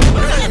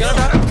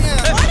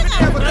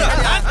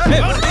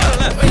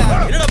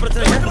 என்னடா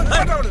பிரச்சனை?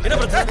 என்ன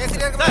பிரச்சனை?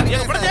 சார்,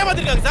 எங்க பணத்தை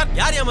ஏமாத்திருக்காங்க சார்.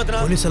 யார்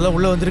ஏமாத்துறா? போலீஸ் எல்லாம்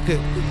உள்ள வந்திருக்கு.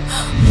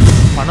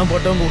 பணம்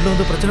போட்டவங்க உள்ள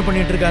வந்து பிரச்சனை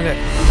பண்ணிட்டு இருக்காங்க.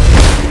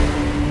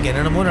 இங்க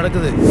என்னென்னமோ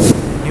நடக்குது.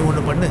 நீ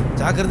ஒண்ணு பண்ணு,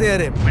 ஜாக்கிரதையா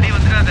இரு. வெளிய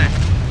வந்துடாத.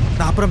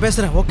 நான் அப்புறம்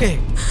பேசுறேன். ஓகே?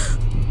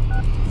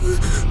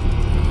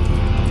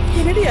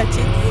 என்னடி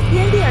ஆச்சு?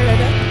 ஏடி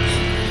அழற?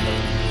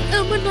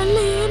 நம்ம நல்ல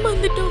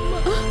ஏமாந்துட்டோம்மா.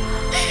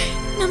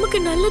 நமக்கு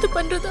நல்லது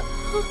பண்றதா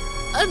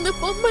அந்த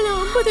பொம்பளை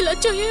 50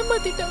 லட்சம்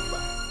ஏமாத்திட்டாம்மா.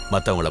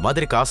 மத்தவங்கள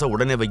மாதிரி காசை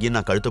உடனே வையி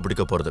நான் கழுத்து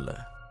பிடிக்க போறதில்ல.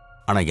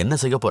 ஆனா என்ன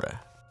செய்ய போற?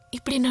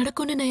 இப்படி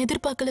நடக்கும்னு நான்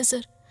எதிர்பார்க்கல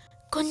சார்.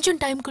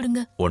 கொஞ்சம் டைம்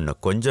கொடுங்க. உன்னை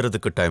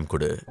கொஞ்சறதுக்கு டைம்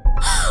கொடு.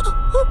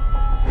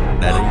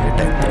 நிறைய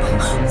டைம்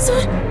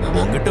சார்.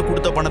 உங்ககிட்ட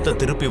கொடுத்த பணத்தை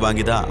திருப்பி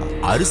வாங்கிதான்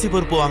அரிசி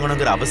பருப்பு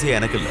வாங்கணுங்கிற அவசியம்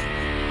எனக்கு இல்லை.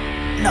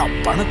 நான்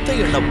பணத்தை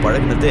எண்ண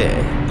பழகினதே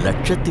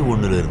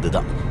 1,01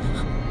 இருந்துதான்.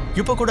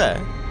 இப்ப கூட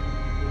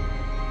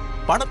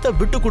பணத்தை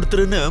விட்டு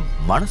கொடுத்துருன்னு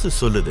மனசு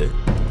சொல்லுது,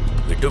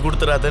 விட்டு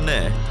கொடுத்துறாதன்னு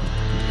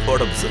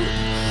உடம்பு சொல்லுது.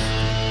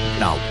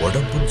 நான்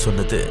உடம்புன்னு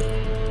சொன்னது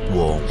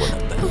உன்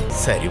உடம்பு.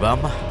 சரி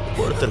வாமா,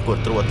 ஒருத்தருக்கு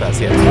ஒருத்தர்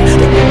ஒத்தாசையா.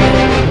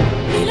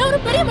 ஒரு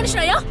பெரிய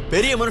மனுஷனாயா?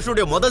 பெரிய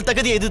மனுஷனுடைய முதல்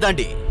தகுதி எது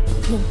தாண்டி?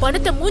 உன்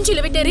பணத்தை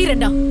மூஞ்சில விட்டு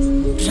எறியறேன்டா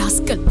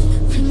ராஸ்கல்.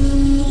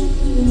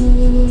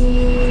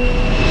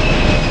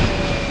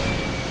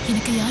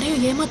 எனக்கு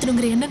யாரையும்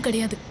ஏமாத்தணுங்கிற எண்ணம்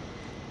கிடையாது.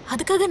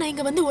 அதுக்காக நான்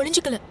இங்க வந்து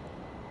ஒளிஞ்சுக்கல.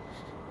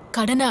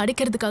 கடனை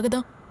அடைக்கிறதுக்காக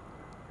தான்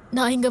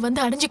நான் இங்க வந்து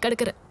அடைஞ்சு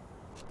கிடக்குறேன்.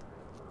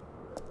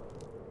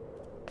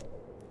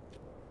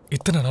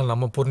 இத்தனை நாள்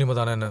நம்ம பூர்ணிமா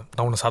தானே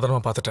நான் உன்னை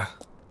சாதாரணமா பார்த்துட்டேன்.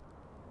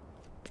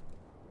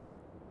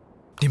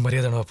 நீ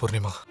மரியாதைனவா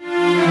பூர்ணிமா.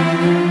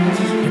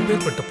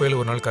 எப்பேற்பட்ட புயல்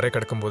ஒரு நாள் கரை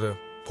கடக்கும் போது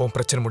உன்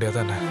பிரச்சனை முடியாத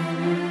என்ன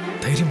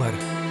தைரியமா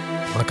இரு.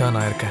 உனக்காக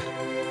நான் இருக்கேன்,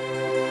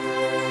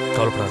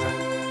 கவலைப்படாத.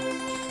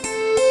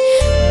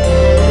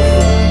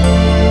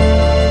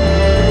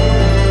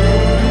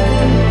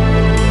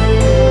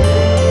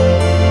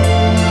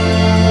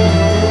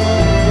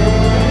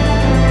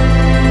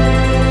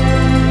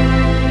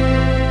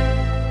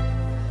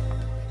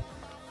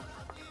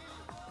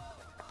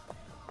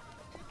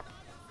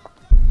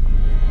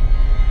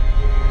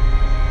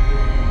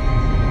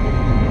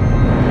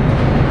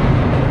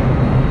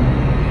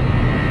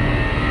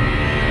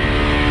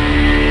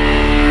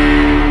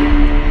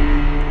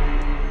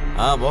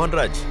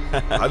 Mohanraj.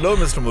 Hello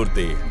mister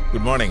Murthy.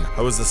 Good morning.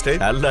 How was the stay?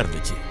 நல்லா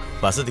இருந்துச்சு.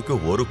 வசதிக்கு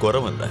ஒரு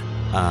குறைவும் இல்லை.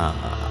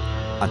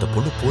 அந்த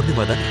பொண்ணு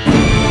பூர்ணிமா தானே?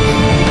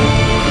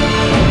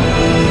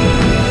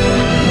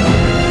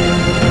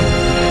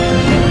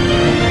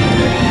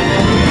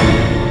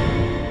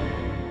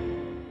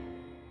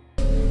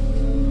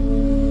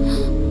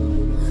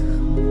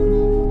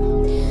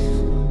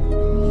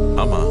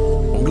 ஆமா,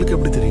 உங்களுக்கு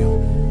எப்படி தெரியும்?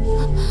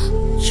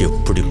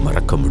 எப்படி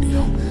மறக்க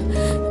முடியும்?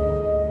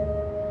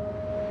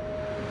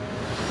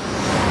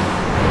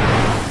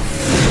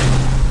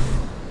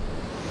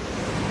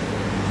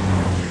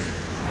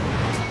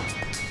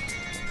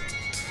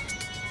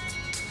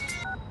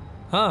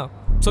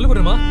 சொல்லு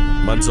புரியுமா?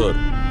 மன்சூர்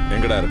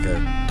எங்கடா இருக்க?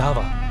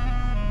 டாவா.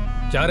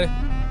 யாரு?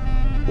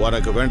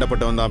 உனக்கு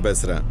வேண்டப்பட்டவன் தான்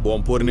பேசுறேன்.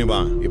 உன் பூர்ணிமா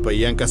இப்ப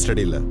ஏன்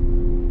கஸ்டடியில்.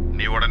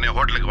 நீ உடனே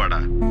ஹோட்டலுக்கு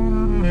வாடா.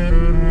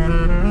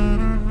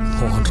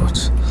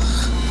 மோகன்ராஜ்.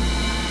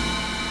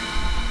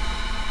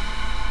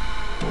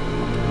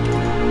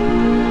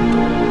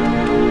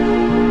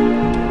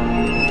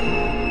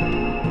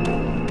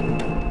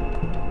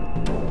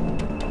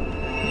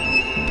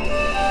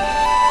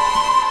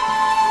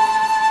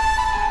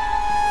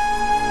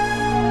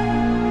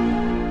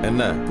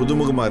 என்ன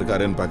புதுமுகமா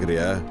இருக்காருன்னு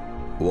பாக்குறியா?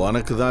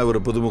 உனக்கு தான் இவர்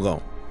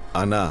புதுமுகம்.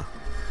 ஆனா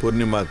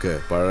பூர்ணிமாக்கு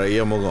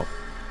பழைய முகம்.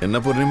 என்ன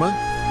பூர்ணிமா?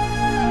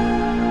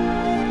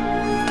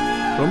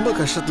 ரொம்ப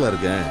கஷ்டத்துல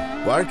இருக்கேன்,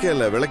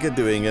 வாழ்க்கையில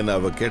விளக்கேத்தி வைங்கன்னு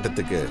அவ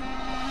கேட்டதுக்கு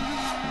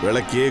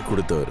விளக்கியே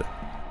கொடுத்தவர்.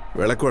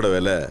 விளக்கோட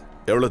விலை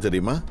எவ்வளவு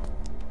தெரியுமா?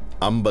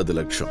 50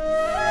 லட்சம்.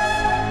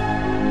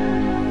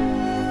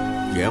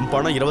 என்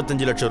பணம்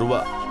 25 லட்சம்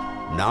ரூபாய்.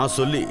 நான்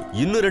சொல்லி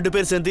இன்னும் 2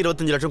 பேர் சேர்ந்து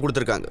 25 லட்சம்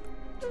கொடுத்துருக்காங்க.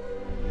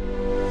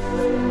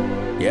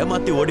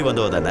 ஏமாத்தி ஓடி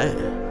வந்தவ தானே.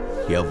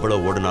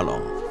 எவ்வளவு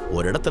ஓடினாலும்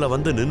ஒரு இடத்துல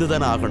வந்து நின்று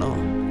தானே ஆகணும்.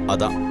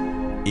 அதான்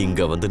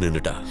இங்க வந்து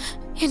நின்னுட்டா.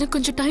 எனக்கு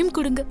கொஞ்சம் டைம்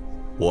கொடுங்க.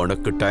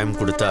 உனக்கு டைம்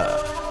கொடுத்தா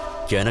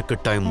எனக்கு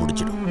டைம்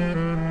முடிச்சிடும்.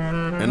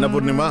 என்ன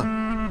பூர்ணிமா,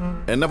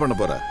 என்ன பண்ண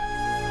போற?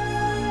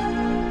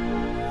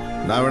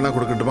 நான் வேணா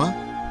கொடுக்கட்டுமா?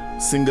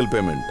 Single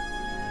payment,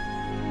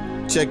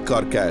 check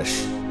R cash.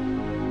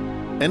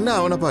 என்ன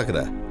அவனை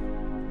பாக்குற?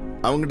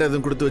 அவங்கிட்ட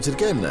எதுவும் கொடுத்து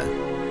வச்சிருக்கே என்ன?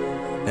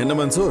 என்ன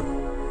மன்சூர்,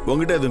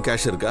 உங்ககிட்ட எதுவும்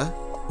கேஷ் இருக்கா?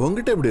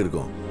 உங்ககிட்ட எப்படி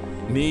இருக்கும்?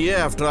 நீயே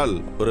ஆஃப்டர் ஆல்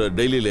ஒரு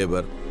டெய்லி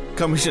லேபர்,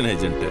 கமிஷன்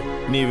ஏஜென்ட்.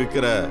 நீ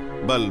விற்கிற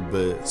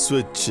பல்பு,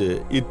 சுவிட்ச்,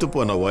 இத்து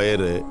போன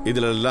ஒயரு,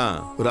 இதுல எல்லாம்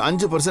ஒரு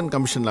 5%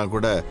 கமிஷன்லாம்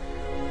கூட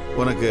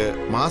உனக்கு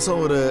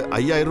மாசம் ஒரு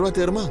 5000 ரூபாய்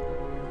தேருமா?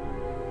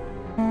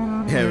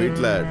 என்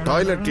வீட்டுல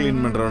டாய்லெட்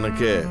கிளீன்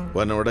பண்றவனுக்கு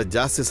உன்னோட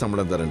ஜாஸ்தி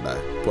சம்பளம் தரேன்டா.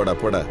 போடா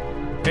போடா.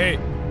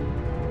 ஏய்,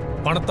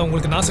 பணத்தை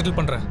உங்களுக்கு நான் செட்டில்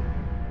பண்றேன்.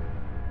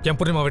 என்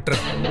பூர்ணிமா விட்டுரு.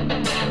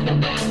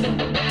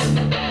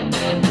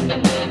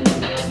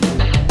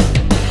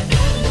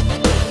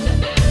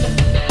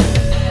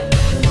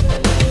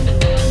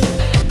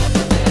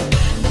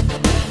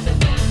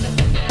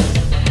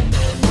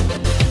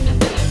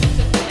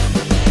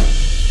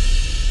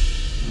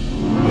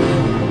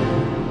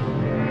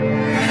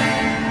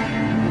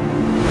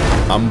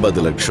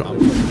 $50 லட்சம்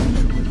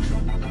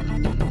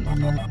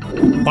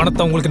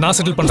பணத்தை உங்களுக்கு நான்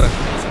செட்டில் பண்றேன்.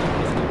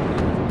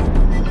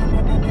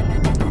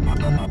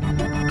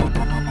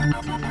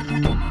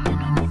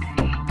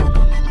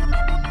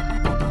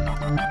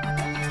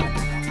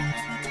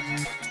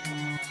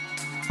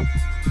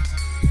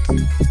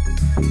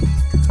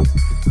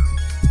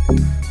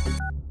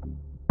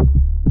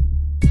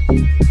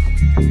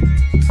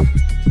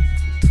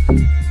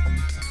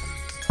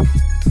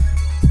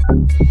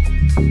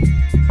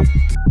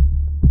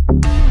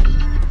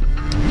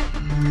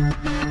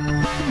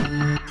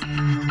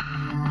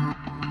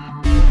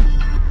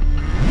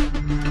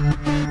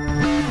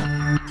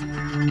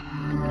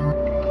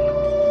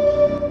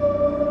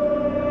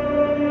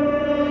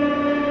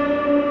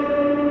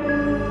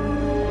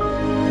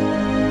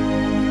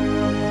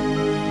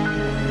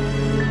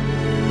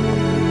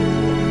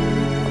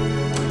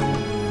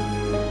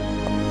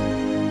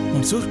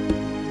 மன்சூர்,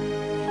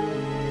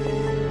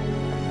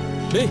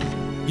 டேய்,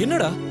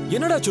 என்னடா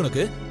என்னடாச்சு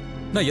உனக்கு?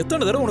 நான்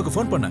எத்தனை தடவை உனக்கு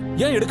ஃபோன் பண்ணேன்,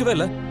 ஏன் எடுக்கவே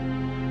இல்ல?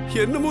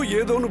 என்னமோ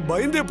ஏதோன்னு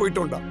பயந்தே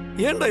போயிட்டோம்டா.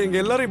 ஏன்டா எங்க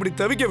எல்லாரும் இப்படி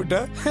தவிக்க விட்ட?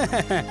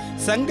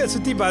 சங்க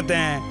சுத்தி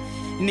பார்த்தேன்.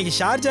 இன்னைக்கு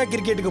ஷார்ஜா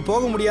கிரிக்கெட்டுக்கு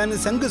போக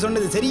முடியாதுன்னு சங்கு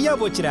சொன்னது சரியா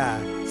போச்சுடா.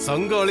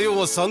 சங்காலையும்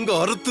உன் சங்க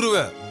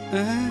அறுத்துருவேன்.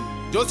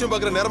 ஜோசியம்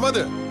பாக்குற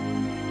நேரமாது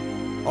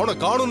அவனை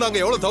காணும். நாங்க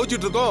எவ்வளவு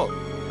தவிச்சிட்டு இருக்கோம்.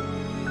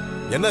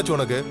 என்னாச்சு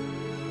உனக்கு?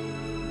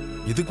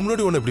 இதுக்கு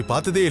முன்னாடி உன்னை இப்படி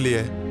பார்த்ததே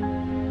இல்லையே.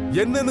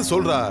 என்னன்னு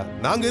சொல்றா?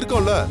 நாங்க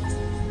இருக்கோம்ல.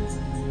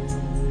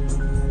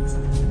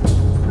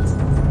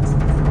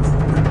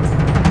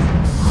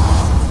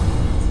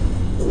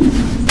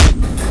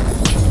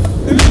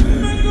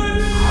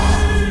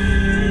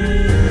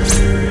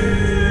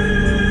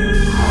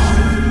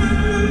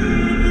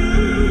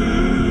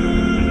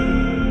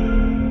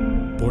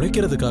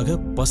 பொழைக்கிறதுக்காக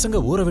பசங்க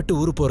ஊரை விட்டு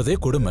ஊரு போறதே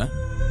கொடுமை.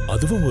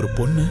 அதுவும் ஒரு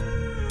பொண்ணு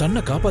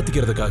தன்னை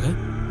காப்பாத்திக்கிறதுக்காக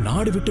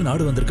நாடு விட்டு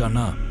நாடு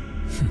வந்திருக்கான்னா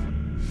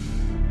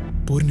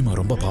பூர்ணிமா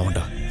ரொம்ப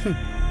பாவம்டா.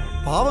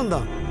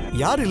 பாவம்தான்.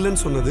 யார்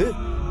இல்லைன்னு சொன்னது?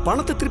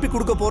 பணத்தை திருப்பி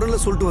கொடுக்க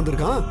போறேன்னு சொல்லிட்டு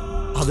வந்திருக்கான்.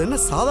 அது என்ன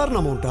சாதாரண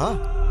அமௌண்டா?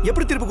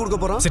 எப்படி திருப்பி கொடுக்க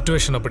போறான்?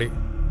 சிச்சுவேஷன் அப்படி.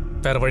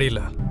 வேற வழி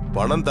இல்ல.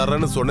 பணம்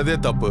தரேன்னு சொன்னதே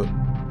தப்பு.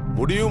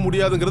 முடியும்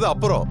முடியாதுங்கிறது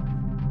அப்புறம்.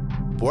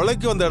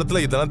 பொழைக்கு வந்த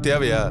இடத்துல இதெல்லாம்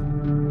தேவையா?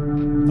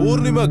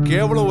 பூர்ணிமா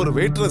கேவலம் ஒரு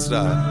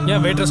வெயிட்ரஸ்டா.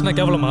 ஏன் வெயிட்ரஸ்னா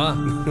கேவலமா?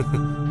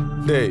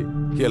 டேய்,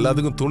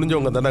 எல்லாத்துக்கும்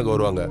துணிஞ்சவங்க தானே அங்க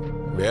வருவாங்க.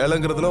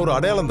 வேலைங்கிறதுல ஒரு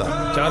அடையாளம் தான்.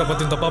 யாரை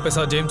பத்தி தப்பா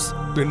பேசா ஜேம்ஸ்?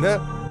 பின்ன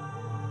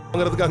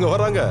வாங்குறதுக்கு அங்க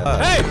வராங்க.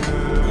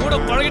 கூட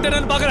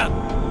பழகிட்டேன்னு பாக்குறேன்.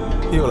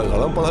 இவ்வளவு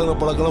காலம்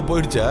பழக்கம்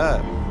போயிடுச்சா?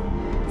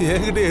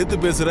 என்கிட்ட எடுத்து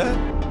பேசுற?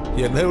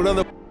 என்னை விட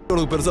அந்த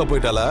உனக்கு பெருசா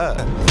போயிட்டாளா?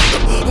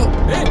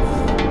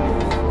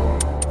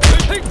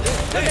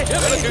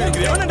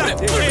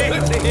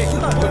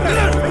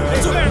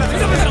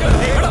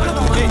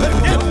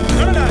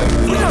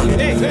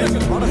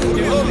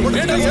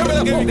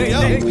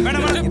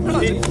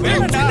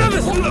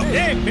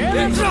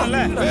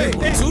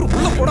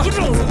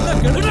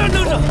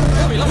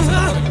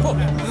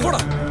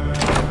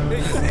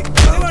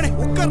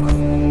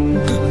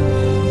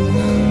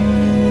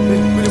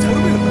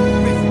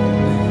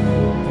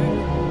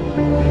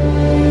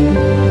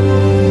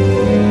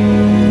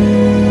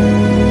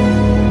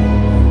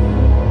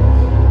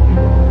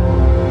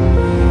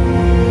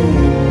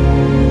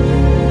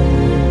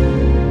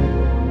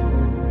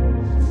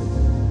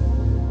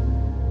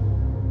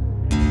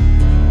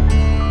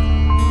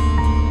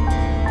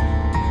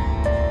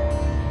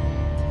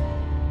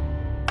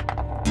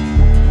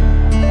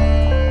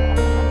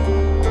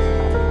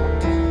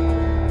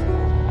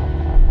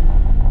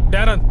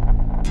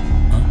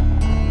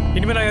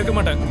 இனிமே நான் இருக்க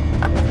மாட்டேன்.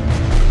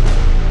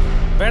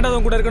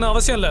 வேண்டாதவங்க கூட இருக்கணும்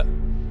அவசியம் இல்ல.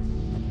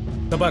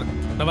 பார்,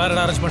 நான் வேற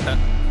இடம் அரேஞ்ச்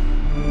பண்ணிட்டேன்.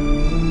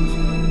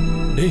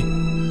 டேய்,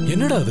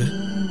 என்னடா அது?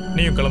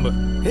 நீயும் கிளம்பு.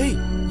 ஏய்,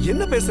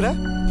 என்ன பேசுற?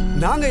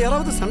 நாங்க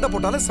யாராவது சண்டை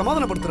போட்டாலே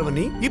சமாதானப்படுத்துறவ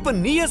நீ. இப்ப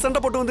நீயே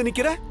சண்டை போட்டு வந்து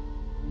நிக்கிற?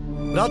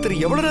 ராத்திரி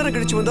எவ்வளவு நேரம்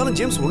கழிச்சு வந்தாலும்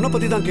ஜேம்ஸ் உன்னை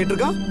பத்தி தான்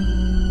கேட்டிருக்கான்.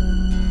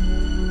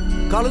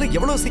 காலையில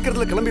எவ்வளவு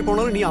சீக்கிரத்துல கிளம்பி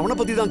போனாலும் நீ அவனை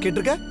பத்தி தான்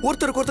கேட்டிருக்க.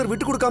 ஒருத்தருக்கு ஒருத்தர்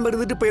விட்டு கொடுக்காம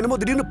இருந்துட்டு இப்ப என்னமோ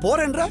திடீர்னு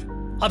போறேன்ற?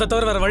 அதை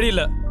தவிர வேற வழி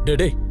இல்ல.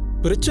 டேய்,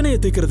 பிரச்சனையை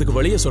தீர்க்கிறதுக்கு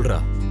வழிய சொல்றா.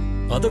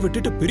 அதை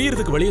விட்டுட்டு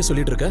பிரியறதுக்கு வழிய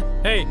சொல்லிட்டு இருக்க.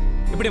 ஏய்,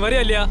 இப்படி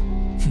வரியா இல்லையா?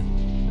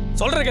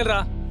 சொல்ற கேளுடா.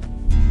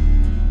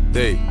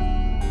 டேய்,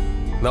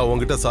 நான்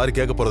உன்கிட்ட சாரி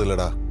கேட்க போறது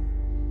இல்லடா.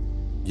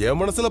 என்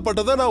மனசுல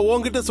பட்டதை நான்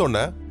உன்கிட்ட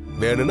சொன்னேன்.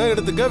 வேணும்னா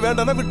எடுத்துக்க,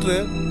 வேண்டாம்னா விட்டுரு.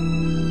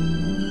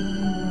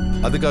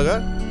 அதுக்காக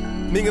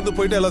நீங்க இருந்து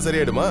போயிட்டு எல்லாம்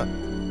சரியாயிடுமா?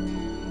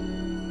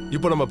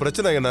 இப்ப நம்ம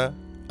பிரச்சனை என்ன?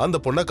 அந்த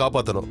பொண்ணை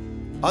காப்பாத்தணும்.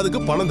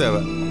 அதுக்கு பணம்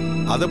தேவை.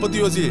 அதை பத்தி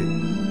யோசி.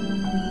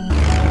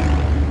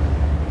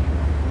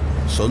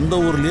 சொந்த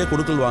ஊர்லயே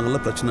கொடுக்கல் வாங்கல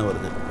பிரச்சனை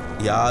வருது.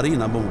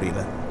 யாரையும் நம்ப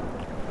முடியல.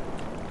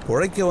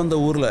 உழைக்க வந்த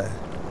ஊர்ல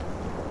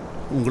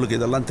உங்களுக்கு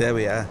இதெல்லாம்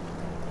தேவையா?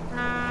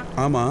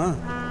 ஆமா,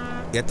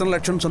 எத்தனை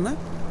லட்சம் சொன்ன?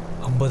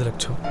 50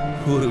 லட்சம்.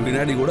 ஒரு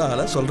வினாடி கூட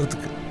ஆள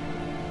சொல்றதுக்கு.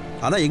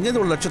 ஆனா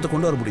எங்கேருந்து ஒரு லட்சத்தை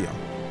கொண்டு வர முடியும்?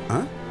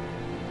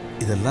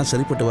 இதெல்லாம்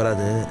சரிப்பட்டு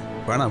வராது.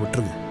 வேணா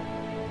விட்டுருங்க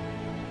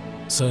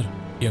சார்.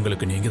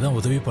 எங்களுக்கு நீங்க தான்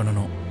உதவி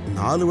பண்ணணும்.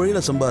 4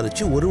 வழியில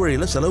சம்பாதிச்சு ஒரு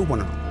வழியில செலவு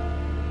பண்ணணும்.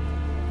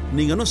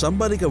 நீங்க இன்னும்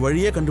சம்பாதிக்க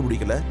வழியே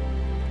கண்டுபிடிக்கல,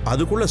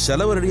 அதுக்குள்ள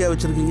செலவு ரெடியா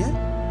வச்சிருக்கீங்க.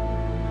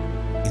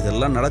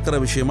 இதெல்லாம் நடக்கிற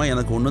விஷயமா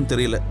எனக்கு ஒன்றும்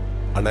தெரியல.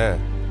 அண்ணே,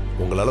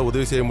 உங்களால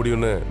உதவி செய்ய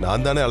முடியும்னு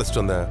நான் தானே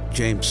அழைச்சிட்டு வந்தேன்.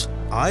 ஜேம்ஸ்,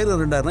 1000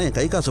 2000 என்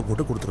கை காசை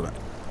போட்டு கொடுத்துருவேன்.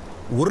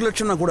 1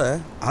 லட்சம்னா கூட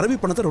அரபி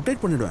பணத்தை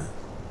ரொட்டேட் பண்ணிடுவேன்.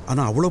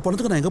 ஆனா அவ்வளவு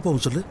பணத்துக்கு நான் எங்க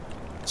போவேன் சொல்லு?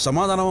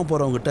 சமாதானமா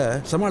போறவங்ககிட்ட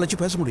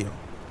சமாளிச்சு பேச முடியும்.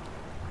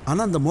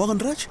 ஆனா அந்த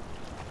மோகன்ராஜ்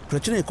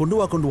பிரச்சனையை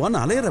கொண்டு வான்னு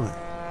அலையிறவன்.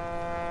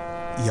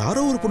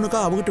 யாரோ ஒரு பொண்ணுக்கா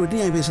அவங்ககிட்ட வெட்டி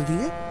நியாயம்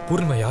பேசிருக்கீங்க?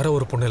 பூர்ணிமா யாரோ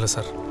ஒரு பொண்ணு இல்லை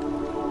சார்.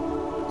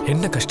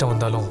 என்ன கஷ்டம்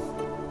வந்தாலும்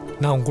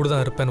நான் உங்க கூட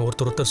தான் இருப்பேன்னு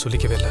ஒருத்தர்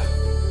சொல்லிக்கவே இல்லை.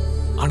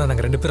 ஆனால்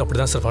நாங்கள் 2 பேரும் அப்படி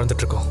தான் சார்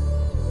வாழ்ந்துட்டு இருக்கோம்.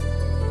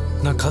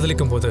 நான்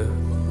காதலிக்கும் போது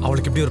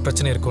அவளுக்கு இப்படி ஒரு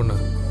பிரச்சனை இருக்கும்னு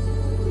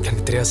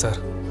எனக்கு தெரியாது சார்.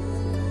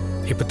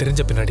 இப்போ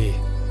தெரிஞ்ச பின்னாடி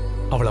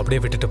அவளை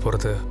அப்படியே விட்டுட்டு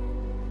போகிறது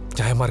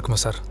நியாயமாக இருக்குமா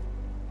சார்?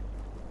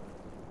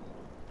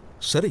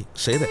 சரி,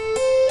 செய்த.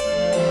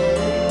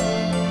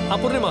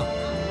 பூர்ணிமா,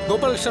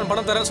 கோபாலகிருஷ்ணன்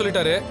பணம் தரேன்னு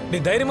சொல்லிட்டாரு. நீ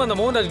தைரியமா அந்த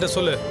மோகன்ராஜ் கிட்ட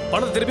சொல்லு,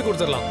 பணத்தை திருப்பி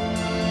கொடுத்துடலாம்.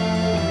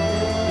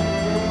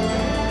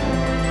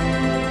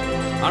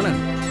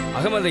 ஆனந்த்,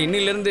 அகமது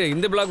இன்னிலிருந்து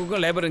இந்த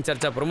பிளாக்குக்கும் லேபர்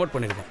இன்சார்ஜா ப்ரொமோட்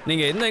பண்ணிருக்கோம்.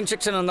 நீங்க என்ன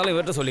இன்ஸ்ட்ரக்ஷன் இருந்தாலும்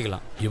இவர்கிட்ட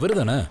சொல்லிக்கலாம். இவர்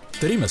தானே?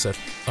 தெரியுமா sir?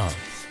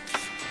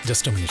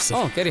 Just a minute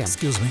sir. கேரியா.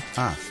 Excuse me.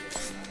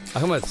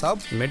 Ahmed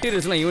சாப்,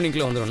 மெட்டீரியல்ஸ்லாம்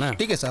ஈவினிங்ல வந்துடும்.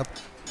 டீக்கே சாப்.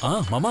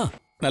 மாமா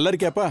நல்லா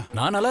இருக்கியாப்பா?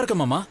 நான் நல்லா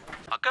இருக்கேன் மாமா.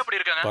 அக்கா எப்படி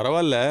இருக்காங்க?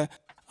 பரவாயில்ல.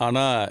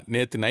 ஆனா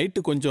நேத்து நைட்டு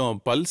கொஞ்சம்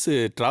பல்ஸ்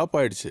டிராப்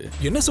ஆயிடுச்சு.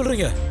 என்ன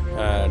சொல்றீங்க?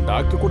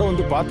 டாக்டர் கூட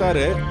வந்து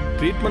பார்த்தாரு.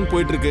 ட்ரீட்மெண்ட்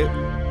போயிட்டு இருக்கு.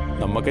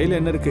 நம்ம கையில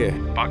என்ன இருக்கு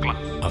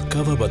பார்க்கலாம்.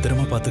 அக்காவை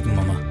பத்திரமா பாத்துக்குங்க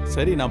மாமா.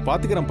 சரி, நான்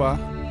பாத்துக்கிறேன்ப்பா,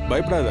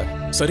 பயப்படாத.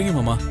 சரிங்க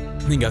மாமா,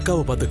 நீங்க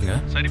அக்காவை பாத்துக்குங்க.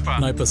 சரிப்பா.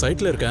 நான் இப்ப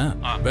சைட்ல இருக்கேன்.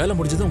 வேலை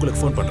முடிஞ்சதும்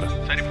உங்களுக்கு ஃபோன் பண்றேன்.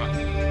 சரிப்பா.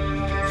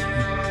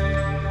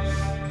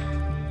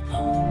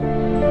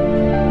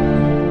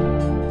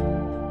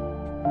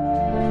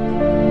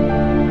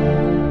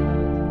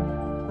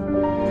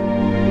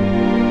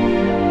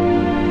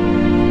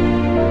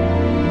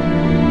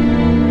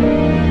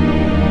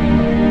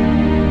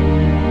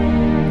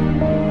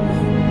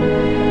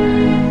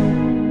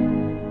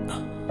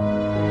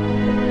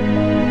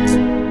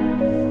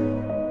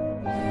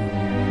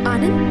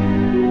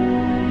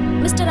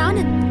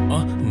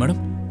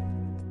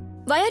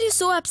 Are you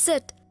so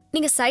upset?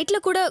 நீங்க சைட்ல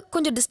கூட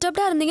கொஞ்சம்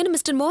டிஸ்டர்ப்டா இருந்தீங்கன்னு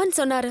மிஸ்டர் மோகன்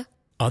சொன்னாரு.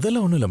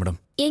 அதெல்லாம் ஒண்ணும் இல்ல மேடம்.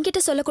 என்கிட்ட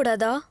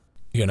சொல்லக்கூடாதா?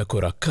 எனக்கு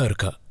ஒரு அக்கா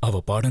இருக்கா.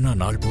 அவ பாடுனா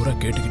நாள் பூரா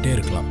கேட்டுக்கிட்டே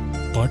இருக்கலாம்.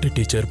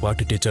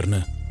 பாட்டு டீச்சர்னு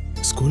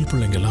ஸ்கூல்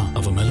பிள்ளைங்கெல்லாம்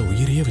அவ மேல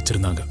உயிரையே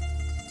வச்சிருந்தாங்க.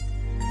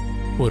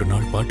 ஒரு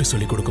நாள் பாட்டு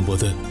சொல்லி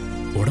கொடுக்கும்போது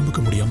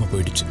உடம்புக்கு முடியாம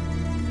போயிடுச்சு.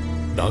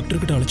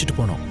 டாக்டர்கிட்ட அழைச்சிட்டு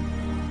போனோம்.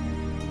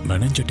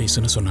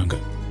 மெனஞ்சைட்டிஸ்னு சொன்னாங்க.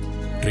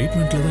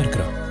 ட்ரீட்மெண்ட்ல தான்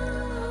இருக்கிறா.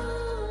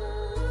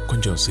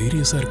 கொஞ்சம்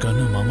சீரியஸா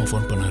இருக்கான்னு மாமா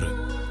ஃபோன் பண்ணாரு.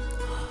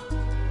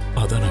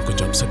 அதான் நான்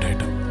கொஞ்சம் அப்செட்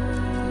ஆயிட்டேன்.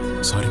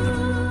 Sorry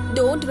madam.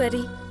 டோன்ட்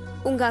வரி,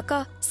 உங்க அக்கா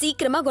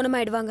சீக்கிரமா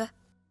குணமாயிடுவாங்க.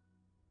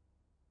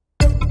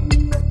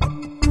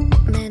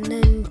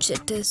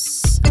 Meningitis.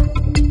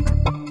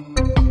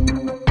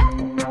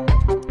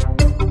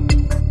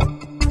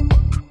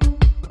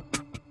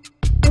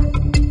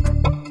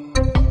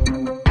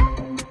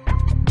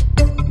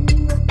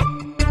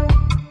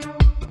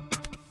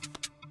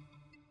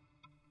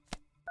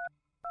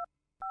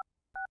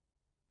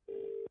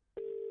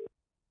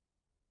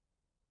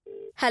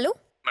 Hello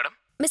madam.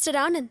 Mister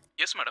Anand.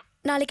 Yes madam.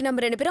 நாளைக்கு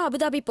நம்ம 2 பேரும்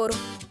அபுதாபி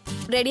போறோம்.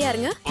 ரெடியா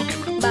இருங்க. Okay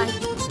madam. Bye.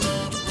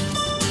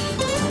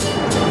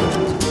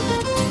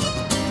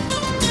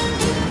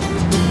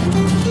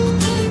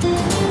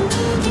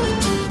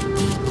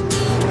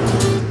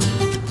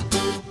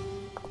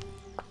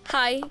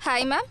 Hi.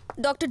 Hi, ma'am.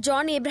 Dr.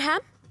 John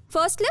Abraham.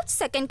 First lift,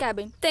 second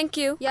cabin.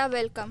 Thank you. Yeah,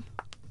 welcome.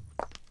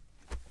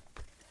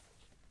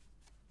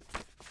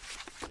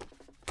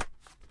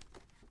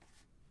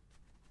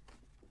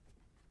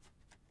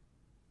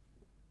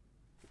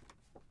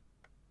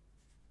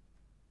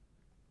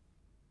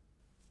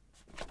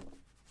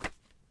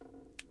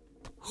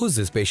 Who's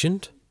this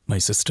patient? My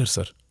sister,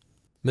 sir.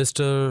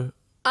 Mr.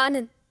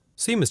 Anand.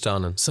 See, Mr.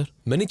 Anand. Sir.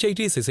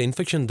 Meningitis is an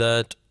infection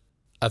that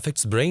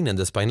affects brain and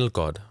the spinal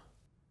cord.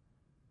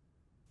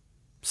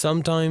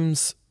 Sometimes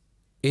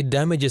it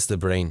damages the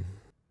brain.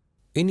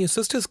 In your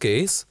sister's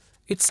case,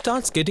 it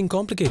starts getting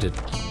complicated.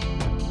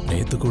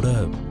 நேத்து கூட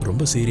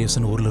ரொம்ப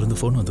சீரியஸ்னு ஊர்ல இருந்து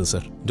phone வந்தது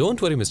sir.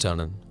 Don't worry, Mr.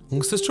 Anand.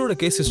 உங்க சிஸ்டரோட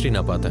case history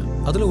நான் பார்த்தேன்.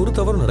 அதுல ஒரு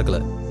தவறும் நடக்கல.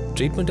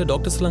 ட்ரீட்மெண்ட்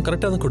டாக்டர்ஸ் எல்லாம்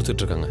கரெக்டா தான்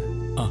கொடுத்துட்டு இருக்காங்க.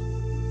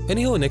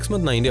 எனிஹோ நெக்ஸ்ட்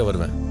மந்த் நான் இந்தியா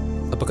வருவேன்.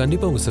 அப்ப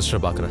கண்டிப்பா உங்க சிஸ்டரை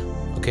பார்க்கறேன்.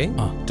 ஓகே?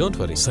 Don't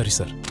worry. சரி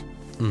sir.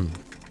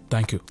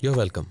 Thank you. You're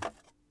welcome.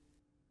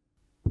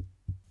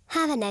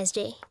 Have a nice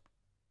day.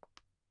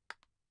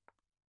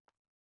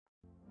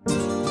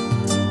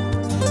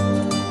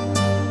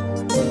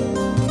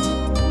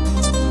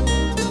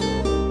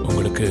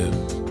 உங்களுக்கு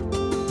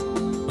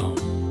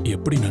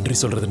எப்படி நன்றி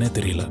சொல்றதுனே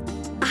தெரியல.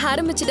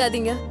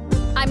 ஆரம்பிச்சிடாதீங்க.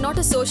 I'm not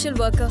a social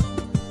worker.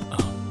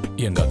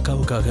 எங்க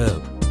அக்காவுக்காக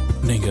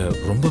நீங்க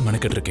ரொம்ப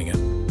மெனக்கெட்டு இருக்கீங்க.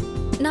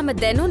 நாம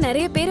தினம்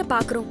நிறைய பேரை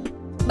பார்க்கறோம்.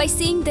 By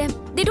seeing them,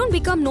 they don't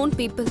become known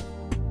people.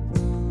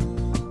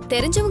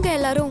 தெரிஞ்சவங்க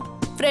எல்லாரும்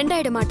ஃப்ரெண்ட்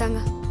ஆயிட மாட்டாங்க.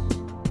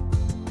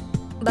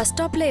 பஸ்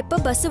ஸ்டாப்ல எப்ப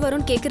பஸ்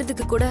வரும்னு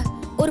கேக்குறதுக்கு கூட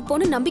ஒரு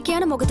பொண்ணு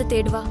நம்பிக்கையான முகத்தை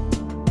தேடுவா.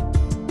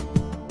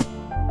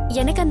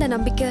 எனக்கு அந்த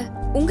நம்பிக்கை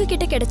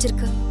உங்ககிட்ட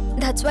கிடைச்சிருக்கு.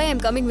 That's why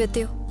I'm coming with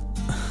you.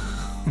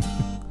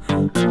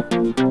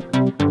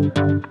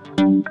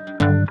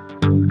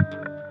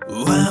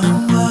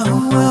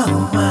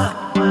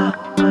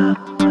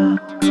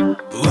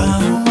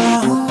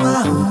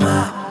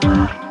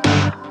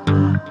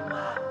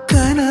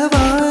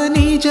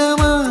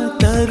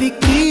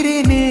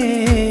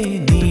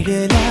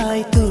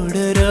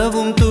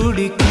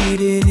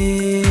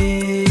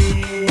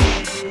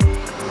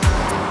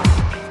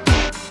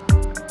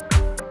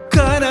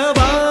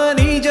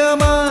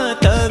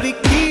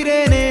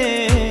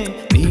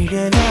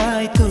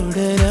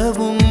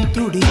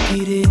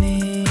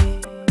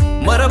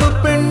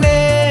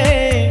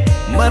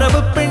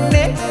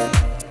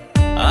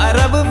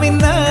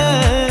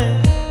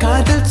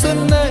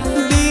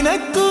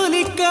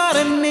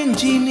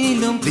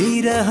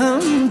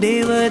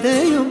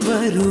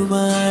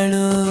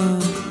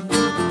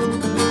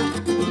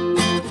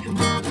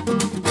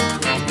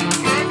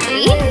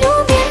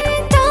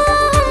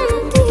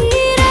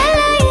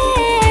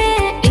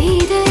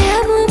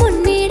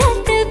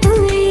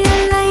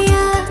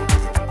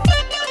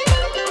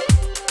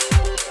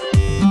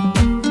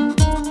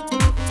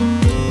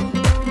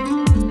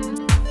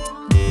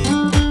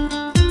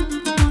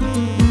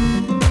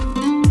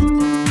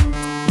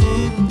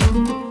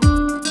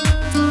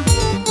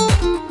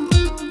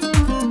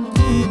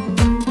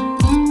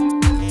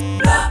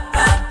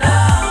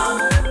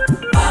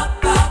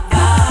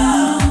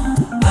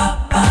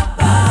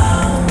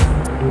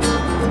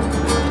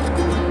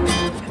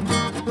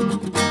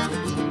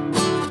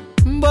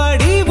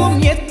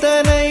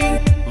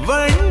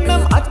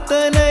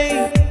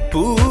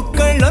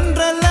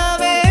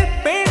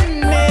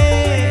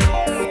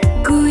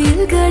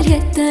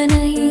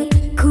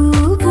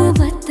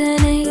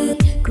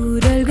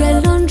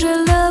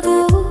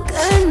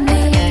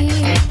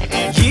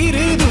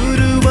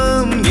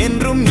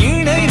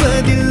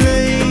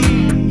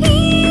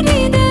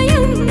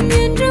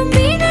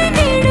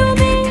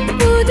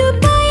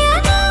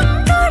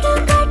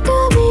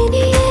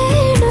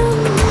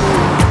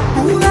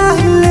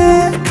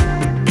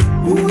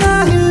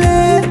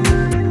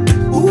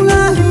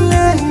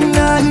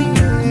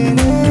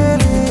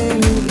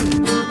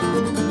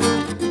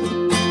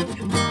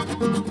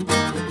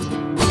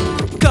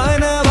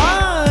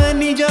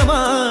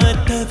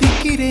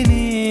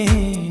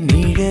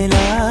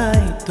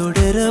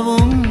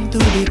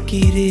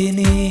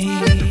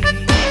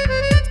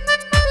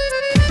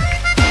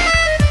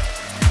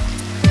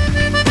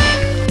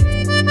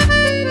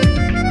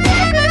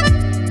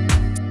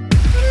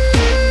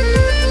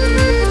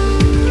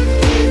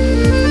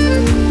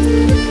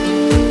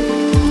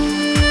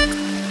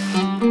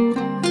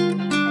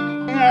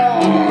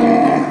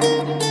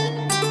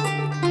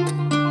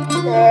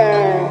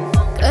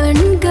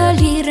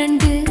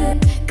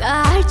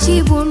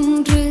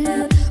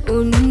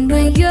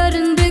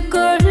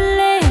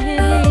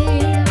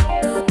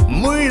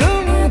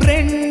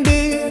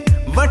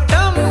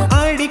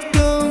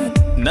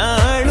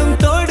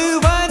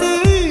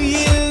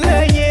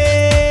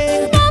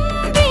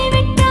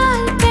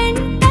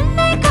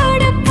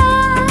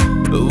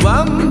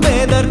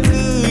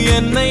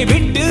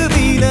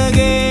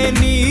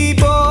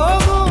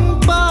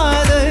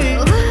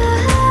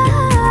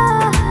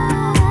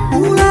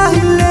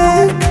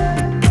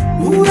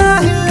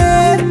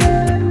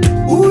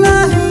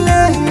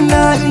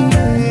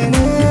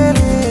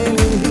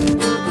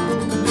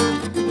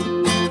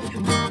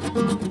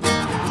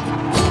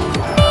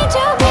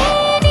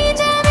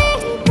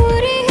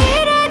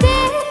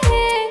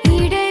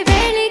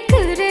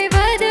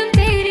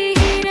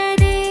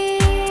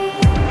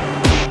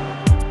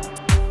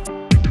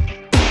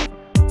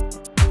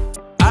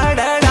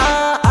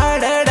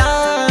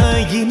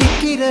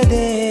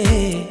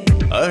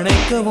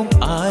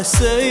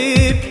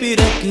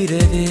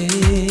 இருக்கிறதே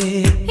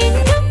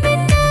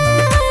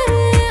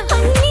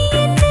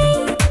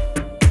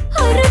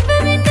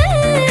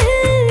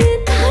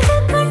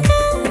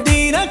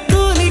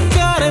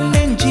தினக்கூலிக்காரன்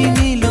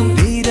நெஞ்சினிலும்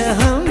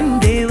விரகம்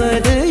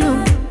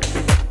தேவதையும்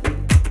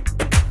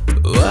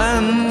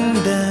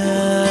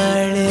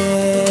வந்தாளே.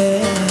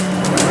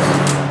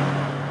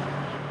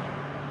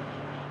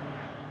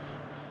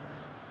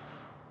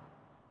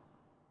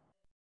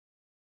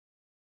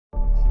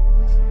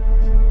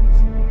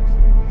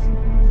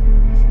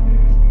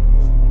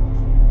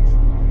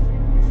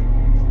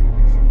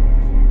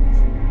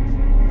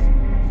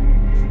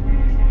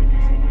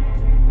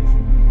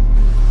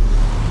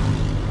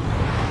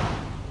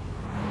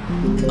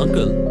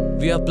 Uncle,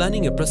 we are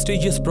planning a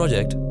prestigious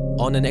project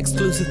on an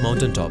exclusive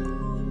mountaintop.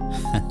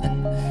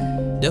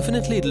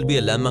 Definitely it will be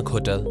a landmark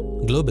hotel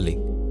globally.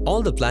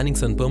 All the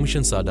plannings and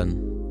permissions are done.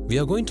 We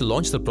are going to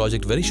launch the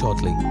project very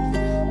shortly.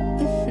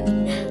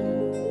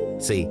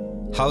 See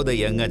how the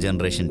younger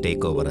generation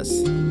take over us.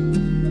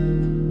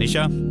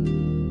 Nisha,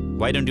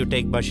 why don't you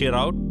take Bashir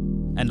out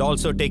and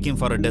also take him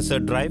for a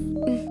desert drive?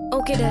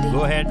 Okay, Daddy.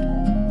 Go ahead.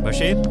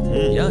 Bashir?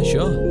 Yeah,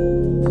 sure.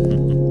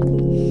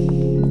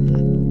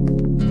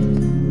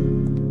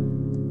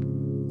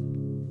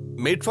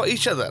 Made for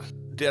each other.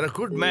 They are a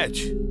good match.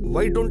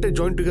 Why don't they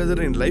join together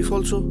in life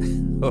also?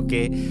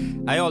 Okay,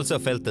 I also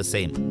felt the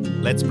same.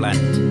 Let's plan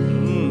it.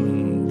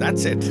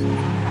 That's it.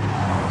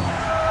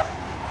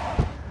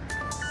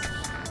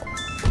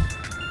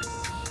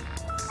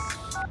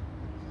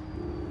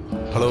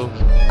 Hello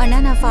அண்ணா,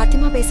 நான்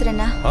ஃபாத்திமா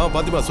பேசுறேண்ணா.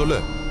 பாத்திமா சொல்லு.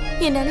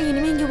 என்னால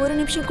இனிமே இங்க ஒரு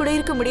நிமிஷம் கூட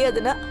இருக்க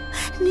முடியாதுண்ணா.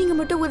 நீங்க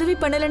மட்டும் உதவி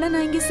பண்ணலன்னா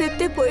நான் இங்க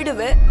செத்தே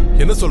போயிடுவேன்.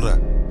 என்ன சொல்ற?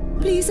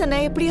 ப்ளீஸ் அண்ணா,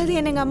 எப்படியாவது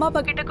என்னங்க அம்மா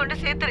அப்பா கிட்ட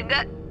கொண்டு சேர்த்துருங்க.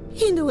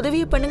 இந்த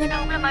உதவியை பண்ணுங்க,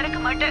 நான் உங்களை மறக்க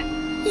மாட்டேன்.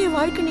 என்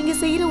வாழ்க்கை நீங்க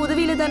செய்யற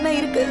உதவியில தானே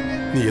இருக்கு.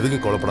 நீ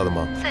எதுக்கும்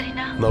கவலைப்படாதம்மா.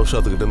 சரிண்ணா.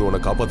 நௌஷாத் கிட்ட இருந்து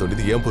உன்னை காப்பாற்ற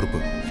வேண்டியது ஏன் பொறுப்பு.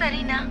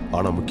 சரிண்ணா.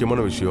 ஆனா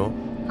முக்கியமான விஷயம்,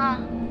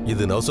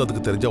 இது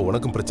நௌஷாத்துக்கு தெரிஞ்சா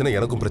உனக்கும் பிரச்சனை,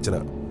 எனக்கும்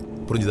பிரச்சனை.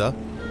 புரிஞ்சுதா?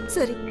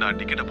 சரி. நான்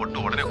டிக்கெட்டை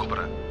போட்டு உடனே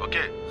கூப்பிடுறேன்.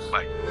 Okay,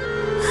 by.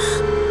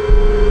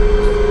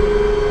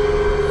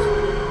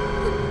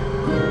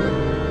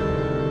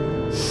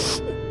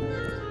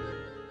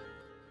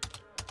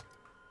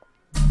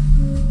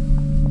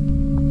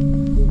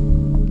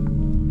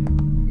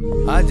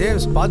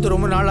 ஜேம்ஸ், பார்த்து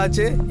ரொம்ப நாள்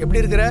ஆச்சு. எப்படி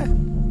இருக்கிற?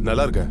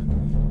 நல்லா இருக்கேன்.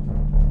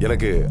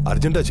 எனக்கு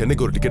அர்ஜென்ட்டா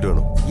சென்னைக்கு ஒரு டிக்கெட்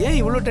வேணும். ஏன்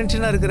இவ்வளவு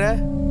டென்ஷனா இருக்கிற?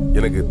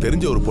 எனக்கு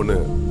தெரிஞ்ச ஒரு பொண்ணு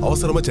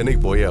அவசரமா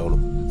சென்னைக்கு போயே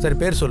ஆகணும். சரி,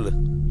 பேர் சொல்லு.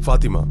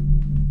 ஃபாத்திமா.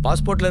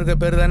 பாஸ்போர்ட்ல இருக்க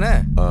பேர் தானே?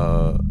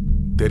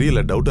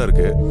 தெரியல, டவுட்டா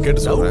இருக்கு.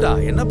 கேட்டு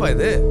சொல்றேன். என்னப்பா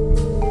இது?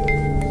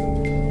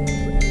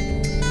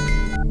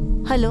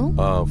 ஹலோ.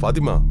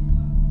 ஃபாத்திமா,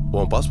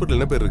 உன் பாஸ்போர்ட்ல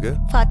என்ன பேர் இருக்கு?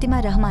 ஃபாத்திமா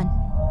ரஹ்மான்.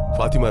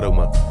 ஃபாத்திமா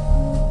ரஹ்மான்.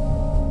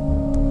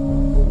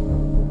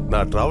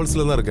 நான்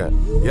டிராவல்ஸ்ல தான் இருக்கேன்.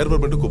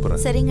 ஏர்போர்ட் மட்டும்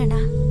கூப்பிடுறேன். சரிங்கண்ணா.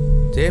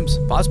 ஜேம்ஸ்,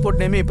 பாஸ்போர்ட்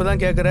நேமே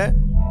இப்பதான் கேக்குற.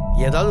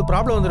 ஏதாவது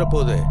ப்ராப்ளம் வந்துட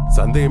போகுது?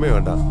 சந்தேகமே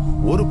வேண்டாம்,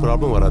 ஒரு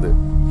ப்ராப்ளம் வராது.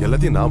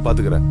 எல்லாத்தையும் நான்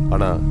பாத்துக்கிறேன்.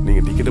 ஆனா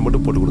நீங்க டிக்கெட்டை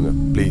மட்டும் போட்டு கொடுங்க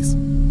ப்ளீஸ்.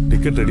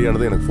 டிக்கெட் ரெடி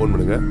ஆனதை எனக்கு ஃபோன்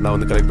பண்ணுங்க, நான்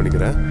வந்து கலெக்ட்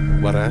பண்ணிக்கிறேன்.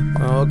 வரேன்.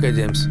 Okay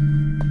James.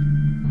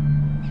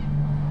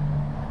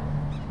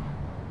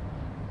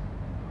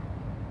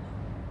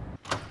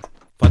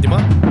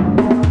 Fathima,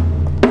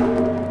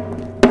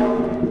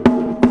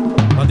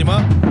 Fathima,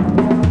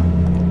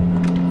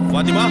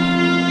 Fathima.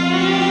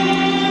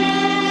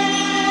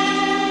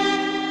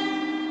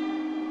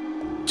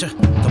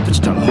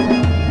 தப்பிச்சிட்டாளா?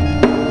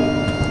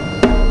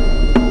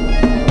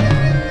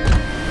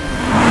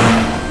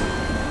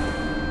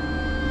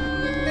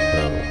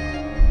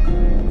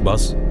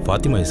 Pass,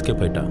 Fathima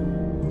escape ஆயிட்டா.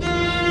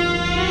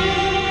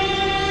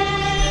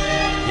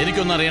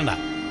 എനിക്കൊന്നും അറിയണ്ട.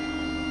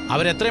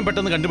 അവരെത്രയും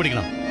പെട്ടെന്ന്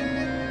കണ്ടുപിടിക്കണം.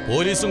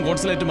 പോലീസും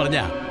കോൺസുലേറ്റും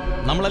പറഞ്ഞാ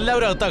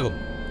നമ്മളെല്ലാവരും അകത്താകും.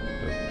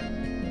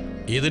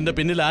 ഇതിന്റെ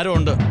പിന്നിൽ ആരോ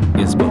ഉണ്ട്.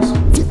 Yes boss.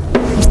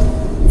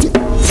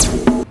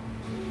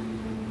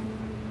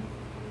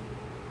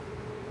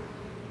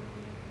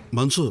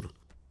 மன்சூர்,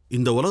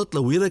 இந்த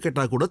உலகத்தில் உயிரை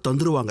கேட்டால் கூட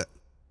தந்துருவாங்க.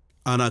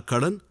 ஆனால்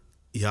கடன்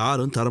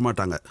யாரும்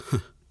தரமாட்டாங்க.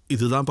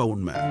 இதுதான்ப்பா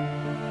உண்மை,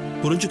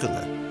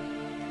 புரிஞ்சுக்கங்க.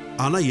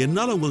 ஆனால்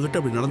என்னால் உங்ககிட்ட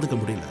அப்படி நடந்துக்க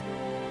முடியல.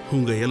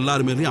 உங்கள்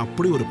எல்லாருமேலையும்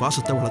அப்படி ஒரு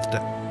பாசத்தை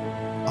வளர்த்துட்டேன்.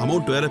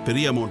 அமௌண்ட் வேற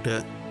பெரிய அமௌண்ட்டு.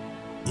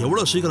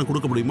 எவ்வளோ சீக்கிரம்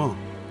கொடுக்க முடியுமோ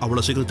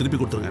அவ்வளோ சீக்கிரம் திருப்பி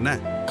கொடுத்துருங்க. என்ன?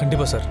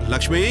 கண்டிப்பா சார்.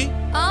 லக்ஷ்மி,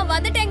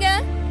 வந்துட்டேங்க.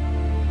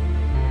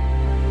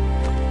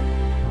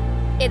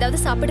 ஏதாவது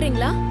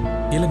சாப்பிடுறீங்களா?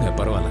 இல்லைங்க,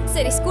 பரவாயில்ல.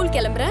 சரி, ஸ்கூல்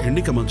கிளம்புறேன்.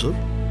 என்னைக்கு மன்சூர்?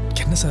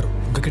 என்ன சார்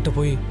உங்ககிட்ட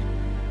போய்?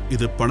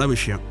 இது பண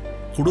விஷயம்.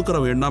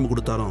 கொடுக்குறவன் எண்ணாம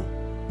கொடுத்தாலும்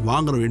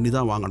வாங்குறவன் எண்ணி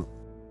தான் வாங்கணும்.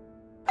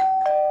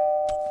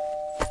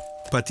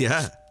 பாத்தியா,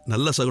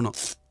 நல்ல சகுனம்.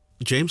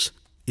 ஜேம்ஸ்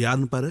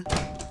யாருன்னு பாரு.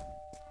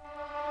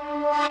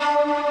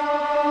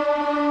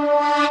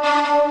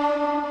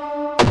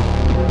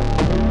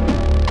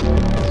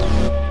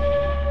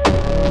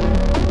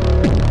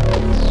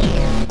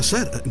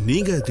 சார்,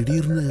 நீங்க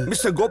திடீர்னு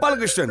Mr.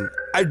 Gopalakrishnan,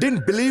 I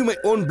didn't believe my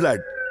own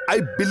blood. I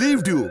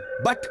believed you,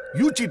 but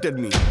you cheated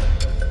me.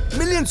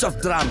 Millions of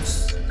dirhams.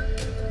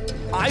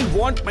 I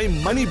want my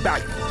money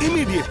back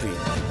immediately.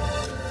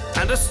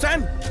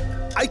 Understand?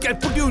 I can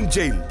put you in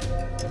jail.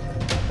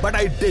 But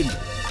I didn't,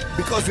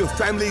 because your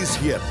family is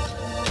here.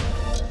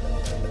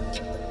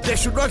 They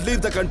should not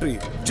leave the country.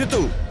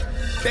 Chitu,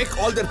 take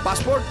all their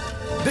passport,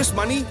 this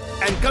money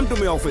and come to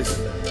my office.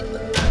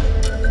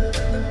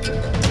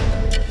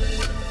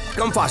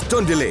 Come fast,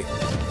 don't delay.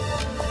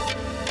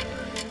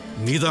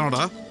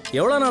 நீதானடா?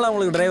 எவ்வளோ நாளாக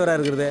உங்களுக்கு டிரைவராக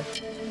இருக்கிறது?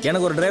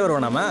 எனக்கு ஒரு driver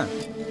வேணாமா?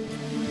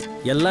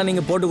 எல்லாம்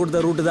நீங்கள் போட்டு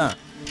கொடுத்த ரூட்டு தான்.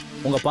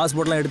 உங்கள்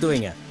பாஸ்போர்ட்லாம் எடுத்து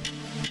வைங்க.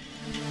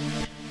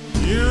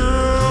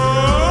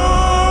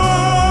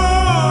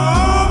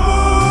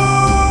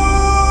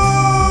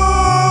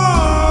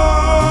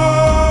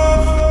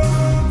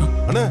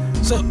 அண்ணா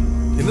சார்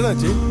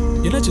என்னடாச்சு?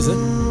 என்னாச்சு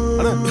சார்?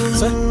 அண்ணா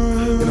சார்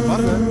என்ன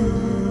பாருங்க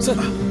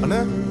சார். அண்ணா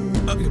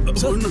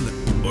சார் ஒன்றும் இல்லை.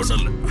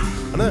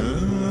 அண்ணா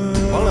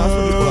வாங்க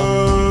ஹாஸ்பிட்டல் போலாம்.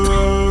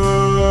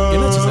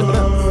 என்னாச்சு சார்?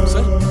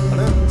 சார்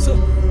அண்ணா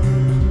சார்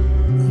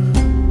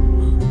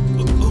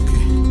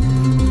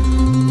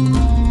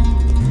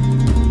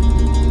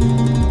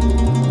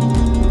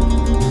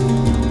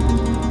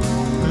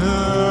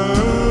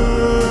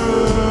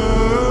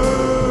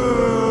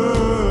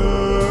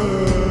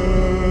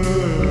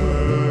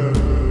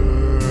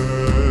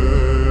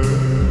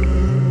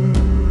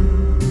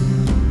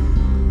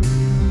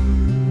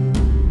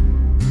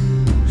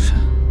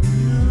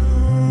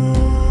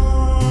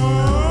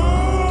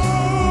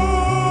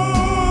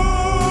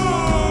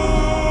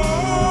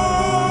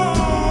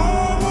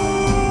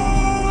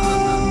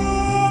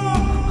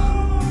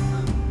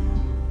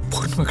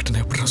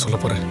சொல்ல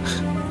போறேன்.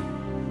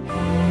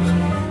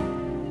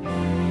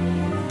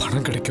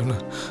 பணம் கிடைக்கும்னு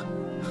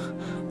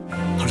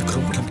அவளுக்கு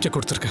ரொம்ப நம்பிக்கை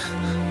கொடுத்துருக்கேன்.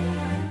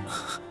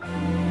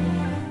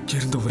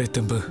 இருந்த ஒரே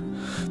தெம்பு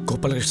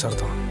கோபாலகிருஷ்ண சார்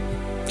தான்.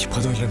 இப்போ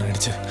அதுவும் இல்லைன்னு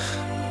ஆயிடுச்சு.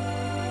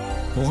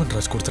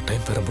 மோகன்ராஜ் கொடுத்த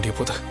டைம் பெற முடிய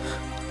போது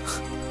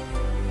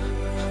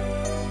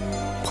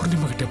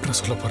பூர்ணிமா கிட்ட எப்படி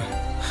சொல்ல போறேன்?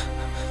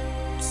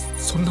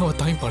 சொன்னவ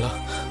தாய்ப்பாளா?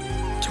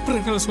 எப்படி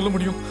என்னால சொல்ல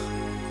முடியும்?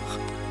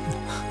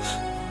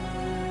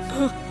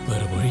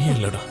 வேற வழியே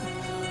இல்லடா.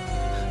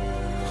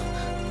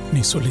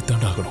 நீ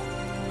சொல்லித்தான் ஆகணும்.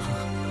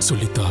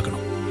 சொல்லித்தான்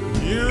ஆகணும்.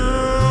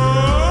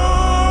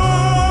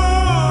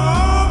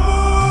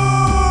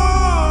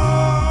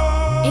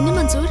 என்ன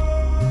மன்சூர்?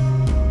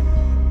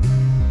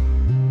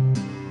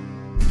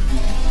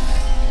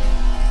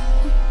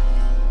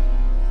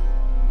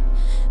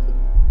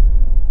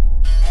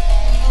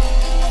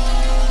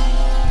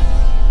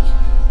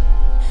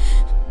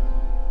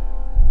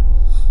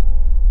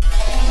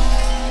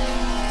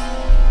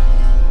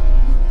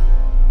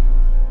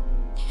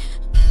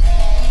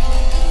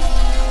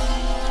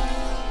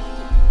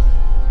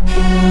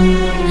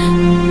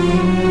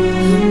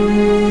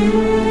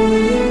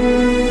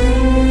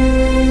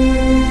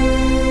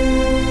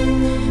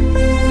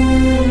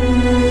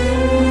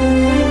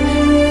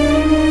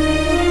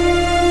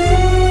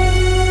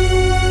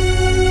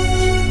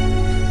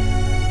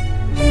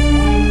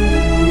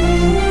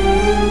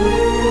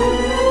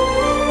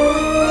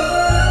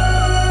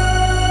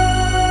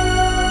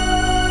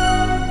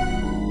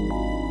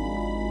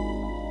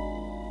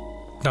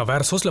 நான்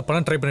வேற சோர்ஸ்ல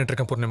பணம் ட்ரை பண்ணிட்டு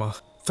இருக்கேன் பூர்ணிமா.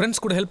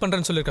 ஃப்ரெண்ட்ஸ் கூட ஹெல்ப்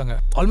பண்றேன்னு சொல்லிருக்காங்க.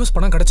 ஆல்மோஸ்ட்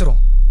பணம் கிடைச்சிரும்.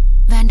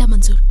 வேண்டாம்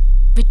மன்சூர்,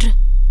 விட்டுரு.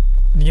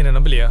 நீ என்ன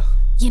நம்பலையா?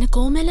 எனக்கு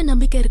உன் மேல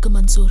நம்பிக்கை இருக்கு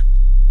மன்சூர்.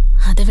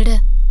 அதை விட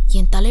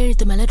என்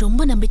தலையெழுத்து மேல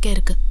ரொம்ப நம்பிக்கை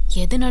இருக்கு.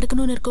 எது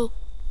நடக்கணும்னு இருக்கோ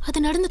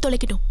அது நடந்து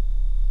தொலைக்கட்டும்.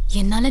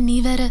 என்னால நீ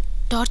வேற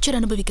டார்ச்சர்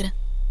அனுபவிக்கிற.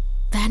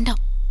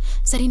 வேண்டாம்.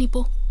 சரி நீ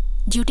போ,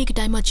 டியூட்டிக்கு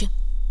டைம் ஆச்சு.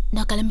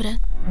 நான் கிளம்புறேன்.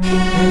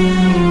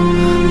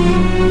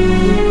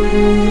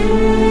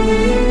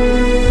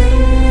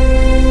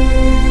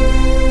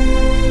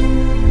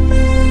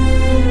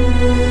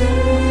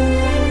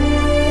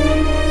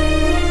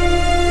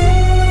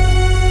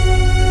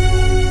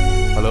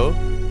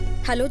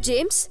 Hello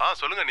James.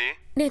 சொல்லுங்க நீ.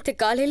 நேத்து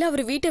காலையில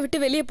அவர் வீட்டை விட்டு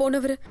வெளியே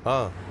போனவர்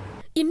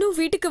இன்னும்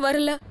வீட்டுக்கு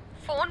வரல.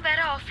 போன் வேற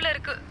ஆஃப்ல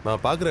இருக்கு.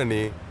 நான் பாக்குறேன்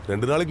நீ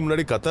 2 நாளைக்கு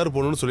முன்னாடி கத்தார்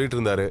போகணும்னு சொல்லிட்டு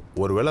இருந்தாரு.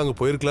 ஒருவேளை அங்க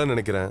போயிருக்கலாம்னு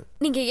நினைக்கிறேன்.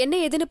 நீங்க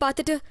என்ன ஏதுன்னு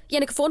பார்த்துட்டு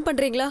எனக்கு ஃபோன்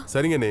பண்றீங்களா?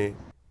 சரிங்க நீ.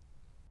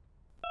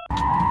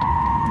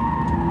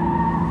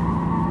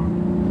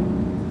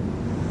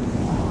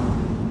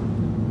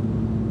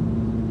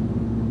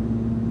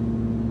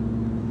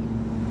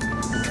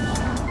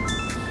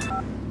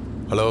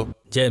 Hello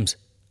James.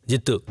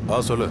 ஜித்து.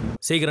 சொல்லு.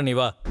 சீக்கிரம் நீ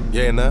வா.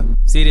 ஏன் என்ன?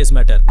 Serious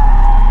matter.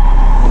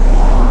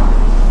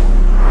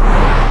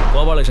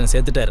 கோபாலகிருஷ்ணன்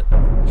சேர்த்துட்டாரு.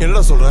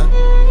 என்னடா சொல்ற?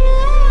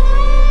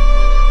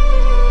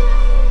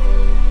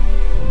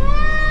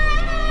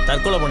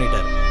 தற்கொலை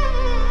பண்ணிட்டார்.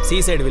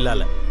 சீசைடு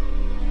வில்லால.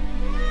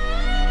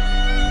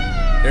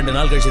 2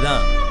 நாள் கழிச்சு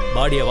தான்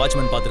பாடியை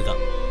வாட்ச்மேன்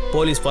பார்த்துருக்கான்.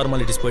 போலீஸ்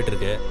ஃபார்மாலிட்டிஸ் போயிட்டு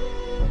இருக்கு.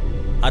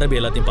 அரபி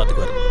எல்லாத்தையும்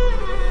பார்த்துக்குவார்.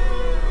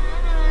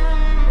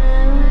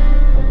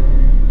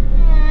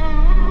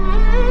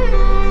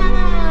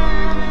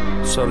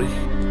 Sorry.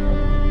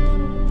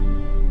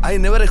 I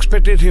never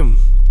expected him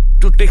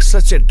to take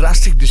such a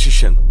drastic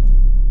decision.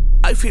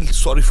 I feel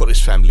sorry for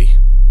his family.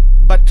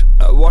 But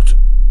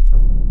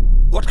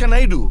what can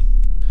I do?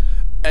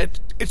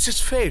 It's his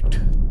fate.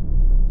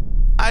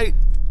 I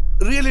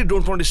really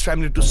don't want his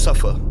family to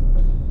suffer.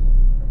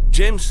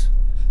 James,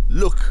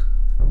 look.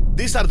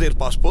 These are their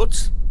passports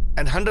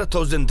and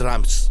 100,000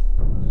 dirhams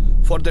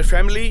for their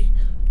family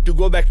to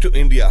go back to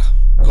India.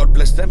 God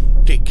bless them.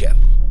 Take care.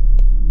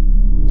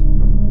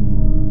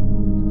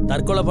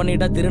 தற்கொலை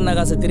பண்ணிட்டா திருந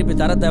காசை திருப்பி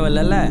தர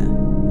தேவையில்ல.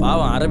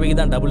 பாவம் அரபிக்கு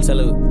தான் double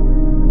செலவு.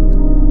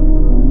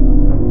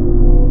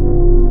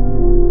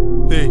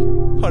 டேய்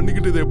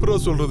அன்னிக்கிட்ட இதை எப்பரோ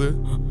சொல்றது?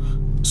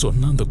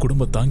 சொன்னா அந்த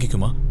குடும்பம்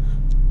தாங்கிக்குமா?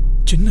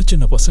 சின்ன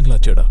சின்ன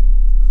பசங்களாச்சேடா.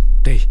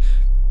 டேய்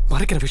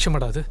மறைக்கிற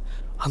விஷயமாடா அது.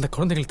 அந்த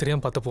குழந்தைகள்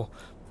தெரியாம பார்த்தப்போ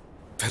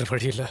வேற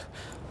வழி இல்லை.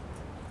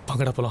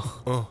 பங்கடா போலாம்.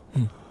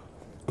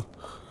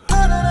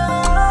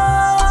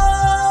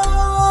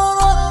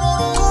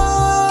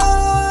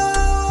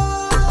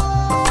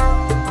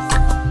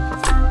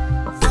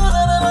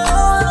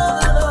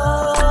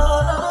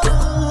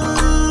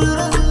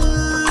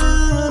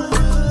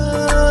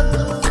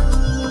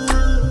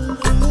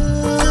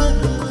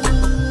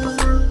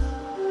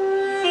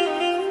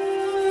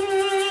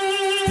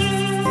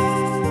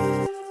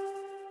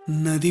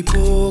 நதி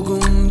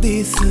போகும்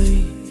திசை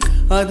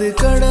அது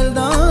கடல்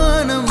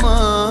தானம்மா,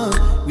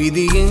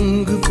 விதி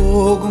எங்கு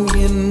போகும்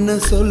என்ன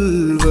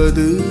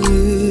சொல்வது?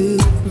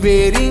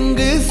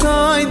 வேறிங்கு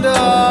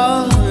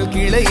சாய்ந்தால்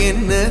கிளை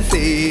என்ன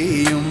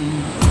செய்யும்?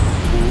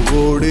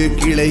 பூவோடு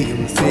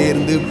கிளையும்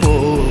சேர்ந்து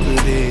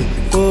போகுதே.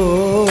 ஓ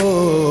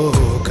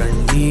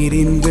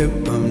கண்ணீரின்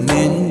வெப்பம்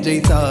நெஞ்சை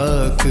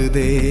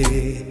தாக்குதே.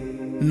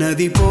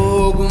 நதி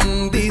போகும்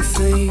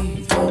திசை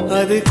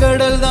அது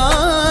கடல்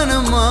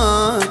தானம்மா,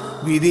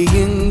 விதி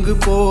எங்கு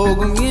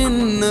போகும்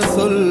என்ன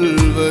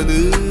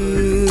சொல்வது?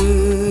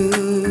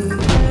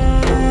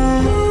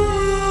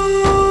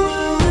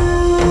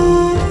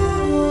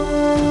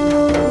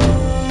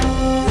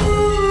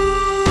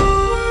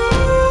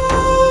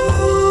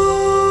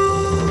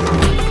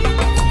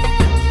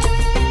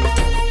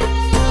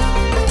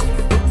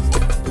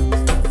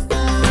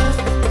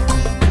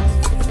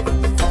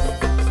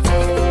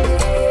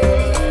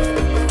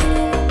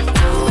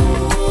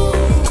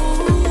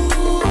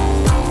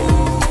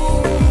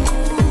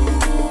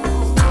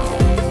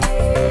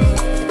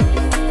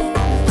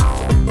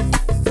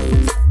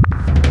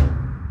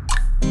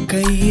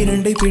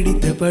 கையிரண்டை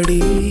பிடித்தபடி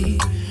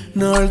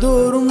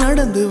நாள்தோறும்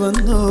நடந்து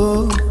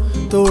வந்தோம்.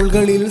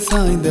 தோள்களில்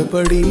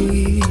சாய்ந்தபடி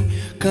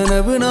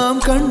கனவு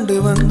நாம் கண்டு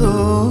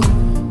வந்தோம்.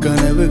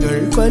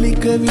 கனவுகள்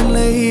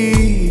பலிக்கவில்லை,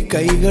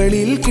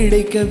 கைகளில்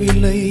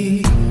கிடைக்கவில்லை.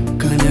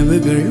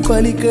 கனவுகள்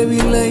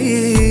பலிக்கவில்லை,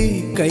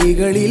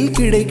 கைகளில்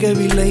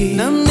கிடைக்கவில்லை.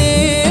 நம்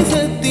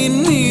நேசத்தின்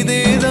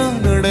மீதேதான்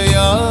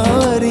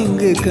நடையார்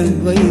இங்கு கண்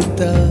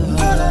வைத்தார்.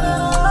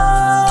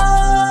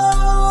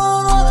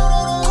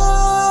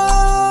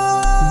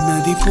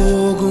 நதி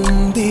போகும்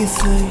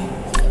திசை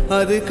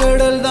அது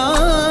கடல்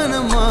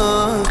தானம்மா,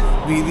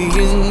 விதி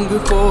எங்கு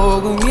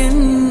போகும்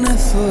என்ன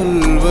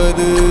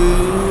சொல்வது?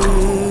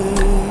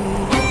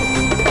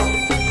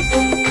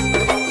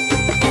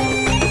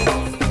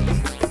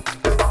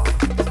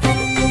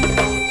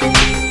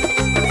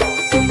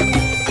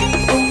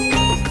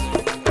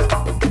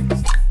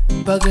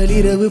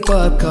 பகலிரவு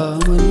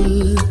பார்க்காமல்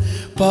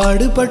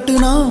பாடுபட்டு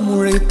நாம்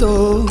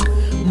உழைத்தோம்.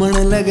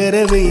 மணலகர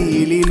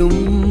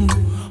வெயிலிலும்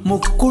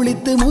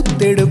முக்குளித்து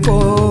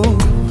முத்தெடுப்போம்.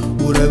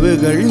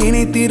 உறவுகள்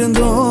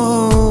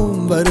நினைத்திருந்தோம்,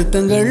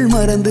 வருத்தங்கள்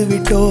மறந்து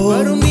விட்டோம்.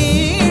 வரும்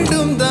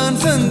மீண்டும் தான்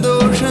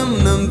சந்தோஷம்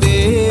நம்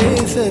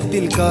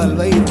தேசத்தில் கால்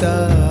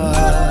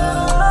வைத்தார்.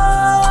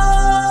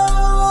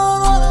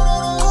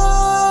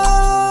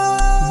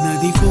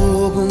 நதி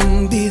போகும்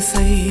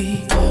திசை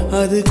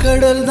அது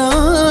கடல்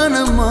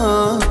தானம்மா,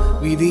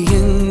 விதி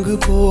எங்கு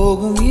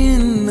போகும்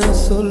என்ன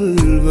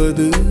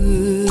சொல்வது?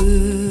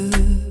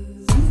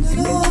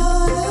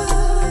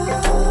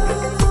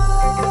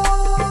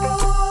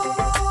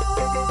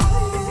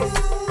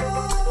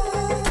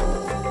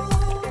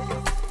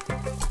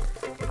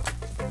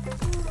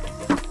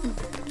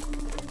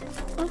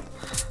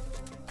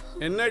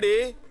 என்னடி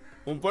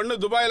உன் பொண்ணு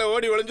துபாயில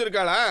ஓடி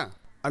ஒளிஞ்சிருக்காளா?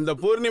 அந்த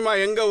பூர்ணிமா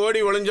எங்க ஓடி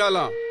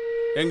ஒளிஞ்சாலும்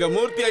எங்க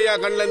மூர்த்தி ஐயா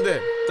கண்ல இருந்து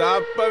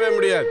தப்பவே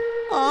முடியாது.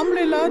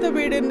 ஆம்பளை இல்லாத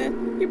வீடுன்னு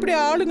இப்படி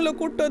ஆளுங்களை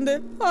கூட்டு வந்து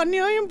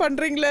அநியாயம்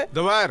பண்றீங்களே.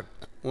 துபார்,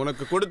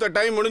 உனக்கு கொடுத்த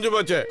டைம் முடிஞ்சு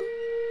போச்சு.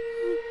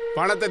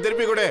 பணத்தை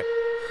திருப்பி கொடு,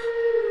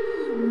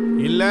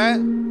 இல்ல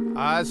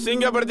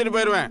அசிங்கப்படுத்திட்டு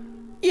போயிருவேன்.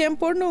 என்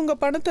பொண்ணு உங்க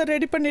பணத்தை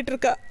ரெடி பண்ணிட்டு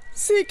இருக்கா,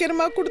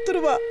 சீக்கிரமா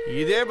கொடுத்துருவா.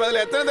 இதே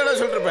பதில் எத்தனை தடவை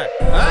சொல்லிருப்பேன்?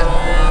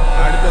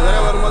 அடுத்த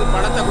தடவை வரும்போது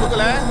பணத்தை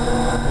கொடுக்கல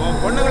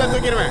உன் பொண்ணுங்களை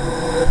தூக்கிடுவேன்.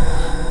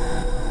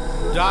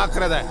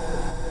 ஜாக்கிரதை.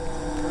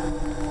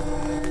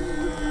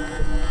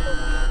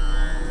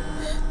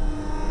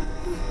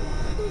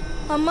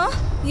 அம்மா,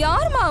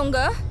 யாரும்மா அவங்க?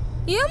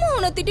 ஏமா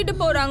உன்னை திட்டிட்டு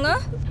போறாங்க?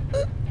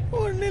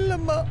 ஒன்னும்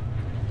இல்லம்மா.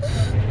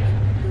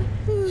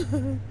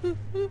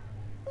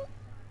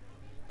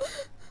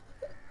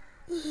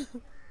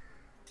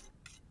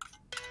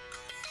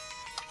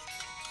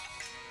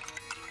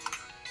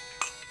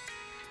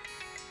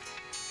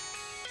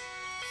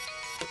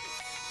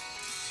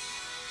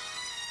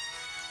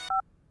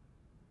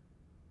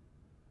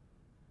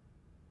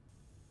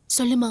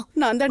 சொல்லுமா.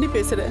 நான் தாண்டி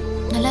பேசுறேன்.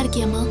 நல்லா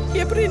இருக்கியாமா?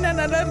 எப்படி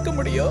நான் நல்லா இருக்க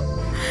முடியும்?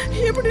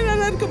 எப்படி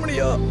நல்லா இருக்க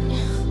முடியும்?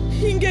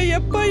 இங்க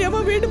எப்ப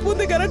எவன் வீடு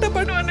பூந்து கரெக்டா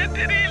பண்ணுவானே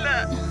தெரியல.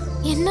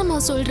 என்னம்மா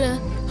சொல்ற?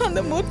 அந்த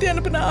மூர்த்தி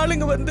அனுப்பின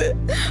ஆளுங்க வந்து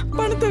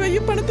பணத்தை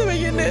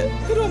வைன்னு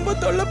வச்சுக்கிட்டு ரொம்ப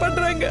தொல்லை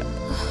பண்றாங்க.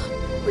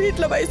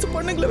 வீட்டுல வயசு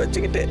பொண்ணுங்களை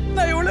வச்சுக்கிட்டு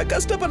நான் எவ்வளவு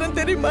கஷ்டப்படுறேன்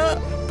தெரியுமா?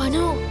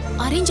 பணம்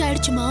அரேஞ்ச்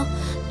ஆயிடுச்சுமா,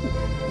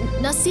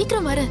 நான்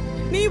சீக்கிரம் வரேன்.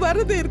 நீ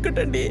வர்றது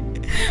இருக்கட்டும்டி,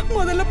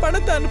 முதல்ல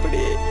பணத்தை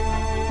அனுப்புடி.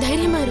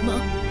 தைரியமா இருமா,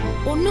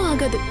 ஒன்னும்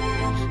ஆகாது.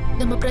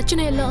 நம்ம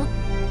பிரச்சனை எல்லாம்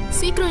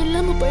சீக்கிரம்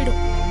இல்லாம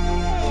போயிடும்.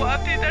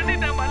 வார்த்தை தாண்டி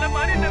நான் மலை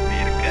மாதிரி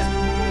நம்பி இருக்கேன்.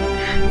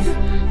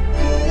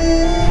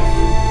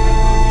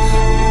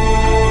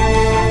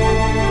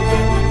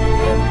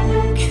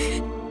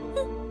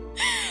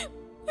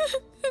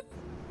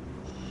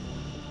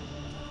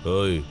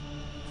 ஓய்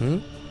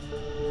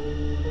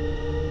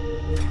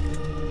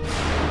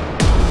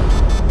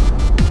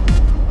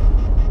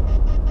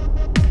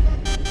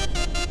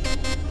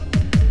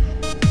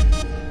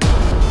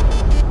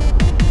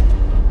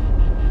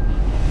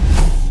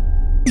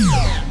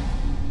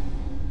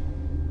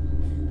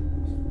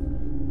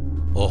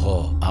ഓഹോ,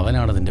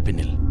 അവനാണതിന്റെ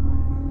പിന്നിൽ.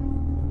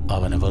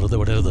 അവനെ വെറുതെ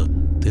വിടരുത്,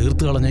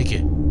 തീർത്തു കളഞ്ഞേക്ക്.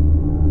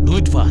 Do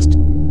it fast.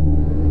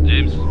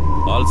 ஜேம்ஸ்,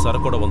 ஆள்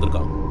சரக்கோட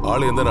வந்திருக்கான்.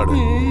 ஆள் எந்த நாடு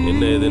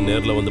என்ன ஏதுன்னு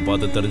நேரில் வந்து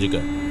பார்த்து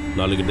தெரிஞ்சுக்க.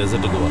 நாளைக்கு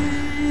டெசர்ட்டுக்கு வா.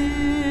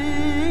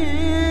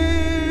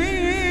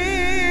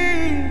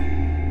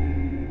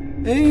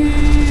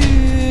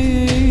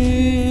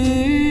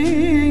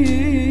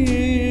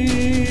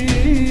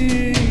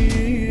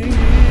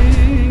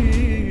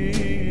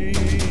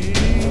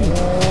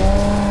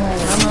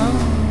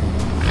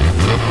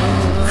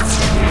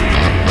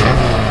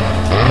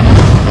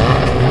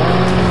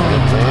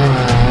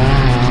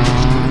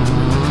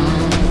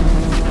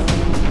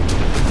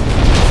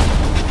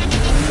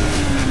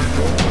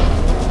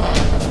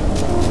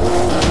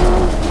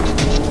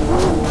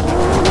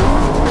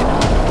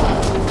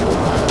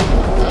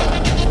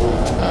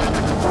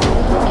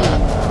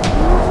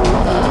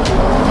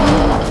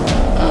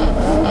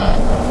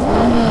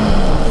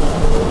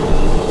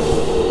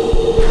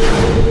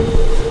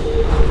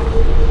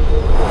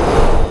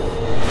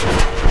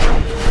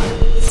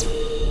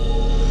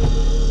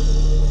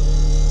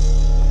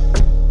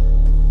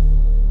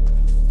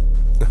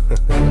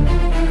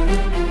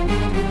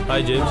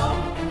 ஹாய் ஜேம்ஸ்,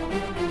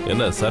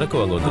 என்ன சரக்கு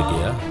வாங்க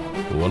வந்திருக்கியா?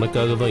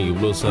 உனக்காக தான்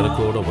இவ்வளோ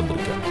சரக்கோட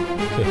வந்திருக்கேன்.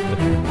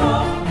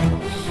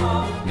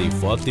 நீ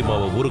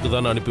ஃபாத்திமாவை ஊருக்கு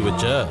தானே அனுப்பி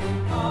வச்ச,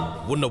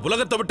 உன்னை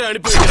உலகத்தை விட்டு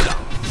அனுப்பி வைக்கிறதா?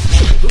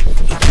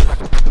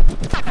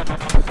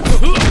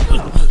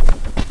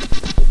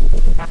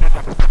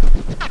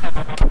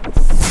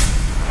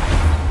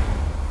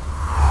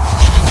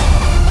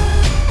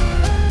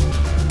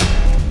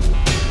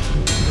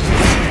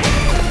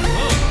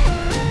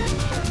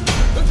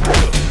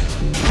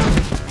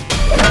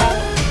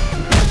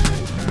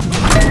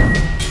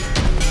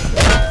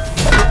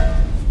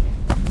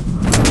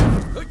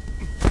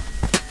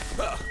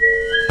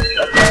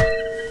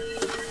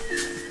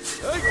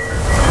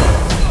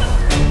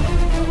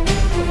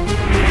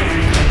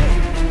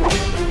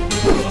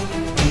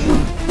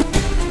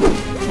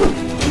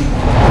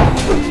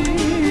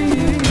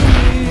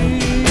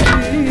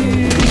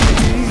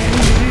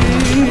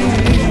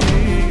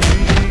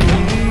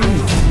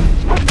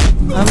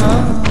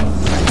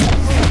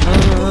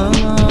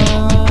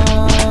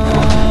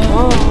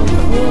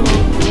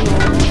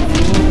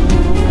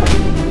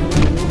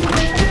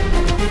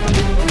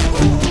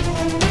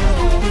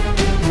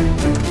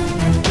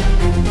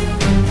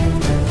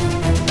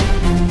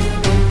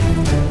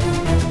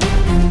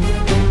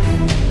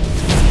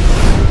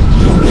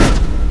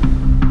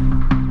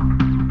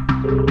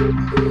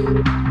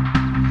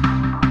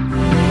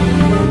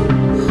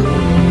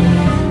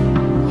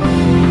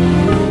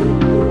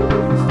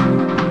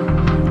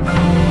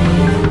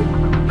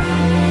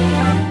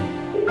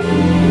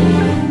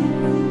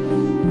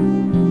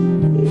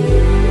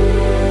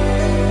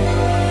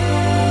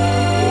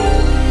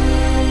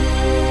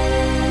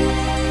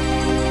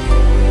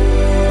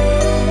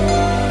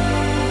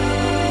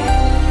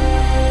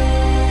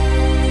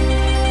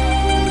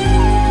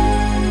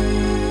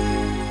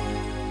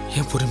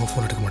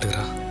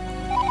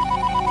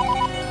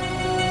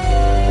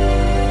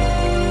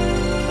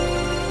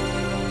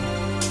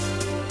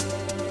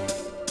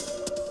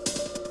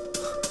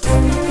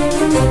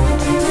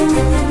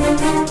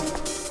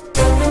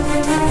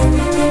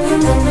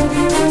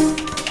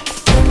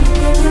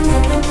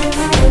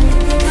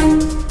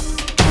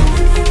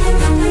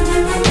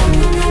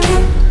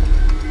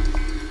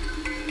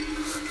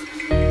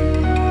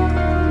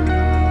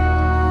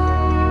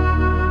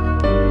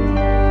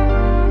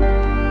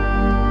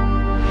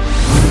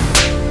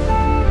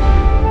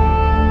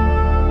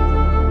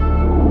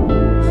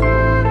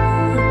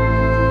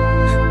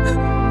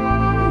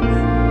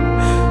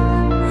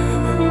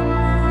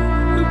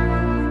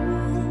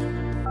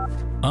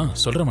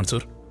 சொல்ற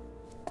மன்சூர்,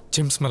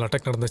 ஜேம்ஸ் மேல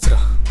அட்டாக் நடந்துச்சுடா.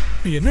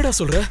 நீ என்னடா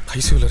சொல்ற?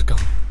 ஐசியூல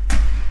இருக்கான்.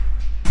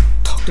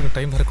 டாக்டர்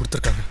டைம் வேற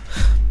கொடுத்துருக்காங்க.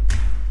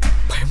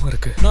 பயமா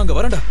இருக்கு. நான் அங்க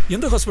வரேன்டா.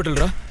 எந்த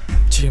ஹாஸ்பிட்டல்டா?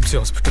 GMC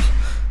hospital.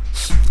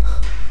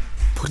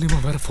 பூர்ணிமா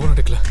வேற போன்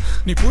எடுக்கல.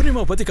 நீ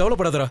பூர்ணிமாவை பத்தி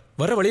கவலைப்படாதடா.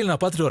 வர வழியில்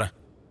நான் பார்த்துட்டு வரேன்.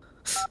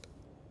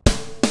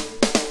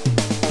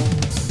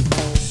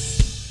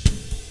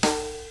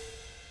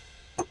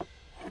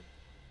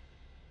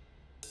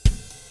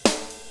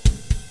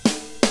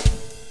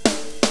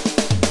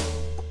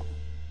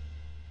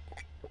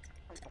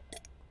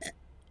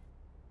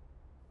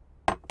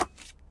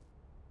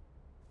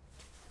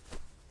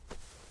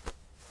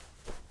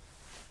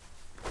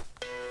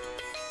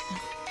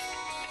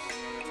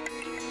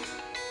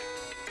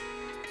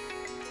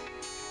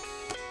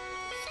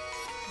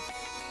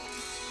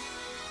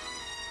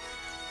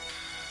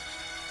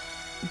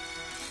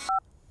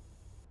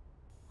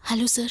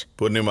 Hello sir.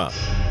 பூர்ணிமா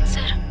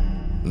சார்,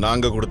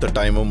 நாங்க கொடுத்த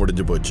டைமும்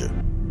முடிஞ்சு போச்சு,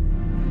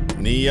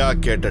 நீயா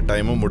கேட்ட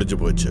டைமும் முடிஞ்சு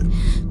போச்சு.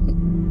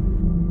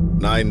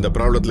 நான் இந்த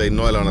ப்ராப்ளத்தில்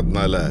இன்வால்வ்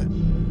ஆனதுனால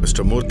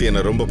மிஸ்டர் மூர்த்தி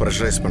என்னை ரொம்ப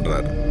ப்ரெஷரைஸ்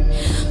பண்றாரு.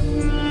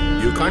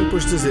 You can't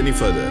push this any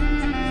further.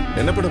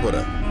 என்ன பண்ண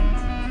போற?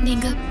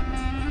 நீங்க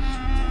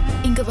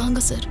இங்க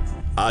வாங்க சார்.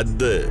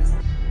 அது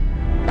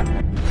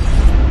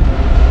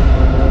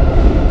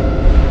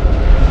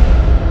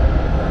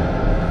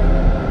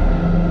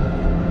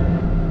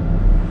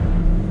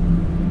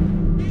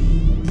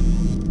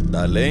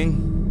darling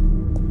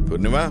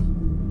Purnima.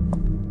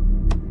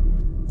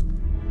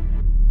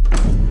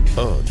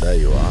 O there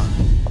you are.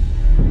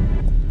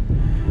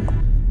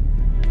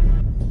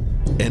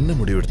 என்ன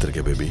முடிவு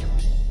எடுத்திருக்க பேபி?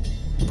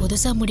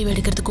 புதுசா முடிவு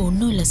எடுக்கிறதுக்கு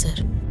ஒன்றும் இல்லை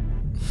சார்.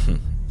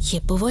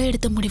 எப்பவோ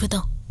எடுத்த முடிவு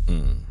தான்.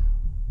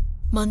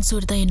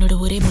 மன்சூர் தான் என்னோட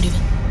ஒரே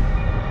முடிவு.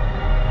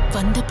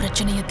 வந்த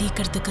பிரச்சனையை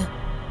தீர்க்கறதுக்கு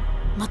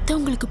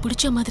மற்றவங்களுக்கு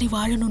பிடிச்ச மாதிரி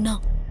வாழணும்னா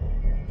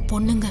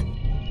பொண்ணுங்க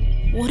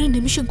ஒரு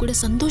நிமிஷம் கூட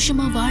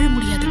சந்தோஷமா வாழ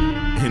முடியாது.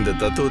 இந்த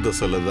தத்துவத்தை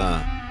சொல்லதான்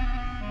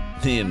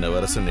நீ என்ன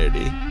வர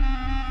சொன்னேடி.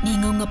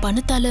 நீங்க உங்க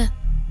பணத்தால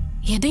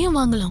எதையும்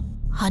வாங்கலாம்,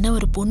 ஆனா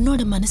ஒரு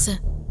பொண்ணோட மனசை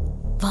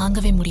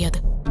வாங்கவே முடியாது.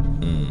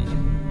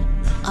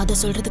 அத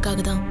சொல்றதுக்காக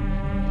தான்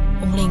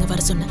உங்களை இங்க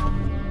வர சொன்னேன்.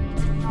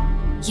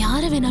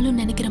 யார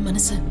வேணாலும் நினைக்கிற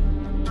மனசு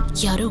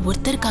யாரோ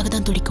ஒருத்தருக்காக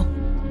தான் துடிக்கும்.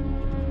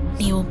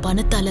 நீ உன்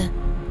பணத்தால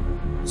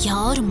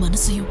யாரும்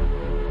மனசையும்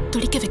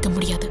துடிக்க வைக்க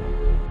முடியாது.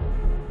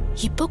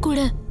 இப்போ கூட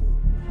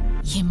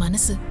என்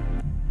மனசு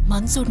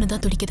மன்சூர்னு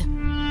தான் துடிக்குது.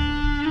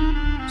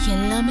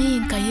 எல்லாமே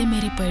என் கையை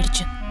மீறி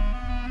போயிடுச்சு.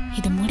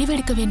 இது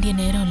முடிவெடுக்க வேண்டிய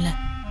நேரம் இல்ல,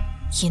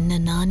 என்ன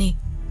நானே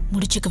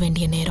முடிச்சுக்க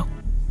வேண்டிய நேரம்.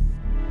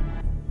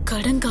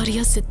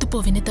 கடன்காரியா செத்து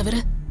போவேனே தவிர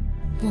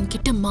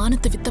உன்கிட்ட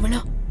மானத்தை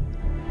வித்தவளா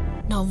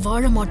நான்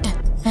வாழ மாட்டேன்.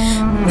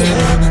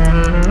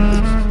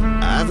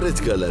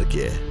 ஆவரேஜ் கேர்ள்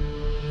இருக்கே,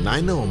 நான்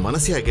என்ன உன்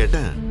மனசியா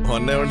கேட்டேன்?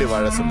 உன்னை வேண்டி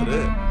வாழ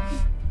சொன்னது.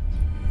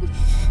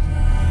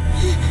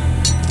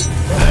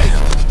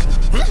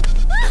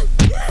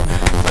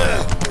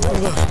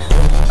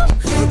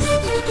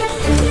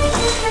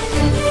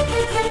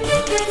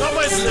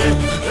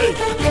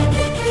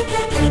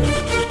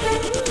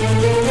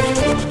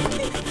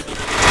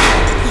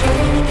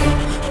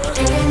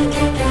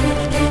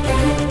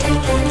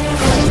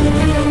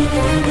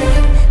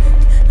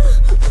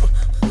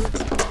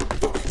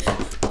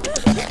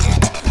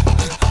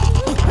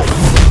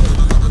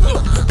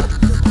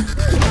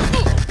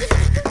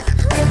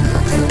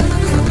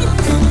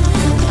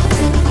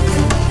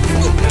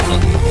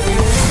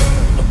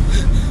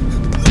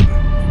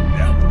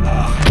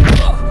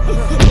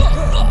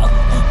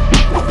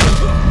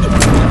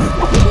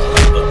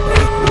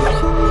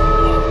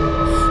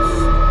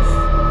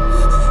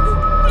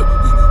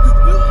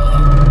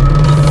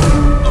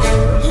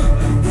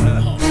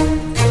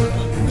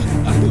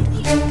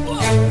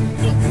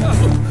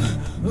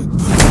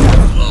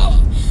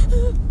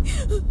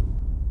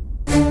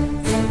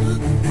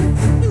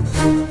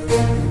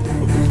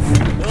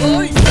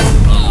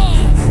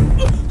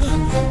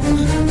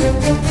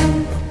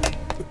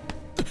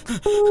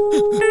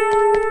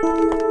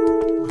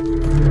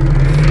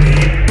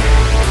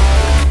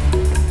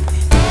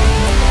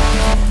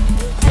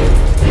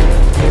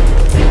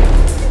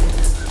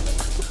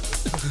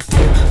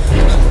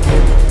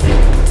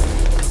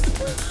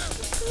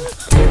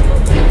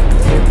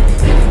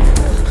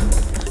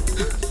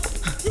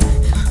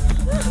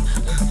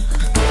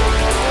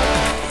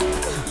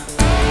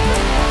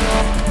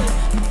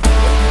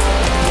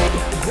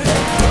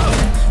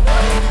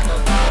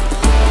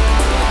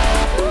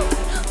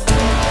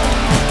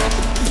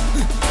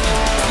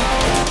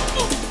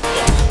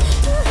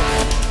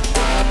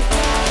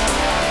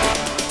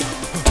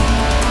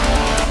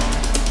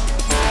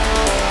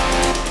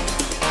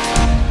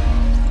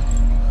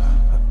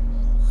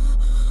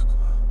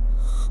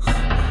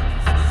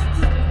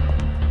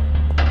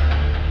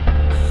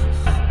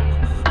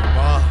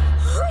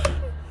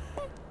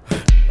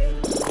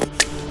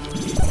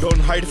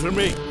 Hide from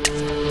me.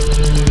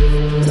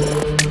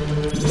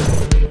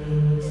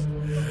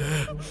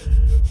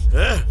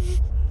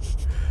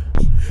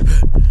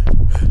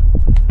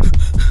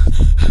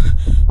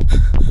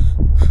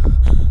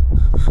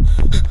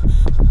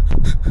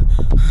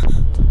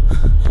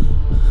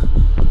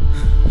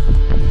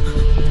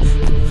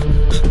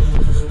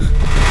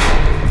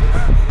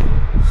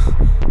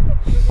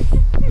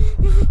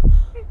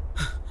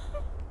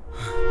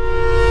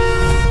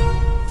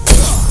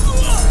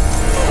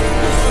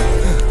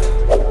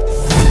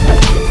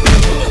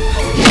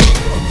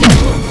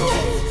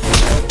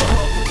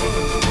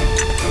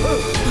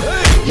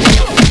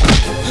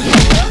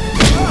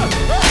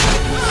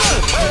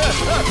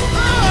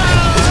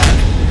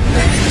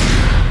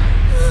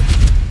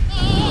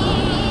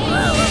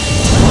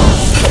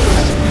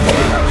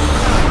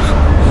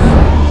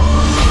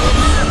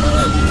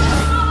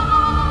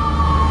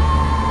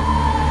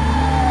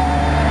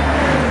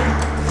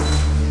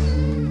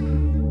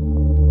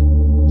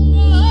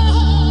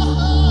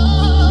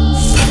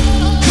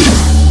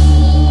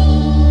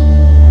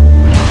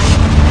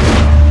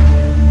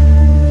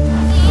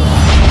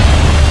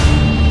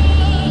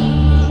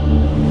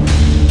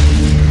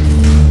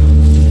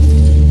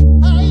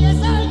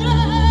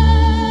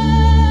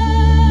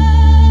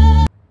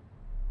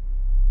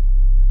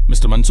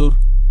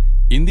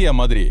 இந்தியா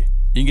மாதிரி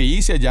இங்க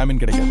ஈஸியா ஜாமீன்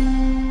கிடைக்காது.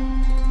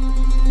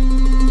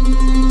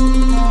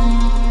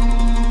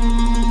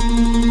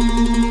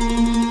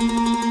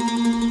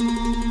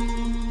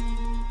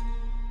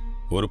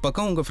 ஒரு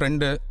பக்கம் உங்க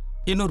ஃப்ரெண்டு,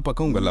 இன்னொரு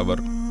பக்கம் உங்க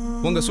லவர்.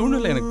 உங்க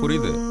சூழ்நிலை எனக்கு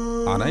புரியுது.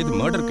 ஆனா இது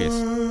மர்டர்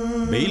கேஸ்,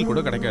 பெயில் கூட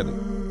கிடைக்காது.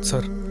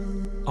 சார்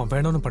அவன்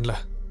வேணும்னு பண்ணல.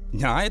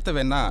 நியாயத்தை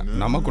வேணா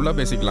நமக்குள்ள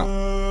பேசிக்கலாம்,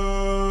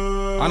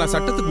 ஆனா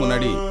சட்டத்துக்கு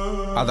முன்னாடி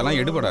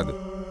அதெல்லாம் எடுபடாது.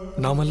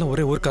 நாமெல்லாம்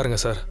ஒரே ஊர்க்காரங்க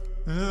சார்.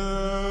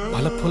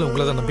 பல போல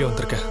உங்களை தான் நம்பி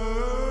வந்திருக்கேன்.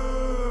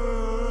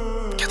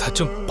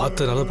 ஏதாச்சும்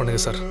பார்த்து நல்லது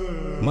பண்ணுங்க sir.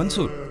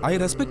 Mansoor, I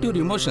respect your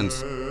emotions.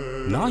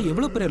 நான்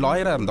எவ்வளவு பெரிய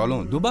லாயரா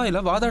இருந்தாலும்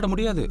துபாயில வாதாட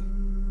முடியாது.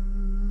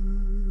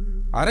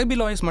 அரபி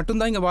லாயர்ஸ்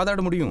மட்டும்தான் இங்க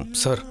வாதாட முடியும்.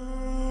 சார்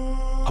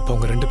அப்போ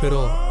உங்க 2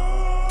 பேரும்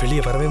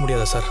வெளியே வரவே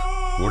முடியாதா சார்?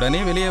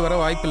 உடனே வெளியே வர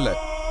வாய்ப்பில்லை.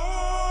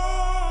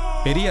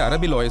 பெரிய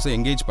அரபி லாயர்ஸை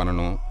என்கேஜ்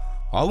பண்ணணும்.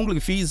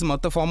 அவங்களுக்கு ஃபீஸ்,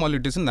 மற்ற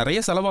ஃபார்மாலிட்டிஸ்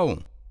நிறைய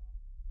செலவாகும்.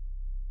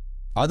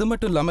 அது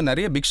மட்டும் இல்லாமல்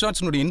நிறைய பிக்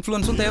ஷாட்ஸ்னுடைய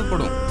இன்ஃப்ளூயன்ஸும்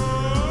தேவைப்படும்.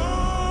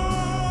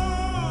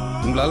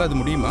 உங்களால் அது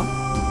முடியுமா?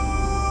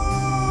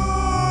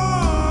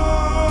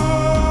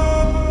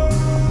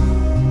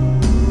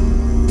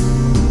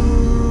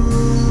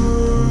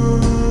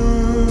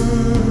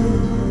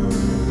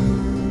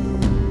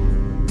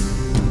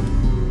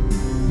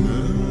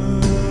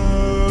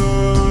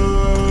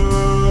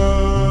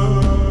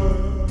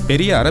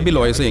 பெரிய அரபி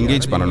லாயர்ஸை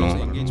என்கேஜ் பண்ணணும்.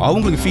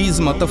 அவங்களுக்கு ஃபீஸ்,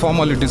 மற்ற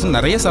ஃபார்மாலிட்டிஸ்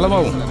நிறைய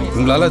செலவாகும்.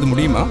 உங்களால் அது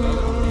முடியுமா?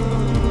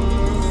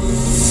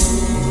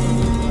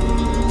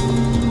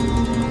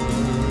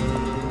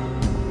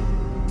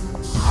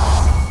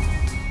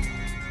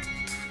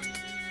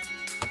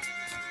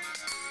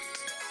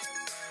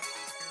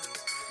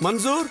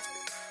 மன்சூர்,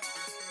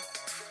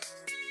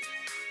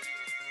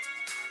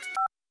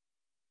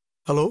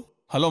 ஹலோ.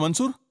 ஹலோ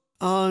மன்சூர்,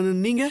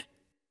 நீங்க?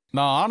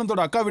 நான்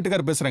ஆனந்தோட அக்கா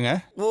வீட்டுக்காரர் பேசுறேங்க.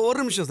 ஒரு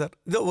நிமிஷம் சார்,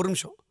 இதோ ஒரு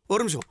நிமிஷம்.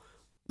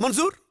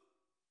 மன்சூர்,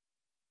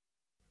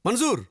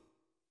 மன்சூர்.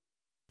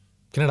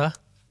 என்னடா?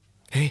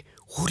 ஏய்,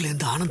 ஊர்ல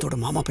இருந்து ஆனந்தோட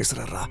மாமா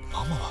பேசுறாரா?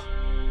 மாமாவா?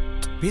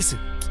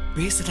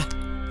 பேசுடா.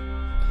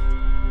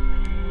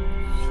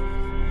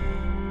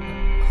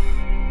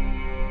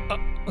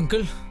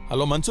 அங்கிள்.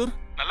 ஹலோ மன்சூர்,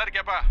 நல்லா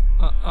இருக்கியாப்பா?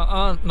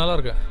 நல்லா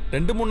இருக்கேன்.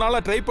 2-3 நாளா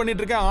ட்ரை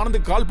பண்ணிட்டு இருக்கேன்.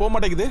 ஆனந்துக்கு கால் போக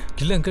மாட்டேங்குது.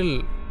 இல்ல அங்கிள்,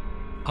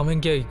 அவன்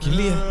இங்கே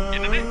இல்லையே.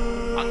 என்னது?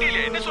 அங்க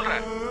இல்லையா? என்ன சொல்ற?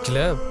 இல்ல,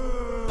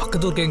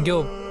 பக்கத்து ஊருக்கு எங்கேயோ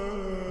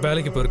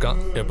வேலைக்கு போயிருக்கான்.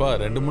 ஏப்பா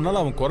 2-3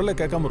 நாள் அவன் குரலை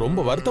கேட்காம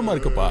ரொம்ப வருத்தமா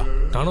இருக்குப்பா.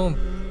 நானும்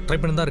ட்ரை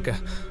பண்ணி தான்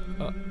இருக்கேன்.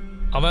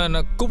 அவன் என்ன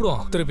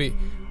கூப்பிடுவான் திருப்பி.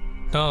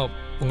 நான்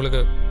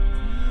உங்களுக்கு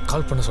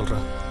கால் பண்ண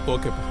சொல்றேன்.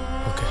 ஓகேப்பா.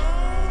 ஓகே.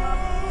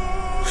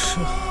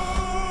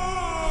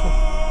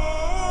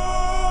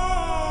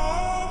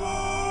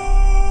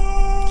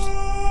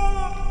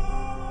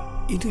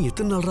 இன்னும்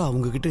எத்தனை நாளா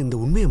அவங்க கிட்ட இந்த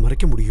உண்மையை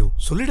மறைக்க முடியும்?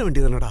 சொல்லிட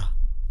வேண்டியதுனடா.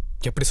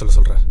 எப்படி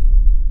சொல்ற?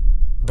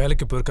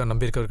 வேலைக்கு போயிருக்கா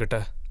நம்பி இருக்கவர்கிட்ட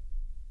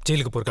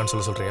ஜெயிலுக்கு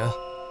போயிருக்கான்னு சொல்றியா?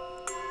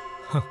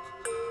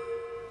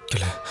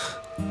 இல்ல,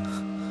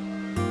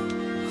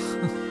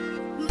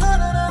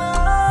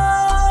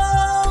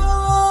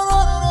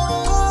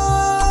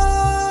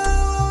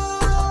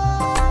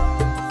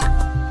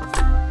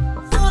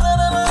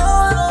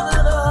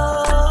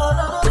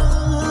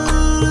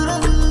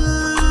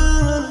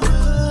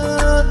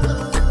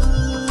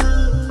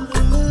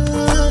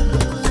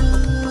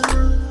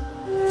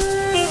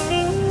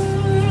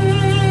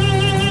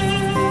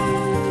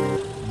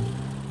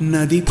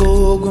 நதி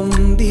போகும்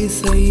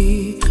திசை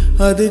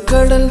அது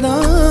கடல்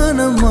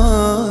தானம்மா,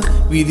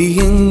 விதி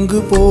எங்கு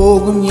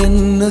போகும்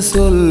என்ன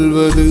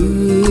சொல்வது?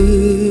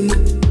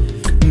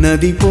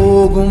 நதி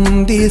போகும்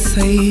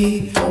திசை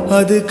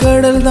அது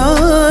கடல்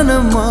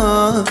தானம்மா,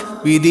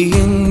 விதி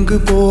எங்கு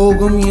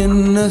போகும்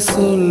என்ன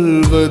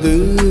சொல்வது?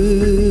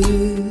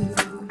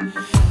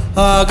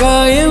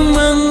 ஆகாயம்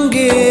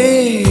அங்கே,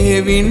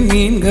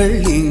 விண்மீன்கள்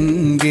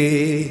இங்கே,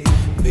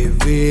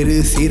 வெவ்வேறு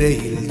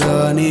சிறையில்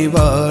தானே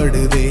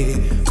வாடுதே.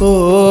 ஓ,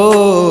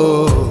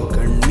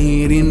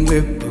 கண்ணீரின்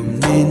வெப்பம்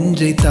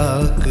நெஞ்சை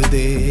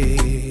தாக்குதே.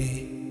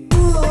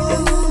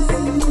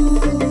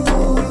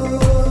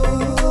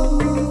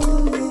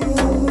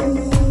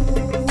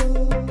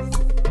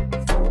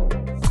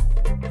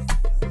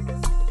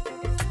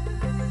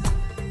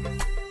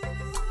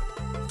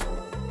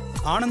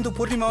 ஆனந்து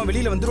பூர்ணிமாவும்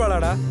வெளியில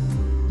வந்துருவாளாடா?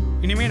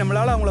 இனிமே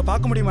நம்மளால அவங்கள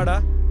பார்க்க முடியுமாடா?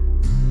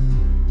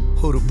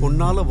 ஒரு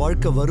பொண்ணால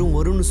வாழ்க்கை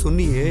வரும்னு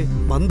சொன்னியே,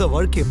 வந்த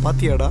வாழ்க்கைய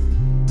பாத்தியாடா?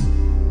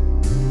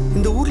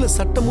 இந்த ஊர்ல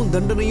சட்டமும்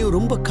தண்டனையும்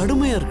ரொம்ப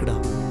கடுமையா இருக்குடா.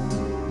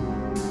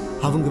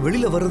 அவங்க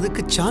வெளியில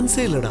வர்றதுக்கு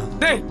சான்ஸே இல்லடா.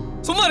 டேய்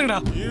சும்மா இருங்கடா.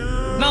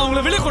 நான்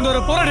அவங்கள வெளியே கொண்டு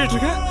வர போராடிட்டு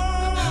இருக்கேன்.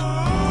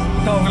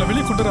 நான் அவங்கள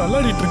வெளியே கொண்டு வர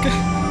அல்லாடிட்டு இருக்கேன்.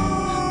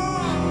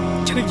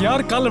 எனக்கு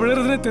யார் காலில்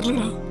விழுறதுனே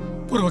தெரியலடா.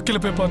 ஒரு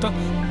வக்கீல போய் பார்த்தா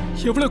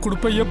எவ்வளவு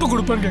கொடுப்பேன், எப்ப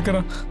கொடுப்பேன்னு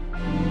கேட்கறான்.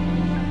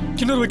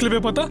 இன்னொரு வக்கீல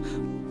போய் பார்த்தா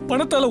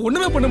பணத்தால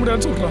ஒண்ணுமே பண்ண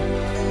முடியாதுன்னு சொல்றான்.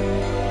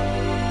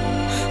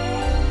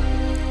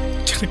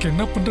 எனக்கு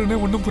என்ன பண்றேன்னே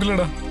ஒன்றும்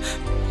புரியலடா.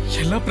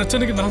 எல்லா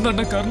பிரச்சனைக்கு நான்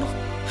தான்டா காரணம்.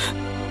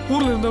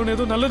 ஊர்ல இருந்தவன்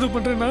ஏதோ நல்லது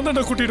பண்றேன் நான்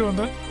தான்டா கூட்டிட்டு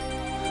வந்தேன்.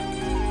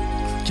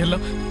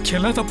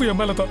 எல்லாம் தப்பு என்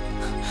மேலதான்.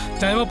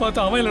 நியாயமா பார்த்து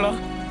அவன் இல்லடா,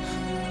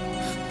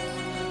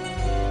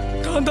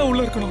 நான் தான்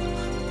உள்ள இருக்கணும்.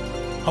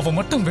 அவ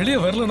மட்டும் வெளியே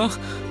வரலனா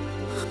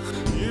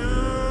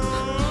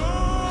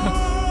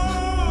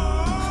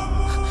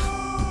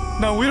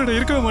நான் உயிரோட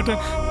இருக்கவே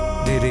மாட்டேன்.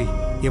 டேய்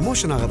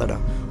எமோஷன் ஆகாதடா.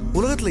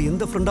 உலகத்துல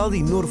எந்த ஃப்ரெண்டாவது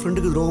இன்னொரு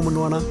ஃப்ரெண்டுக்கு துரோகம்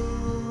பண்ணுவானா?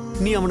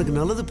 நீ அவனுக்கு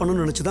நல்லது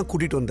பண்ணணும்னு நினைச்சு தான்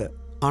கூட்டிட்டு வந்த.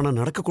 ஆனா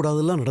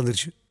நடக்கக்கூடாதெல்லாம்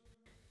நடந்துருச்சு.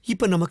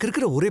 இப்ப நமக்கு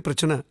இருக்கிற ஒரே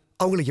பிரச்சனை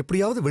அவங்களை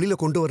எப்படியாவது வெளியில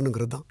கொண்டு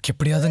வரணுங்கிறது தான்.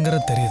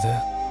 எப்படியாதுங்கிறது தெரியுது,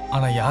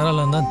 ஆனா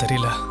யாராலும் தான்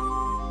தெரியல.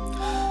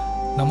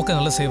 நமக்கு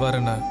நல்ல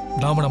செய்வாருன்னு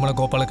நம்மள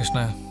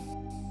கோபாலகிருஷ்ணன்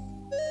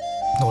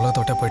இந்த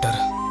உலகத்தை விட்டே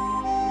போயிட்டாரு.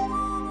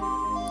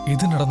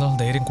 இது நடந்தாலும்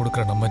தைரியம்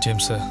கொடுக்குற நம்ம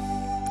ஜேம்ஸ்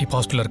இப்போ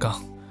ஹாஸ்பிட்டல் இருக்கான்.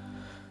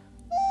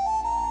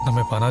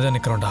 நம்ம இப்போ அனாஜா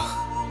நிற்கிறோம்டா.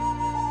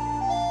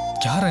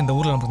 யாரா இந்த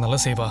ஊரில் நமக்கு நல்லா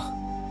செய்வா?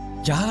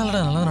 யாராலடா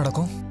நல்லா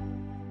நடக்கும்?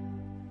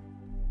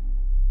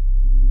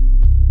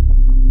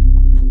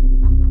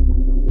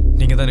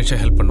 நீங்கள் தான்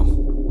நிச்சயம் ஹெல்ப் பண்ணும்.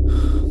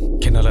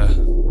 என்னால்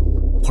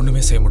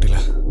ஒன்றுமே செய்ய முடியல.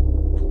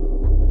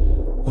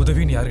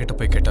 உதவின்னு யார்கிட்ட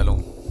போய்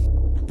கேட்டாலும்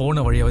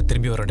போன வழியாவே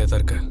திரும்பி வர வேண்டியதாக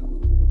இருக்கு.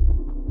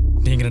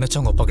 நீங்கள் நினச்சா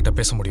உங்கள் அப்பா கிட்ட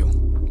பேச முடியும்.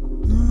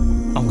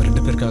 அவங்க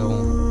 2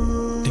 பேருக்காகவும்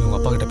நீங்கள் உங்கள்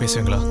அப்பா கிட்ட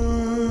பேசுவீங்களா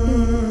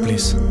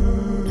please?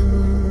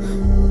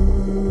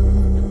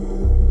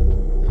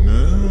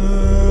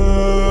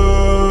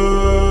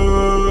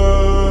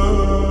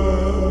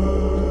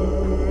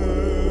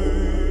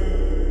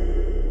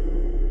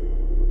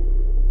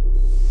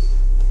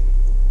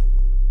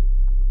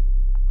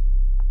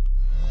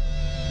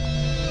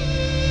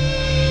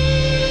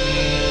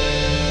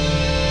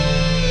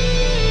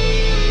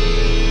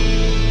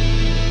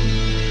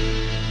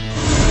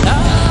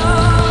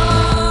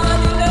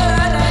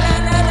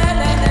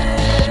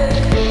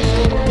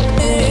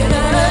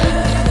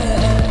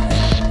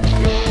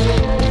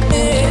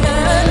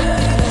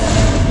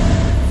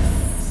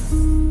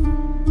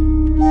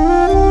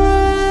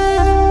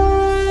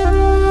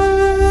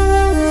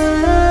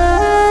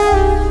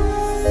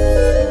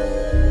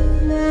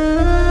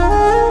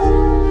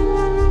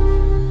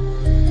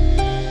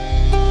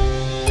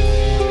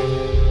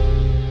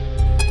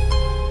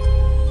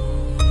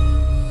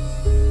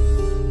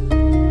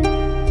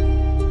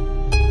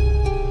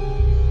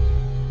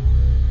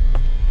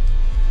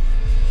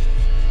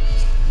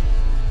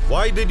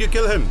 Why did you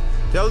kill him?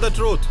 Tell the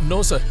truth. No,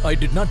 sir. I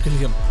did not kill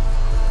him.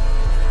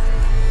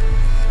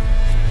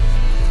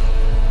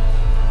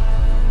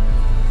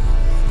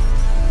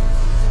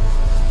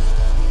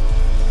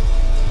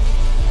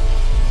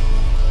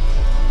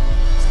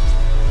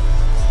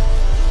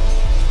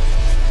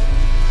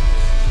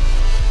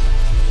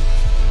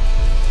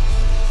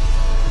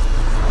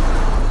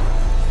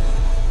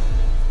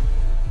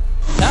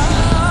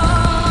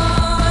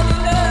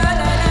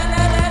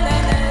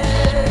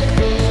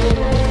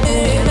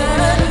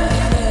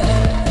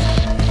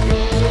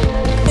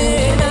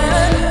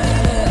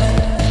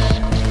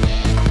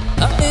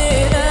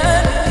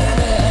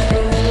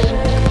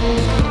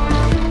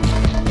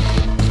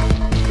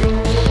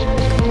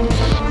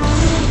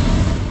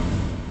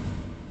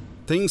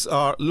 Things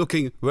are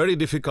looking very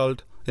difficult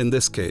in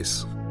this case.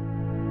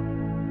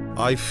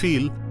 I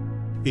feel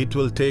it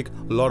will take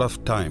a lot of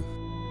time.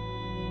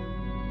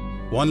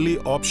 Only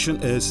option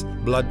is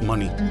blood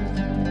money.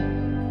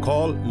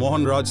 Call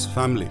Mohan Raj's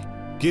family.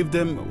 Give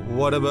them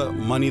whatever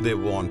money they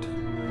want.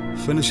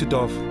 Finish it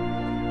off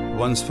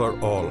once for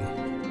all.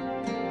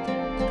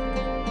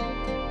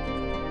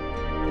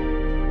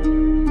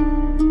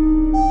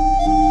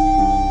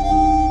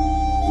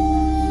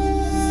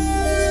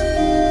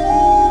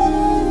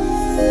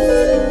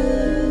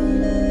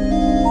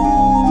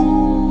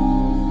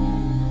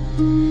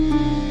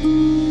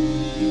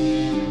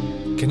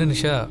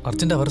 Nisha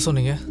அர்ஜென்ட்டா வர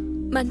சொன்னீங்க?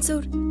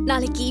 மன்சூர்,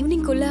 நாளைக்கு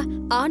ஈவினிங்குள்ள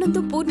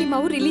ஆனந்தும்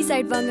பூர்ணிமாவும் release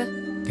ஆயிடுவாங்க.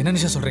 என்ன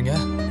நிஷா சொல்றீங்க?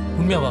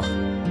 உண்மையாவா?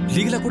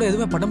 லீகலா கூட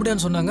எதுவுமே பண்ண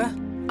முடியாதுன்னு சொன்னாங்க.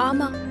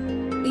 ஆமா,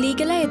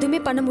 லீகலா எதுவுமே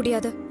பண்ண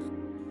முடியாது.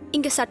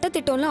 இங்க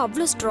சட்டத்திட்டம்லாம்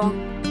அவ்வளோ ஸ்ட்ராங்.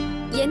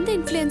 எந்த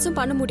இன்ஃப்ளூயன்ஸும்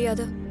பண்ண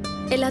முடியாது.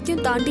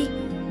 எல்லாத்தையும் தாண்டி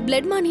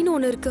பிளட் மணின்னு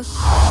ஒன்று இருக்கு.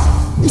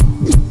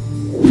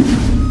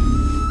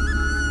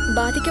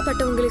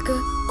 பாதிக்கப்பட்டவங்களுக்கு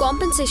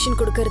காம்பன்சேஷன்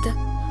கொடுக்கறது,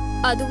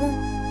 அதுவும்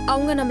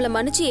அவங்க நம்மள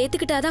மன்னிச்சு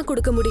ஏத்துக்கிட்டாதான்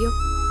கொடுக்க முடியும்.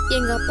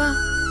 எங்க அப்பா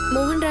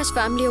மோகன்ராஜ்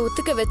ஃபேமிலியை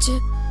ஒத்துக்க வச்சு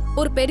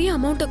ஒரு பெரிய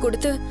அமௌண்ட்டை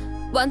கொடுத்து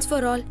ஒன்ஸ்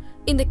ஃபார் ஆல்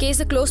இந்த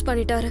கேஸை க்ளோஸ்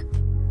பண்ணிட்டாரு.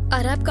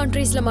 அரப்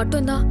கண்ட்ரீஸ்ல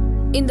மட்டும்தான்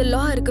இந்த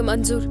லா இருக்கு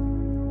மன்சூர்.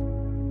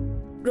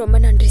 ரொம்ப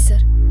நன்றி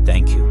சார்.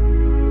 Thank you.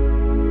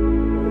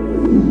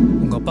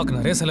 உங்க அப்பாக்கு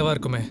நிறைய செலவா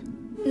இருக்குமே.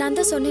 நான்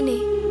தான் சொன்னேனே,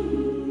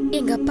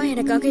 எங்க அப்பா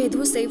எனக்காக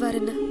எதுவும்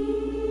செய்வாருன்னு.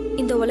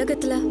 இந்த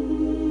உலகத்துல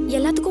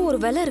எல்லாத்துக்கும் ஒரு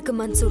விலை இருக்கு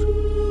மன்சூர்.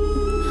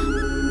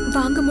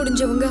 வாங்க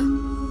முடிஞ்சவங்க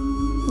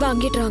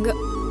வாங்கிடுறாங்க.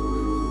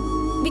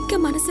 விற்க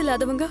மனசு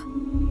இல்லாதவங்க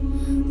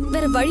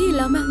வேற வழி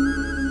இல்லாம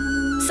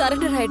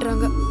சரண்டர்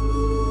ஆயிடுறாங்க.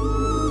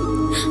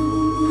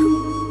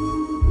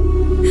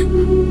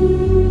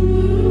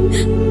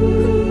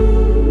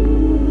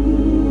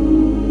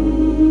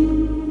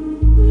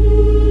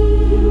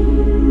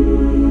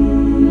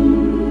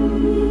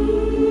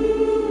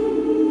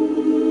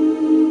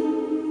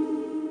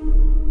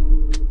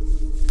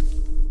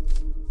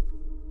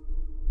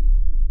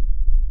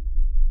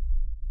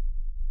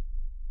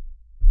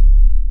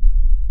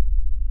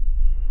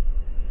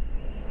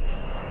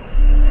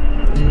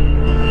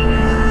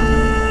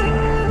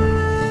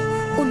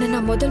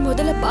 நான்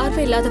முதல்ல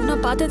பார்வை இல்லாதவனா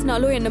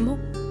பார்த்ததுனாலோ என்னமோ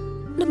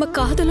நம்ம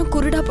காதலும்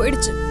குருடா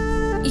போயிடுச்சு.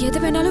 எது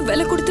வேணாலும்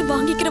விலை கொடுத்து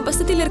வாங்கிக்கிற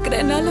வசதியில இருக்கிற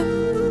என்னால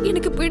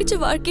எனக்கு பிடிச்ச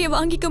வாழ்க்கையை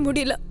வாங்கிக்க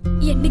முடியல.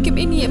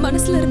 என்னைக்குமே நீ என்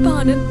மனசுல இருப்ப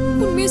ஆனந்த்.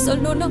 உண்மையை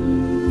சொல்லணும்னா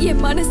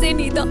என் மனசே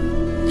நீதான்.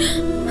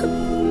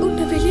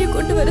 உன்னை வெளியே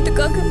கொண்டு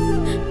வரதுக்காக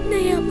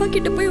நான் என் அப்பா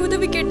கிட்ட போய்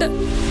உதவி கேட்டேன்.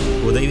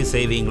 உதவி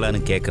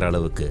செய்வீங்களான்னு கேட்குற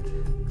அளவுக்கு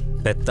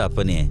பெத்த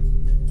அப்பனே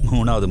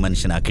 3வது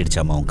மனுஷன்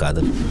ஆக்கிடுச்சாமா உன்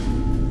காதல்.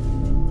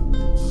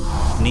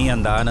 நீ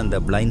அந்த ஆனந்த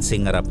பிளைண்ட்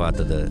சிங்கரை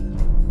பார்த்தது,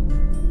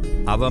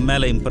 அவன்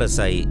மேலே இம்ப்ரெஸ்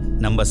ஆகி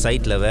நம்ம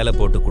சைட்டில் வேலை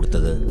போட்டு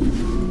கொடுத்தது,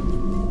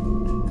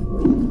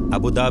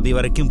 அபுதாபி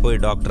வரைக்கும் போய்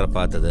டாக்டரை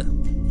பார்த்தது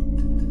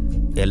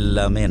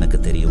எல்லாமே எனக்கு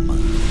தெரியுமா.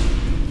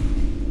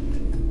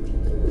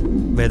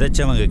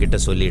 விதைச்சவங்க கிட்ட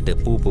சொல்லிட்டு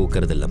பூ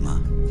பூக்கிறது இல்லைம்மா.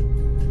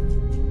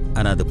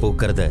 ஆனால் அது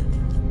பூக்கிறத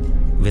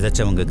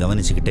விதைச்சவங்க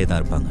கவனிச்சுக்கிட்டே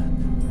தான் இருப்பாங்க.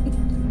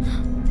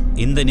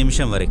 இந்த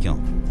நிமிஷம்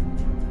வரைக்கும்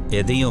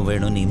எதையும்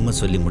வேணும்னு இம்மை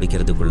சொல்லி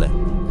முடிக்கிறதுக்குள்ள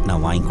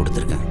நான் வாங்கி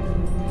கொடுத்துருக்கேன்.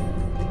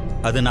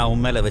 அது நான்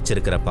உன் மேலே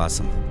வச்சிருக்கிற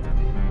பாசம்.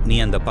 நீ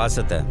அந்த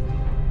பாசத்தை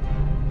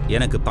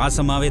எனக்கு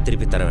பாசமாகவே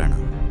திருப்பி தர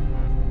வேணாம்,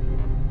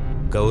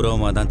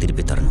 கௌரவமாக தான்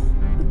திருப்பி தரணும்.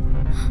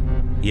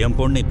 என்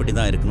பொண்ணு இப்படி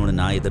தான் இருக்கணும்னு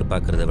நான்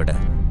எதிர்பார்க்கறத விட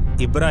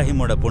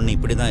இப்ராஹிமோட பொண்ணு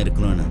இப்படி தான்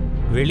இருக்கணும்னு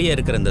வெளியே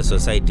இருக்கிற இந்த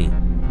சொசைட்டி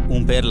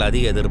உன் பேரில்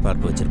அதிக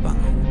எதிர்பார்ப்பு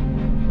வச்சுருப்பாங்க.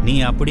 நீ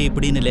அப்படி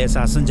இப்படின்னு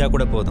லேசாக அசைஞ்சா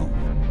கூட போதும்,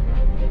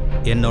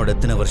 என்னோட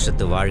இத்தனை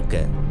வருஷத்து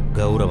வாழ்க்கை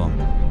கௌரவம்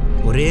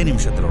ஒரே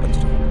நிமிஷத்தில்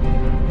உடைஞ்சிடும்.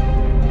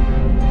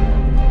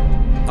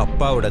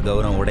 அப்பாவோட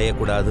கௌரவம்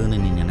உடையக்கூடாதுன்னு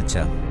நீ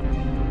நினச்சா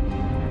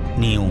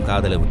நீ உன்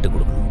காதலை விட்டு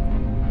கொடுக்கணும்.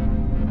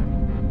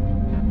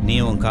 நீ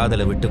உன்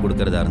காதலை விட்டு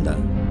கொடுக்கறதா இருந்தா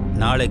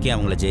நாளைக்கு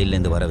அவங்கள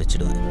ஜெயிலேருந்து வர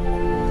வச்சிடுவேன்.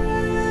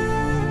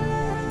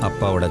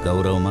 அப்பாவோட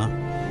கௌரவமா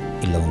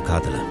இல்லை உன்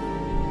காதலா,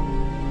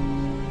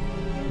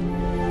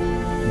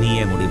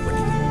 நீயே முடிவு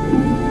பண்ணிக்க.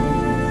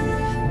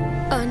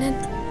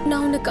 ஆனந்த்,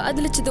 நான் உன்னை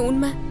காதலிச்சது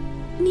உண்மை,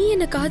 நீ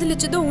என்ன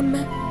காதலிச்சதும்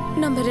உண்மை.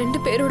 நம்ம 2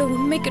 பேரோட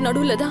உண்மைக்கு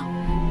நடுவுல தான்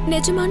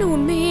நிஜமான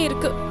உண்மையே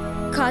இருக்கு.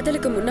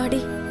 காதலுக்கு முன்னாடி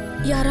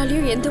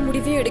யாராலையும் எந்த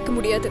முடிவையும் எடுக்க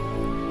முடியாது.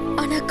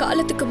 ஆனா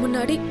காலத்துக்கு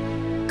முன்னாடி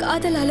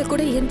காதலால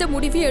கூட எந்த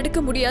முடிவையும்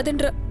எடுக்க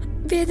முடியாதுன்ற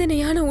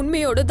வேதனையான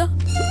உண்மையோட தான்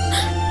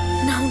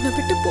நான் உன்னை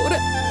விட்டு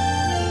போறேன்.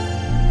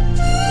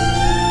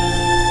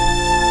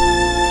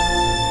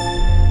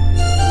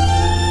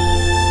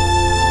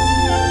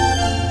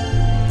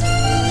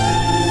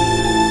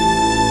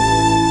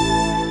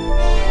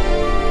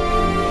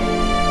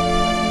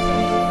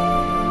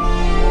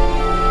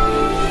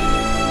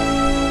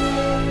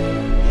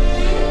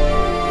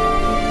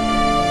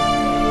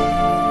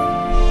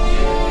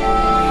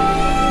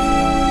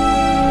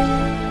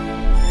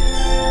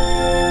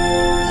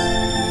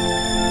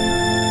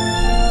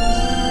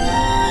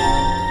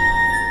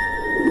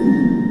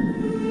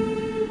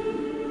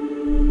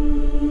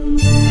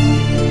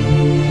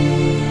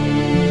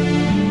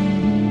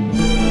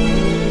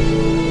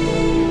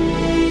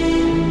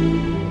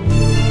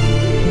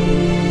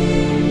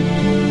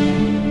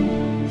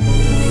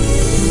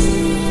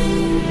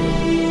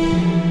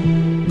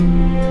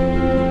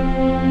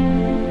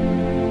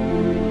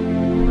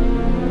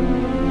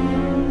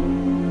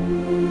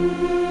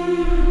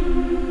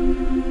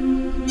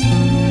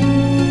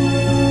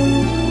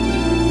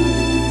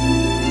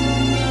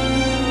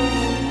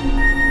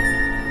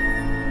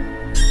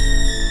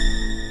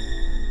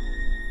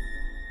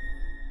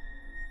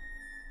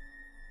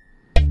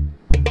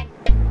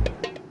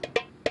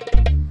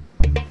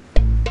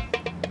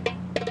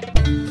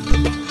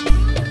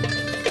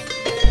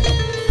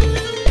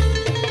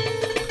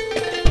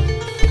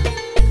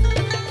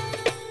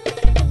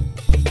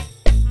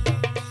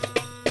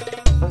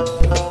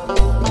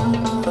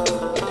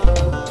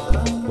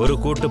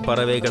 கூட்டு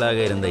பறவைகளாக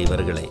இருந்த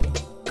இவர்களை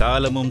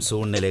காலமும்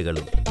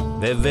சூழ்நிலைகளும்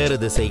வெவ்வேறு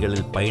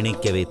திசைகளில்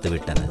பயணிக்க வைத்து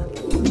விட்டன.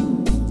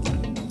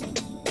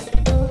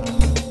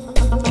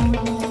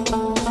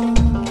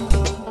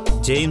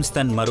 ஜேம்ஸ்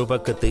தன்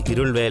மறுபக்கத்து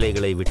இருள்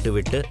வேலைகளை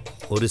விட்டுவிட்டு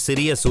ஒரு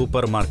சிறிய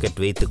சூப்பர்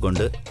மார்க்கெட்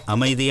வைத்துக்கொண்டு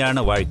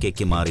அமைதியான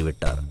வாழ்க்கைக்கு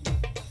மாறிவிட்டார்.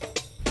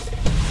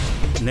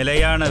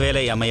 நிலையான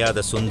வேலை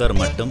அமையாத சுந்தர்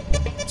மட்டும்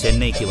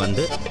சென்னைக்கு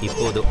வந்து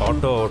இப்போது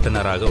ஆட்டோ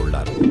ஓட்டுநராக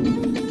உள்ளார்.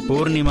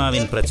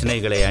 பூர்ணிமாவின்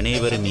பிரச்சனைகளை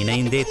அனைவரும்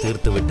இணைந்தே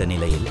தீர்த்துவிட்ட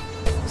நிலையில்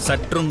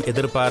சற்றும்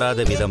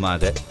எதிர்பாராத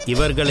விதமாக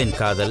இவர்களின்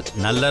காதல்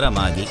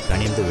நல்லறமாகி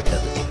கனிந்து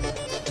விட்டது.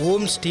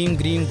 ஓம் ஸ்ரீம்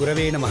கிரீம்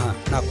குரவே நமஹா.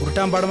 நான்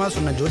குருட்டாம்பாடமா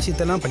சொன்ன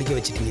ஜோசியத்தெல்லாம் படிக்க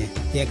வச்சிட்டீங்க.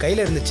 என்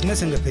கையில இருந்த சின்ன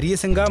சங்க பெரிய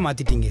சங்கா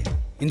மாத்திட்டீங்க.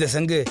 இந்த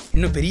சங்கு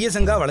இன்னும் பெரிய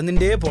சங்கா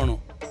வளர்ந்துட்டே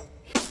போகணும்.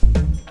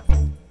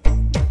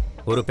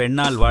 ஒரு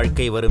பெண்ணால்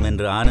வாழ்க்கை வரும்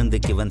என்று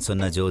ஆனந்துக்கு இவன்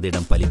சொன்ன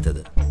ஜோதிடம்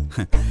பலித்தது.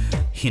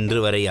 இன்று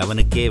வரை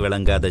அவனுக்கே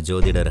விளங்காத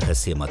ஜோதிட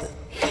ரகசியம் அது.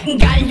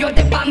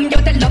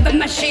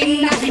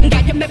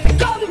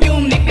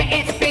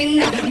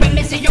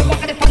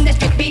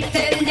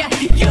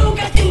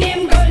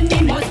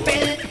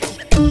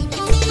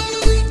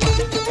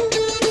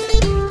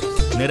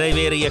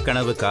 நிறைவேறிய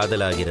கனவு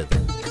காதலாகிறது,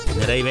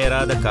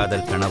 நிறைவேறாத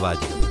காதல்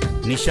கனவாகிறது.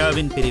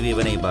 நிஷாவின் பிரிவு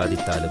இவனை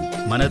பாதித்தாலும்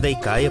மனதை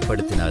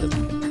காயப்படுத்தினாலும்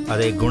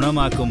அதை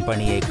குணமாக்கும்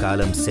பணியை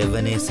காலம்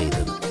செவ்வனே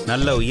செய்தது.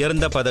 நல்ல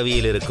உயர்ந்த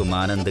பதவியில் இருக்கும்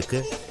ஆனந்துக்கு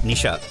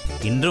நிஷா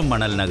இன்றும்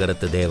மணல்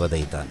நகரத்து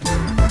தேவதை தான்.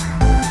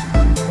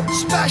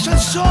 Special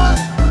song,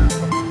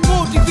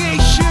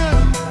 motivation,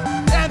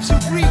 and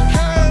some free